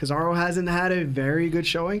mean. Kizaru hasn't had a very good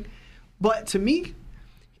showing. But to me,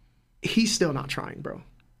 he's still not trying, bro.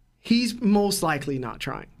 He's most likely not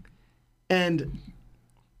trying. And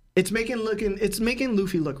it's making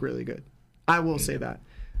Luffy look really good. I will say that.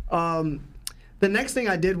 The next thing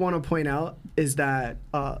I did want to point out is that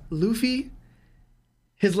Luffy,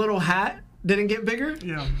 his little hat didn't get bigger.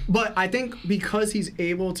 Yeah. But I think because he's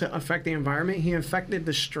able to affect the environment, he affected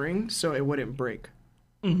the string so it wouldn't break.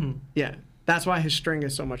 Mm-hmm. Yeah. That's why his string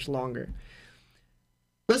is so much longer.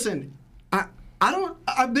 Listen,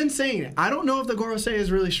 I've been saying it. I don't know if the Gorosei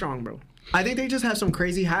is really strong, bro. I think they just have some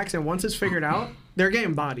crazy hacks, and once it's figured out, they're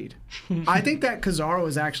getting bodied. I think that Kizaru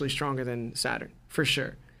is actually stronger than Saturn, for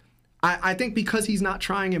sure. I think because he's not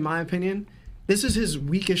trying, in my opinion, this is his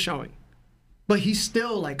weakest showing. But he's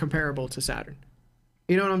still, like, comparable to Saturn.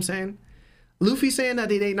 You know what I'm saying? Luffy saying that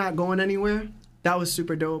they not going anywhere, that was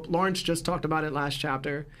super dope. Lawrence just talked about it last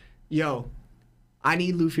chapter. Yo, I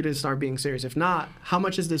need Luffy to start being serious. If not, how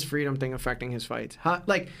much is this freedom thing affecting his fights?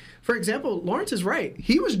 For example, Lawrence is right.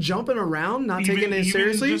 He was jumping around, not taking it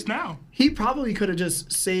seriously. Just now. He probably could have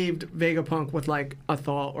just saved Vegapunk with like a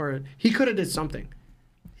thought, or he could have did something.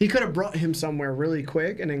 He could have brought him somewhere really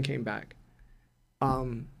quick and then came back.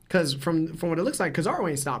 Because from what it looks like, Kizaru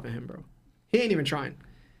ain't stopping him, bro. He ain't even trying.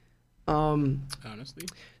 Honestly.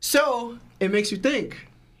 So it makes you think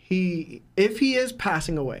if he is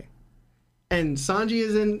passing away, and Sanji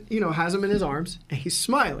is has him in his arms, and he's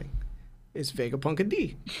smiling, is Vegapunk a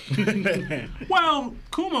D? Well,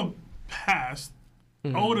 Kuma passed.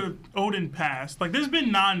 Odin passed. Like, there's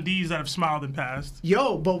been non-Ds that have smiled and passed.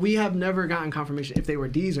 Yo, but we have never gotten confirmation if they were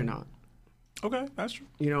Ds or not. Okay, that's true.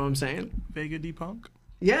 You know what I'm saying? Vega D Punk.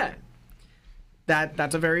 Yeah.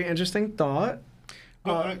 That's a very interesting thought.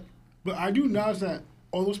 But I do notice that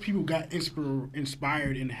all those people got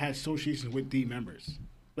inspired and had associations with D members.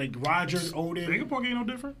 Like Roger, Odin, Vegapunk ain't no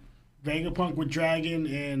different. Vegapunk with Dragon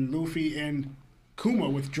and Luffy, and Kuma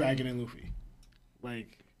with Dragon and Luffy.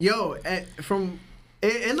 Like, Yo, it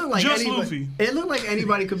looked like Just anybody. Luffy. It looked like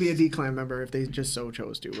anybody could be a D Clan member if they just so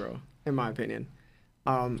chose to, bro. In my opinion.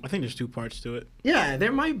 I think there's two parts to it. Yeah,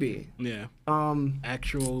 there might be. Yeah.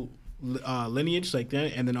 Actual lineage like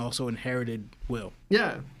that, and then also inherited will.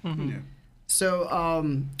 Yeah. yeah.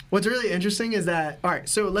 So, what's really interesting is that, all right,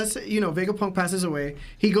 so let's say, Vegapunk passes away.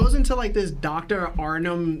 He goes into, like, this Dr.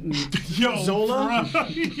 Arnim Zola,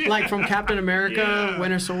 Yeah. like from Captain America, Yeah.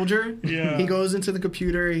 Winter Soldier. Yeah. He goes into the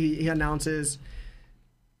computer, he announces,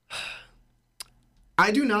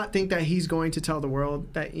 I do not think that he's going to tell the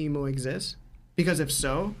world that Emo exists, because if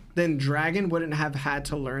so, then Dragon wouldn't have had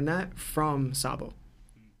to learn that from Sabo.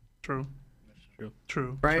 True.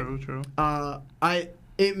 True. Right? True.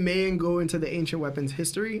 It may go into the ancient weapons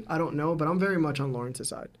history. I don't know, but I'm very much on Lawrence's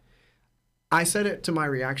side. I said it to my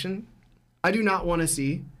reaction. I do not want to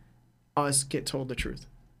see us get told the truth.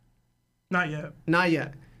 Not yet. Not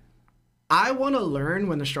yet. I want to learn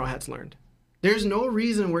when the Straw Hats learned. There's no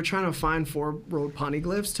reason we're trying to find 4-road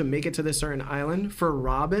poneglyphs to make it to this certain island for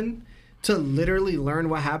Robin to literally learn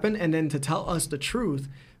what happened and then to tell us the truth.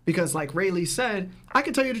 Because like Rayleigh said, I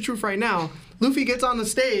can tell you the truth right now. Luffy gets on the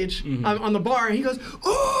stage on the bar and he goes,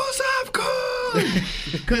 Usopp-kun!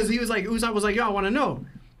 Because Usopp was like, yo, I want to know.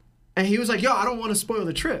 And he was like, yo, I don't want to spoil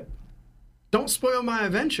the trip. Don't spoil my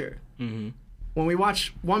adventure. When we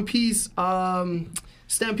watch One Piece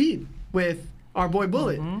Stampede with our boy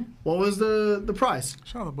Bullet, what was the prize?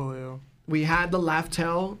 Shout out to Bullet. We had the Laugh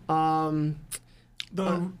Tale.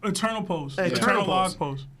 The Eternal Post. Eternal Log Post.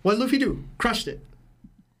 Post. What did Luffy do? Crushed it.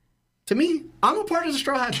 To me, I'm a part of the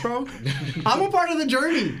Straw Hats, bro. I'm a part of the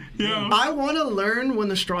journey. Yeah. I want to learn when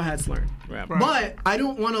the Straw Hats learn. Right. But I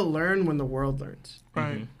don't want to learn when the world learns.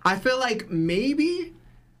 Right. I feel like maybe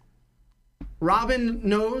Robin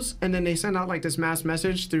knows, and then they send out like this mass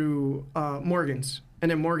message through Morgans,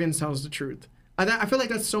 and then Morgans tells the truth. I feel like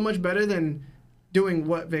that's so much better than doing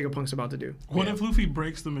what Vegapunk's about to do. What if Luffy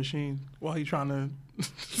breaks the machine while he's trying to...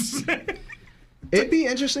 It'd be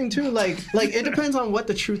interesting too. Like it depends on what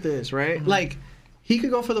the truth is, right? Like he could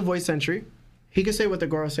go for the voice sentry. He could say what the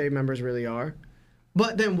Gorosei members really are.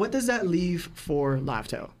 But then what does that leave for Laugh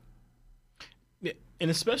Tale? Yeah, and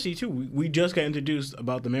especially too, we just got introduced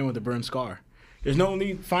about the man with the burned scar. There's no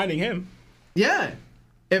need finding him. Yeah.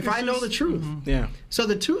 If I know the truth. Yeah. So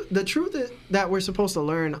the truth that we're supposed to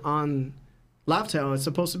learn on Laugh Tale is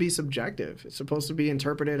supposed to be subjective. It's supposed to be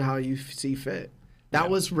interpreted how you see fit. That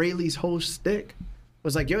was Rayleigh's whole shtick.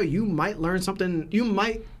 Was like, yo, you might learn something. You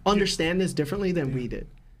might understand this differently than we did.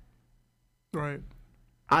 Right.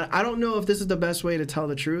 I don't know if this is the best way to tell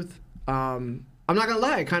the truth. I'm not gonna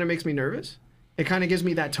lie, it kind of makes me nervous. It kind of gives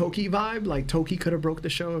me that Toki vibe. Like Toki could have broke the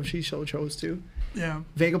show if she so chose to. Yeah.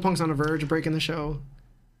 Vegapunk's on the verge of breaking the show.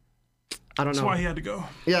 I don't know. That's why he had to go.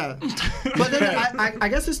 Yeah. But then I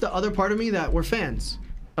guess it's the other part of me that we're fans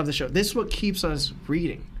of the show. This is what keeps us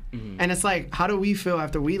reading. And it's like, how do we feel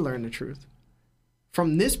after we learn the truth?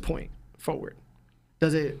 From this point forward,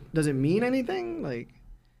 does it mean anything? Like,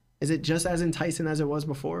 is it just as enticing as it was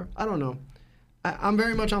before? I don't know. I'm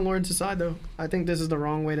very much on Lawrence's side, though. I think this is the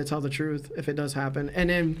wrong way to tell the truth if it does happen. And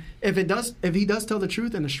then if he does tell the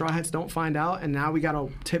truth and the Straw Hats don't find out, and now we got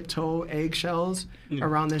to tiptoe eggshells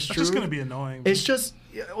around this truth. It's just going to be annoying. It's just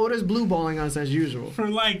Oda's blue balling us as usual. For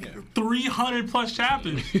like 300 plus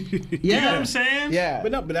chapters. Yeah. You know what I'm saying? Yeah.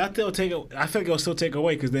 But I feel like it'll still take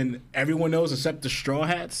away because then everyone knows except the Straw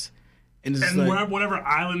Hats. And Whatever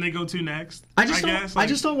island they go to next. I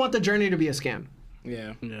just don't want the journey to be a scam.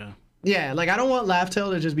 Yeah. Yeah, like I don't want Laugh Tale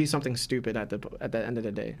to just be something stupid at the end of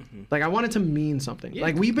the day. Like I want it to mean something. Yeah.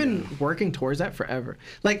 Like we've been working towards that forever.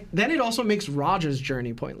 Like then it also makes Roger's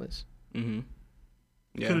journey pointless. Yeah.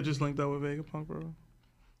 Could have just linked up with Vegapunk, bro.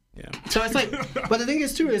 Yeah. So it's like, but the thing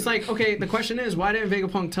is too, it's like, okay, the question is, why didn't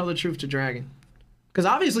Vegapunk tell the truth to Dragon? Because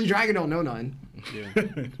obviously Dragon don't know nothing.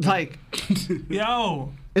 Yeah. Like,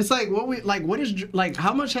 Yo. it's like what is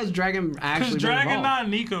how much has Dragon actually Because been Dragon involved? not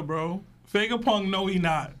Nika, bro. Vegapunk, no, he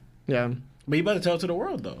not. Yeah. But you better tell it to the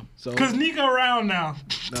world though. So Because Nika around now.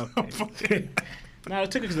 okay. Now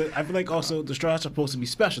it took because I feel like also the Straw Hats are supposed to be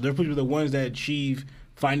special. They're supposed to be the ones that achieve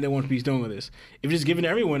finding their one piece doing with this. If you're just giving it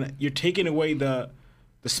to everyone, you're taking away the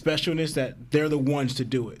specialness that they're the ones to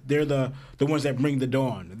do it. They're the ones that bring the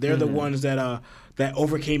dawn. They're the ones that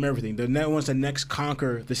overcame everything. They're the ones that next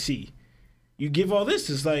conquer the sea. You give all this,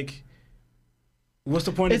 it's like, what's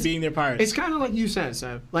the point of being their pirates? It's kind of like you said,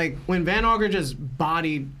 Seth. Like when Van Auger just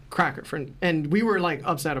bodied Cracker, and we were like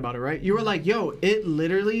upset about it, right? You were like, "Yo, it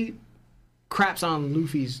literally craps on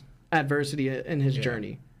Luffy's adversity in his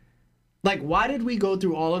journey." Like, why did we go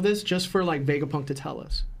through all of this just for like Vegapunk to tell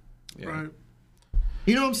us? Right.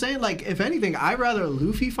 You know what I'm saying? Like, if anything, I'd rather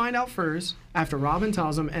Luffy find out first after Robin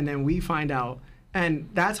tells him, and then we find out. And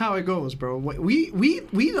that's how it goes, bro. We've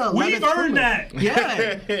earned that.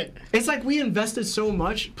 Yeah. It's like we invested so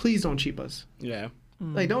much. Please don't cheap us. Yeah.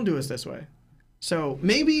 Like, don't do us this way. So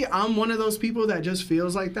maybe I'm one of those people that just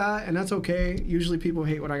feels like that, and that's okay. Usually people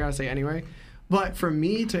hate what I gotta say anyway. But for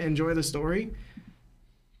me to enjoy the story,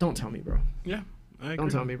 don't tell me, bro. Yeah. I agree.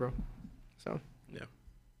 Don't tell me, bro. So. Yeah.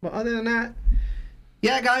 But other than that,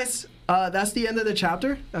 yeah, guys, that's the end of the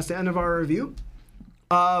chapter. That's the end of our review.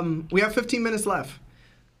 We have 15 minutes left.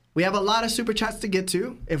 We have a lot of super chats to get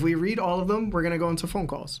to. If we read all of them, we're going to go into phone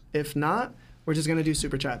calls. If not, we're just going to do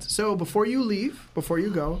super chats. So before you leave, before you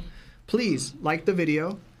go, please like the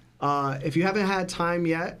video. If you haven't had time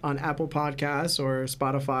yet on Apple Podcasts or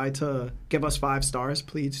Spotify to give us 5 stars,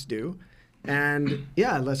 please do. And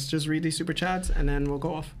yeah, let's just read these super chats and then we'll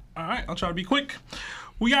go off. All right, I'll try to be quick.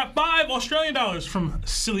 We got $5 Australian from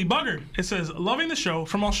Silly Bugger. It says, loving the show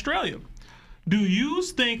from Australia. Do you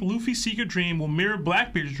think Luffy's secret dream will mirror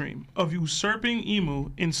Blackbeard's dream of usurping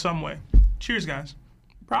Emu in some way? Cheers, guys.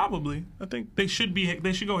 Probably. I think they should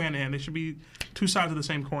go hand in hand. They should be two sides of the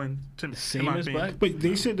same coin. Same as Black. But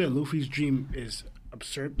they said that Luffy's dream is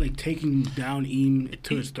absurd, like taking down Emu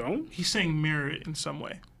to his throne. He's saying mirror it in some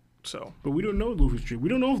way. So, but we don't know Luffy's dream. We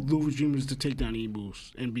don't know if Luffy's dream is to take down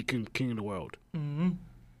Emus and become king of the world. Mm-hmm.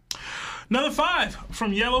 Another 5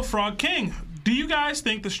 from Yellow Frog King. Do you guys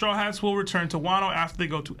think the Straw Hats will return to Wano after they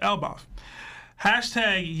go to Elbaf?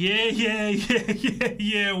 Hashtag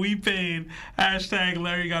yeah, we paid. Hashtag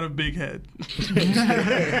Larry got a big head.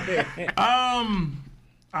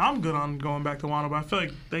 I'm good on going back to Wano, but I feel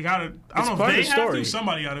like they got to. I don't know if they have to.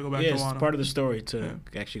 Somebody got to go back to Wano. It's part of the story to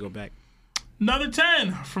actually go back. Another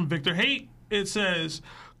 10 from Victor Haight. It says,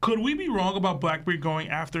 could we be wrong about Blackbeard going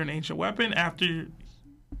after an ancient weapon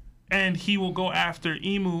and he will go after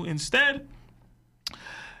Emu instead?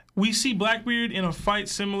 We see Blackbeard in a fight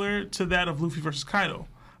similar to that of Luffy versus Kaido.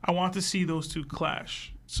 I want to see those two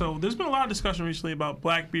clash. So there's been a lot of discussion recently about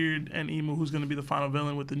Blackbeard and Emu, who's going to be the final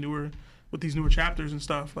villain with these newer chapters and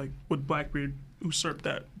stuff. Like, would Blackbeard usurp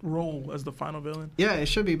that role as the final villain? Yeah, it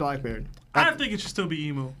should be Blackbeard. I think it should still be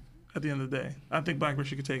Emu at the end of the day. I think Blackbeard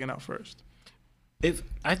should get taken out first.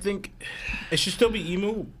 I think it should still be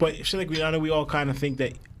Emu, but I feel like I know we all kind of think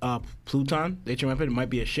that Pluton, the ancient weapon, might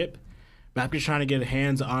be a ship. Blackbeard's trying to get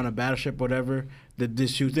hands on a battleship, whatever.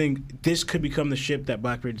 This could become the ship that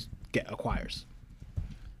Blackbeard acquires.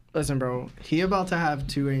 Listen, bro, he about to have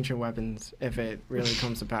 2 ancient weapons if it really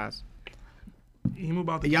comes to pass. Emu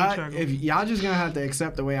about to if y'all just gonna have to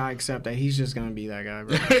accept the way I accept that he's just gonna be that guy,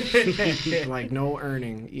 bro. Like no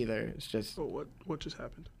earning either. It's just. But what just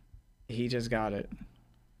happened? He just got it.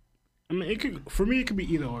 I mean, for me, it could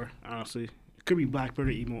be either or. Honestly, it could be Blackbeard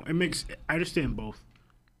or Emu. I understand both.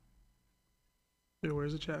 Yeah,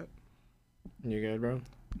 where's the chat? You good, bro?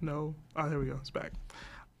 No. Oh, there we go. It's back.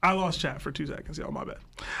 I lost chat for 2 seconds. Y'all, my bad.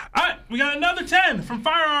 All right, we got another 10 from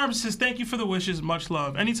Firearms. Says, thank you for the wishes. Much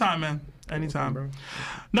love. Anytime, man. Anytime. Bro.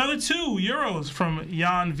 Another €2 from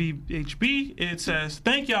Jan VHB. It says,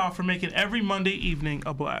 thank y'all for making every Monday evening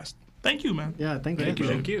a blast. Thank you, man. Yeah, thank you.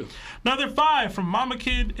 Thank you. Another 5 from Mama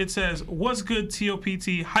Kid. It says, what's good,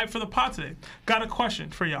 TOPT? Hype for the pot today. Got a question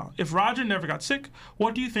for y'all. If Roger never got sick,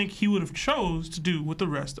 what do you think he would have chose to do with the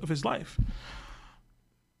rest of his life?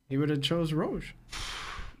 He would have chose Roge.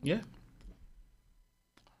 Yeah.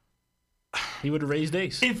 He would have raised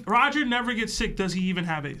Ace. If Roger never gets sick, does he even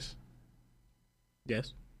have Ace?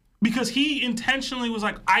 Yes. Because he intentionally was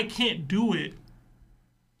like, I can't do it.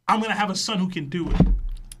 I'm going to have a son who can do it.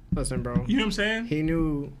 Listen, bro. You know what I'm saying? He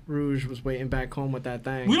knew Rouge was waiting back home with that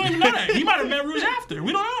thing. We don't even know that. He might have met Rouge after.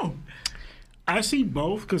 We don't know. I see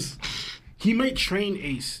both because he might train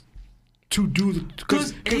Ace to do the...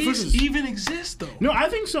 Does Ace even exist, though? No, I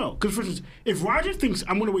think so. Because, for instance, if Roger thinks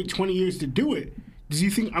I'm going to wait 20 years to do it, does he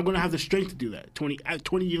think I'm going to have the strength to do that? 20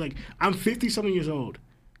 years, like, I'm 50-something years old.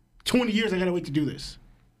 20 years, I got to wait to do this.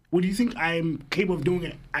 what do you think I'm capable of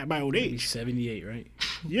doing at my old He's age? 78, right?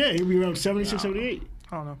 Yeah, he'd be around 76, 78.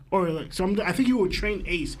 I don't know. Or like, so I think you would train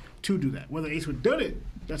Ace to do that. Whether Ace would have done it,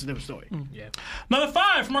 that's a different story. Yeah. Another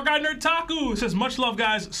 5 from our guy Nerd Taku. It says, much love,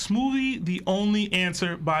 guys. Smoothie, the only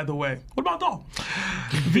answer, by the way. What about Doll?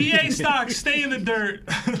 VA stocks stay in the dirt.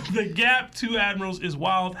 The gap to Admirals is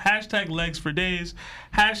wild. Hashtag legs for days.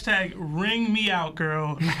 Hashtag ring me out,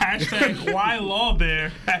 girl. Hashtag why law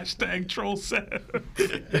there. Hashtag troll set.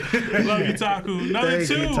 Love you, Taku. Another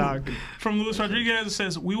Thank you, 2 Taku. from Luis Rodriguez. It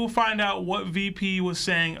says, we will find out what VP was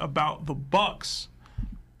saying about the Bucks.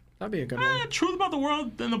 That'd be a good one. Truth about the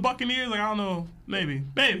world and the Buccaneers, like, I don't know, maybe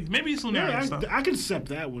he's lunatic Yeah, stuff. I can accept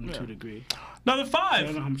that one to a degree. Another I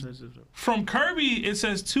don't know 5 how much that is. from Kirby. It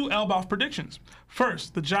says 2 Elbow predictions.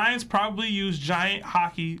 First, the Giants probably use giant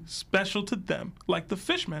hockey special to them, like the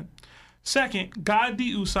Fishmen. Second, God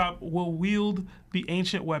D. Usopp will wield the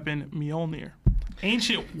ancient weapon Mjolnir.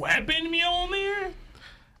 Ancient weapon Mjolnir?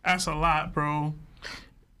 That's a lot, bro.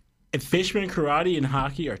 And Fishman, karate, and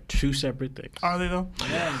hockey are 2 separate things. Are they though?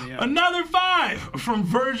 Yeah. Another 5 from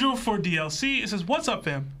Virgil for DLC. It says, what's up,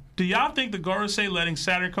 fam? Do y'all think the Gorosei letting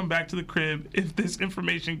Saturn come back to the crib if this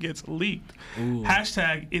information gets leaked?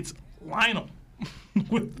 Hashtag it's Lionel.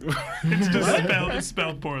 It's just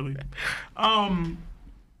spelled poorly.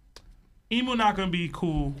 Emu not gonna be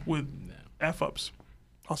cool with F-ups.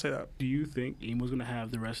 I'll say that. Do you think Emo's gonna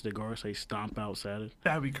have the rest of the Gorosei stomp out Saturn?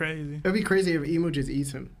 That'd be crazy. It'd be crazy if Emu just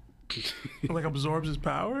eats him. Like absorbs his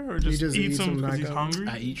power or just, just eats eats him him because back he's up. hungry?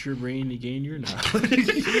 I eat your brain to gain your knowledge.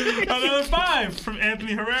 Another 5 from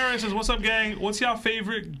Anthony Herrera. Says, what's up, gang? What's y'all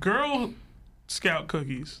favorite Girl Scout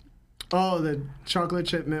cookies? Oh, the chocolate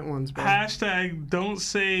chip mint ones, bro. Hashtag don't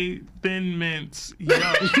say thin mints. Yuck.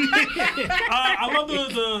 I love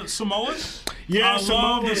the Samoas. Yeah, I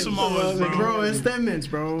love the Samoas, bro. Bro, it's Thin Mints,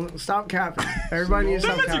 bro. Stop capping. Everybody needs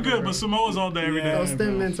to Thin stop mints are capping. good, bro. but Samoas all day, every day. Those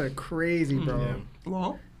Thin Mints are crazy, bro.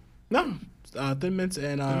 Well, No. Thin Mints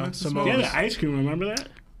and Mints and Samoas. Yeah, the ice cream. Remember that?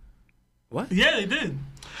 yeah, they did.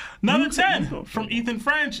 Another 10 from Ethan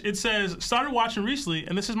French. It says, started watching recently,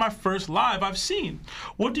 and this is my first live I've seen.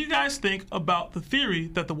 What do you guys think about the theory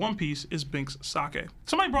that the One Piece is Binks' sake?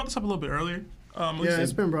 Somebody brought this up a little bit earlier. Yeah,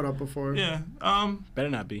 it's been brought up before. Yeah. Better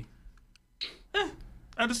not be.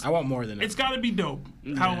 I want more than that. It's got to be dope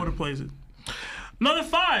how Oda plays it. Another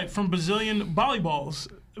 5 from Brazilian Volleyballs.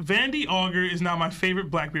 Vandy Auger is now my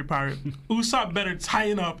favorite Blackbeard pirate. Usopp better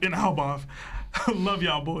tighten up in Alboth. Love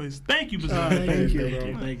y'all, boys. Thank you, Brazilian. Thank you,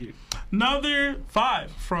 bro. Thank you. Another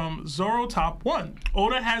 5 from Zoro Top 1.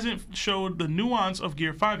 Oda hasn't showed the nuance of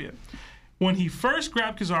Gear 5 yet. When he first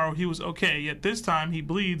grabbed Kizaru, he was okay, yet this time he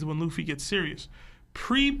bleeds when Luffy gets serious.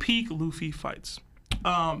 Pre-peak Luffy fights.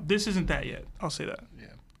 This isn't that yet. I'll say that.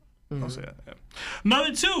 I'll say that. Yeah.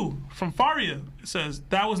 Another 2 from Faria. It says,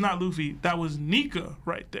 that was not Luffy. That was Nika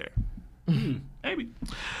right there. Maybe.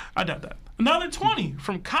 I doubt that. Another 20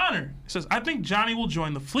 from Connor. It says, I think Johnny will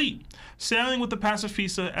join the fleet, sailing with the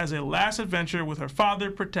Pacifista as a last adventure with her father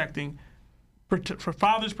for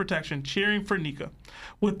father's protection, cheering for Nika.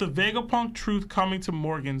 With the Vegapunk truth coming to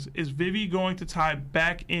Morgan's, is Vivi going to tie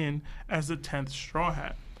back in as the 10th Straw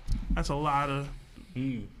Hat? That's a lot of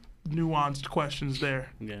nuanced questions there.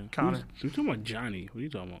 Yeah. Connor. You're talking about Johnny. What are you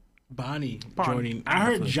talking about? Bonnie Bonnie. joining. I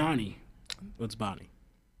heard the fleet. Johnny. What's Bonnie?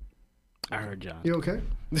 I heard Johnny. You okay?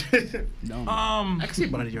 No. I can see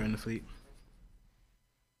Bonnie joining the fleet.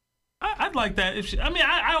 I'd like that. If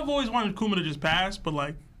I've always wanted Kuma to just pass, but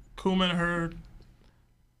like Kuma and her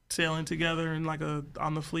sailing together and like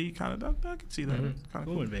on the fleet kind of. I could see that. Kind of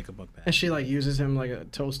Who cool. would Vegapunk back? And she like uses him like a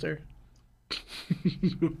toaster.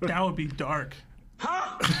 That would be dark.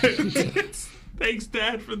 Thanks,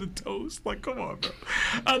 Dad, for the toast. Like, come on, bro.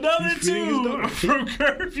 Another 2 from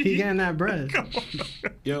Kirby. He getting that bread.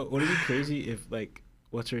 Yo, would it be crazy if like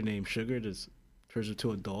what's her name, Sugar, just turns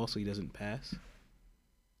into a doll so he doesn't pass?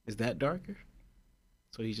 Is that darker?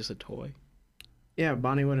 So he's just a toy. Yeah,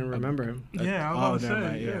 Bonnie wouldn't remember him. Yeah, I was never about to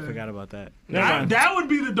mind. say. Yeah, I Yeah. forgot about that. That would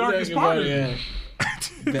be the darkest part of it.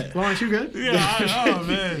 Yeah. Lawrence, you good? Yeah, oh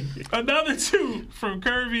man. Another 2 from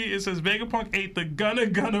Kirby. It says Vegapunk ate the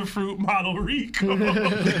Gunna fruit model Rico.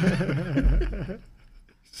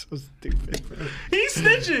 So stupid, bro. He's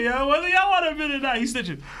snitching, yo. Whether y'all want to admit it or not, he's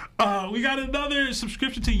snitching. We got another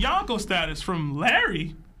subscription to Yonko status from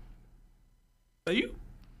Larry. Are you?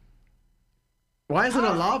 Why is it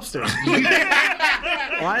a lobster?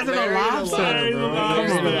 Why is it a lobster, Larry's bro? a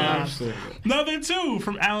lobster. Come on, Lobster. Another 2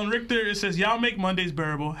 from Alan Richter. It says, y'all make Mondays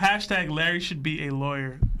bearable. Hashtag Larry should be a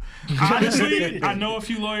lawyer. Honestly, I know a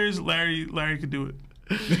few lawyers. Larry could do it.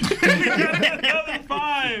 Another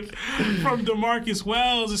 5 from DeMarcus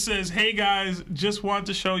Wells. It says, "Hey guys, just want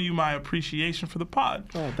to show you my appreciation for the pod.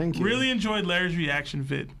 Oh, thank you. Really enjoyed Larry's reaction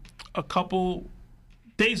vid a couple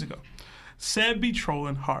days ago. Seb be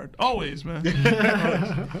trolling hard. Always, man."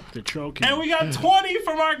 The troll king. And we got 20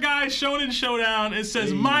 from our guy Shonen Showdown. It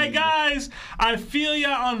says, "My guys, I feel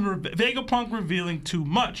ya on Vegapunk revealing too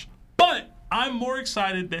much, but I'm more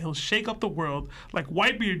excited that he'll shake up the world like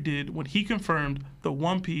Whitebeard did when he confirmed the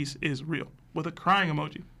One Piece is real," with a crying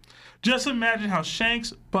emoji. "Just imagine how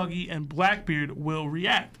Shanks, Buggy, and Blackbeard will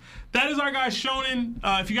react." That is our guy Shonen.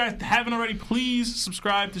 If you guys haven't already, please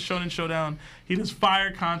subscribe to Shonen Showdown. He does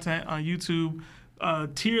fire content on YouTube,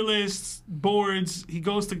 tier lists, boards. He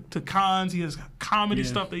goes to cons. He has comedy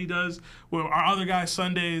stuff that he does with our other guy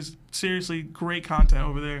Sundays. Seriously, great content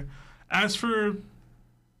over there. As for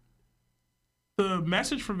the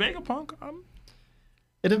message for Vegapunk,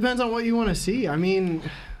 It depends on what you want to see. I mean,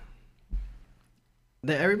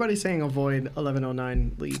 everybody's saying avoid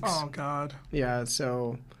 1109 leaks. oh god. Yeah,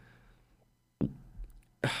 so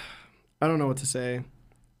I don't know what to say.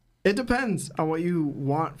 It depends on what you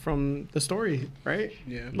want from the story, right?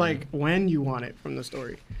 Yeah. Like when you want it from the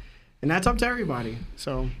story. And that's up to everybody.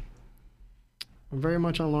 So I'm very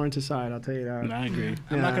much on Lawrence's side, I'll tell you that. I agree.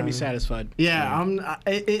 I'm not gonna be satisfied. Yeah,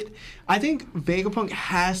 I think Vegapunk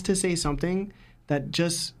has to say something that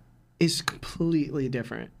just is completely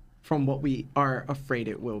different from what we are afraid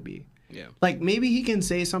it will be. Yeah. Like maybe he can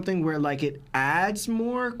say something where like it adds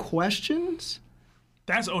more questions.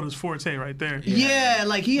 That's Oda's forte right there. Yeah,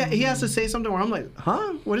 like he has to say something where I'm like,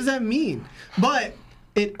 huh? What does that mean? But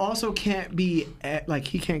it also can't be like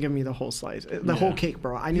he can't give me the whole slice, the whole cake,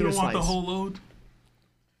 bro. I need You a don't slice. want the whole load?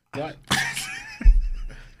 What?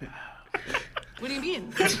 What do you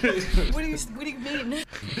mean? What do you mean?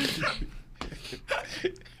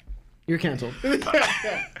 You're canceled. You're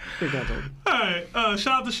canceled. All right,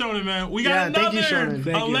 shout out to Shonen, man. We got Yeah, thank you, another Shonen.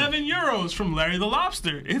 Thank you. 11 euros from Larry the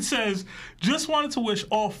Lobster. It says, "Just wanted to wish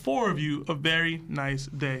all 4 of you a very nice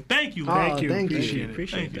day." Thank you, Larry. Thank you.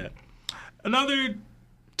 Appreciate Thank you. that. Another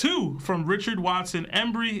 2 from Richard Watson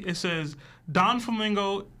Embry. It says, "Don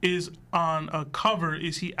Flamingo is on a cover.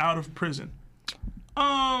 Is he out of prison?"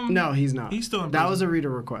 No, he's not. He's still in That prison. was a reader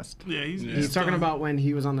request. Yeah, he's He's still talking in- about when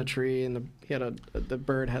he was on the tree and the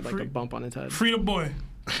bird had like a bump on its head. Free the boy.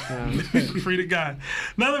 Free the guy.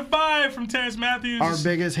 Another 5 from Terrence Matthews. Our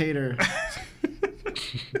biggest hater.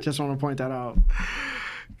 Just want to point that out.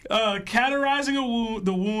 Cauterizing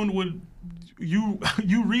the wound would you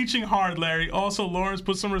reaching hard, Larry. Also, Lawrence,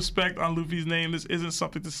 put some respect on Luffy's name. This isn't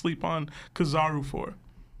something to sleep on Kizaru for.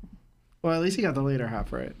 Well, at least he got the later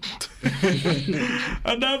half right.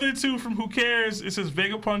 Another 2 from Who Cares. It says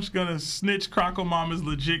Vegapunk gonna snitch Croco Mama's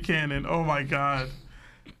legit canon. Oh my god.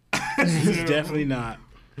 It's definitely not.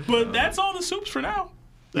 But that's all the soups for now.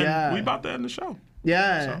 And Yeah. we about to end the show.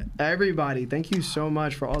 Yeah, everybody, thank you so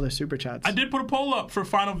much for all the super chats. I did put a poll up for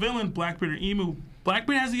final villain, Blackbeard or Emu.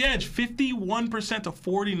 Blackbeard has the edge, 51% to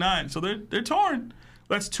 49. So they're torn.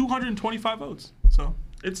 That's 225 votes. So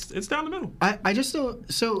it's down the middle. I just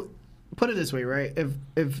don't. So put it this way, right?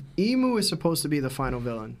 If Emu is supposed to be the final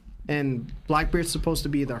villain and Blackbeard's supposed to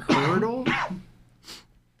be the hurdle,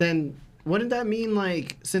 then wouldn't that mean,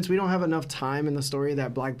 like, since we don't have enough time in the story,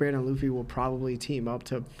 that Blackbeard and Luffy will probably team up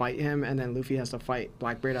to fight him, and then Luffy has to fight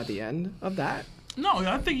Blackbeard at the end of that? No,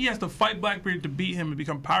 I think he has to fight Blackbeard to beat him and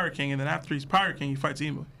become Pirate King, and then after he's Pirate King, he fights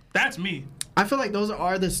Emu. That's me. I feel like those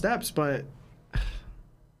are the steps, but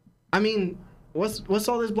I mean, what's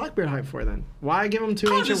all this Blackbeard hype for then? Why give him 2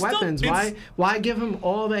 'Cause ancient it's still- weapons? it's- Why give him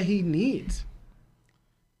all that he needs?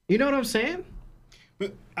 You know what I'm saying?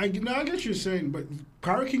 But I get what you're saying, but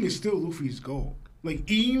Pirate King is still Luffy's goal. Like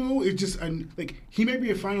Emu is just like he may be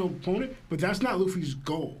a final opponent, but that's not Luffy's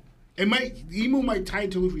goal. Emu might tie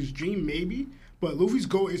into Luffy's dream maybe, but Luffy's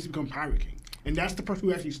goal is to become Pirate King, and that's the person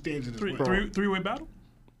who actually stands in his way. Three-way battle?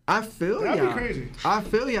 I feel That'd be ya. crazy. I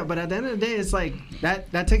feel ya, but at the end of the day, it's like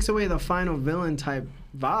that takes away the final villain type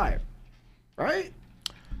vibe, right?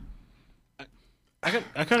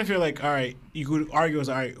 I kind of feel like, all right, you could argue as,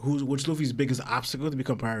 all right, what's Luffy's biggest obstacle to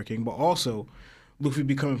become Pirate King, but also Luffy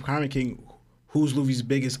becoming Pirate King, who's Luffy's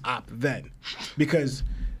biggest op then? Because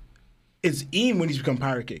it's Emu when he's become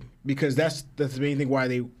Pirate King, because that's the main thing why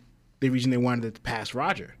the reason they wanted to pass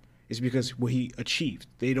Roger is because what he achieved.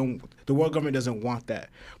 The world government doesn't want that.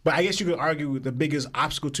 But I guess you could argue the biggest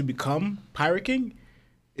obstacle to become Pirate King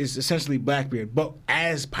is essentially Blackbeard, but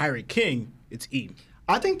as Pirate King, it's Emu.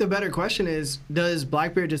 I think the better question is, does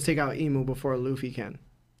Blackbeard just take out Emu before Luffy can?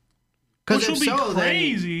 Because Which if would be so,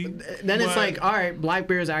 crazy, then it's but- like, all right,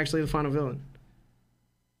 Blackbeard is actually the final villain.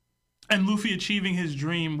 And Luffy achieving his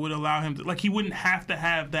dream would allow him to, like, he wouldn't have to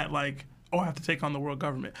have that, like, oh, I have to take on the world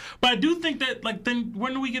government. But I do think that, like, then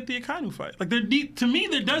when do we get the Akainu fight? Like, to me,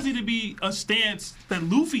 there does need to be a stance that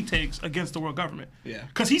Luffy takes against the world government. Yeah.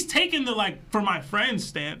 Because he's taken the, like, for my friends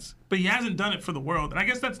stance, but he hasn't done it for the world. And I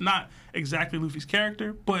guess that's not exactly Luffy's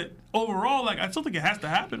character. But overall, like, I still think it has to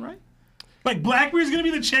happen, right? Like, Blackbeard's going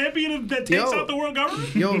to be the champion that takes out the world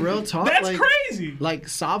government? Yo, real talk. That's like, crazy. Like,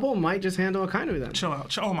 Sabo might just handle Akainu then. Chill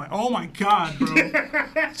out. Oh my God, bro.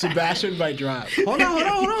 Sebastian might drop. Hold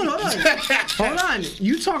on.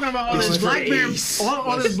 You talking about all this Blackbeard,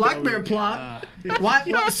 all this Blackbeard plot? Why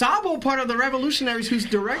Sabo part of the revolutionaries whose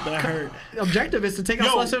direct objective is to take out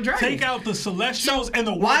Celestial Dragon? Take out the Celestials and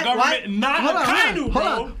the world government, not Akainu, bro.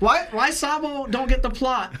 Hold on. Why Sabo don't get the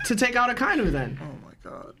plot to take out Akainu then? Oh my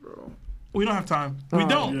God, bro. We don't have time. We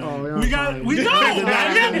don't. Yeah. We don't. We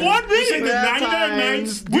have 1 minute. The 99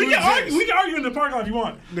 Nights We can argue in the parking lot if you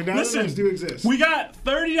want. The 99 Nights do exist. We got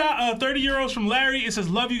 30 euros from Larry. It says,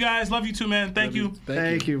 love you guys. Love you too, man. Thank you.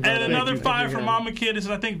 Thank you, brother. And another 5 from Mama Kid. It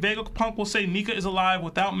says, I think Vegapunk will say Nika is alive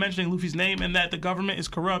without mentioning Luffy's name and that the government is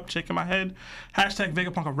corrupt. Shaking my head. Hashtag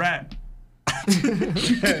Vegapunk a rat.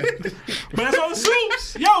 But that's all the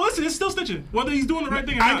soups. Yo, listen, it's still stitching. Whether he's doing the right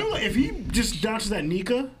thing or not. I know if he just doubts that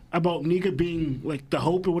Nika about Nika being like the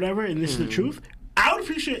hope or whatever, and this is the truth, I would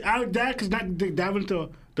appreciate that because not dive into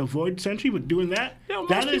the Void Century, but doing that. Yo,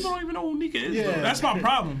 most people don't even know who Nika is. Though. That's my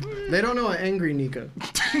problem. They don't know an angry Nika.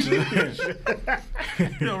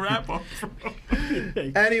 Yo, wrap up.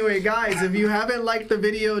 Anyway, guys, if you haven't liked the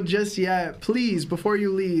video just yet, please, before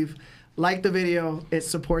you leave, like the video. It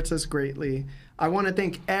supports us greatly. I want to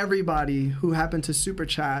thank everybody who happened to super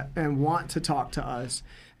chat and want to talk to us.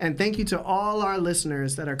 And thank you to all our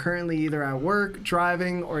listeners that are currently either at work,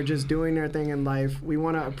 driving, or just doing their thing in life. We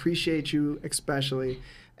want to appreciate you especially.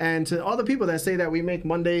 And to all the people that say that we make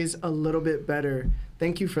Mondays a little bit better,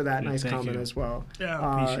 thank you for that nice comment as well. Yeah,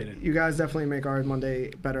 I appreciate it. You guys definitely make our Monday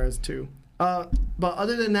better as too. But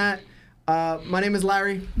other than that, my name is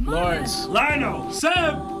Larry. Lawrence. Lionel.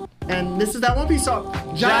 Seb. And this is that One Piece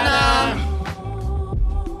Talk. Jana!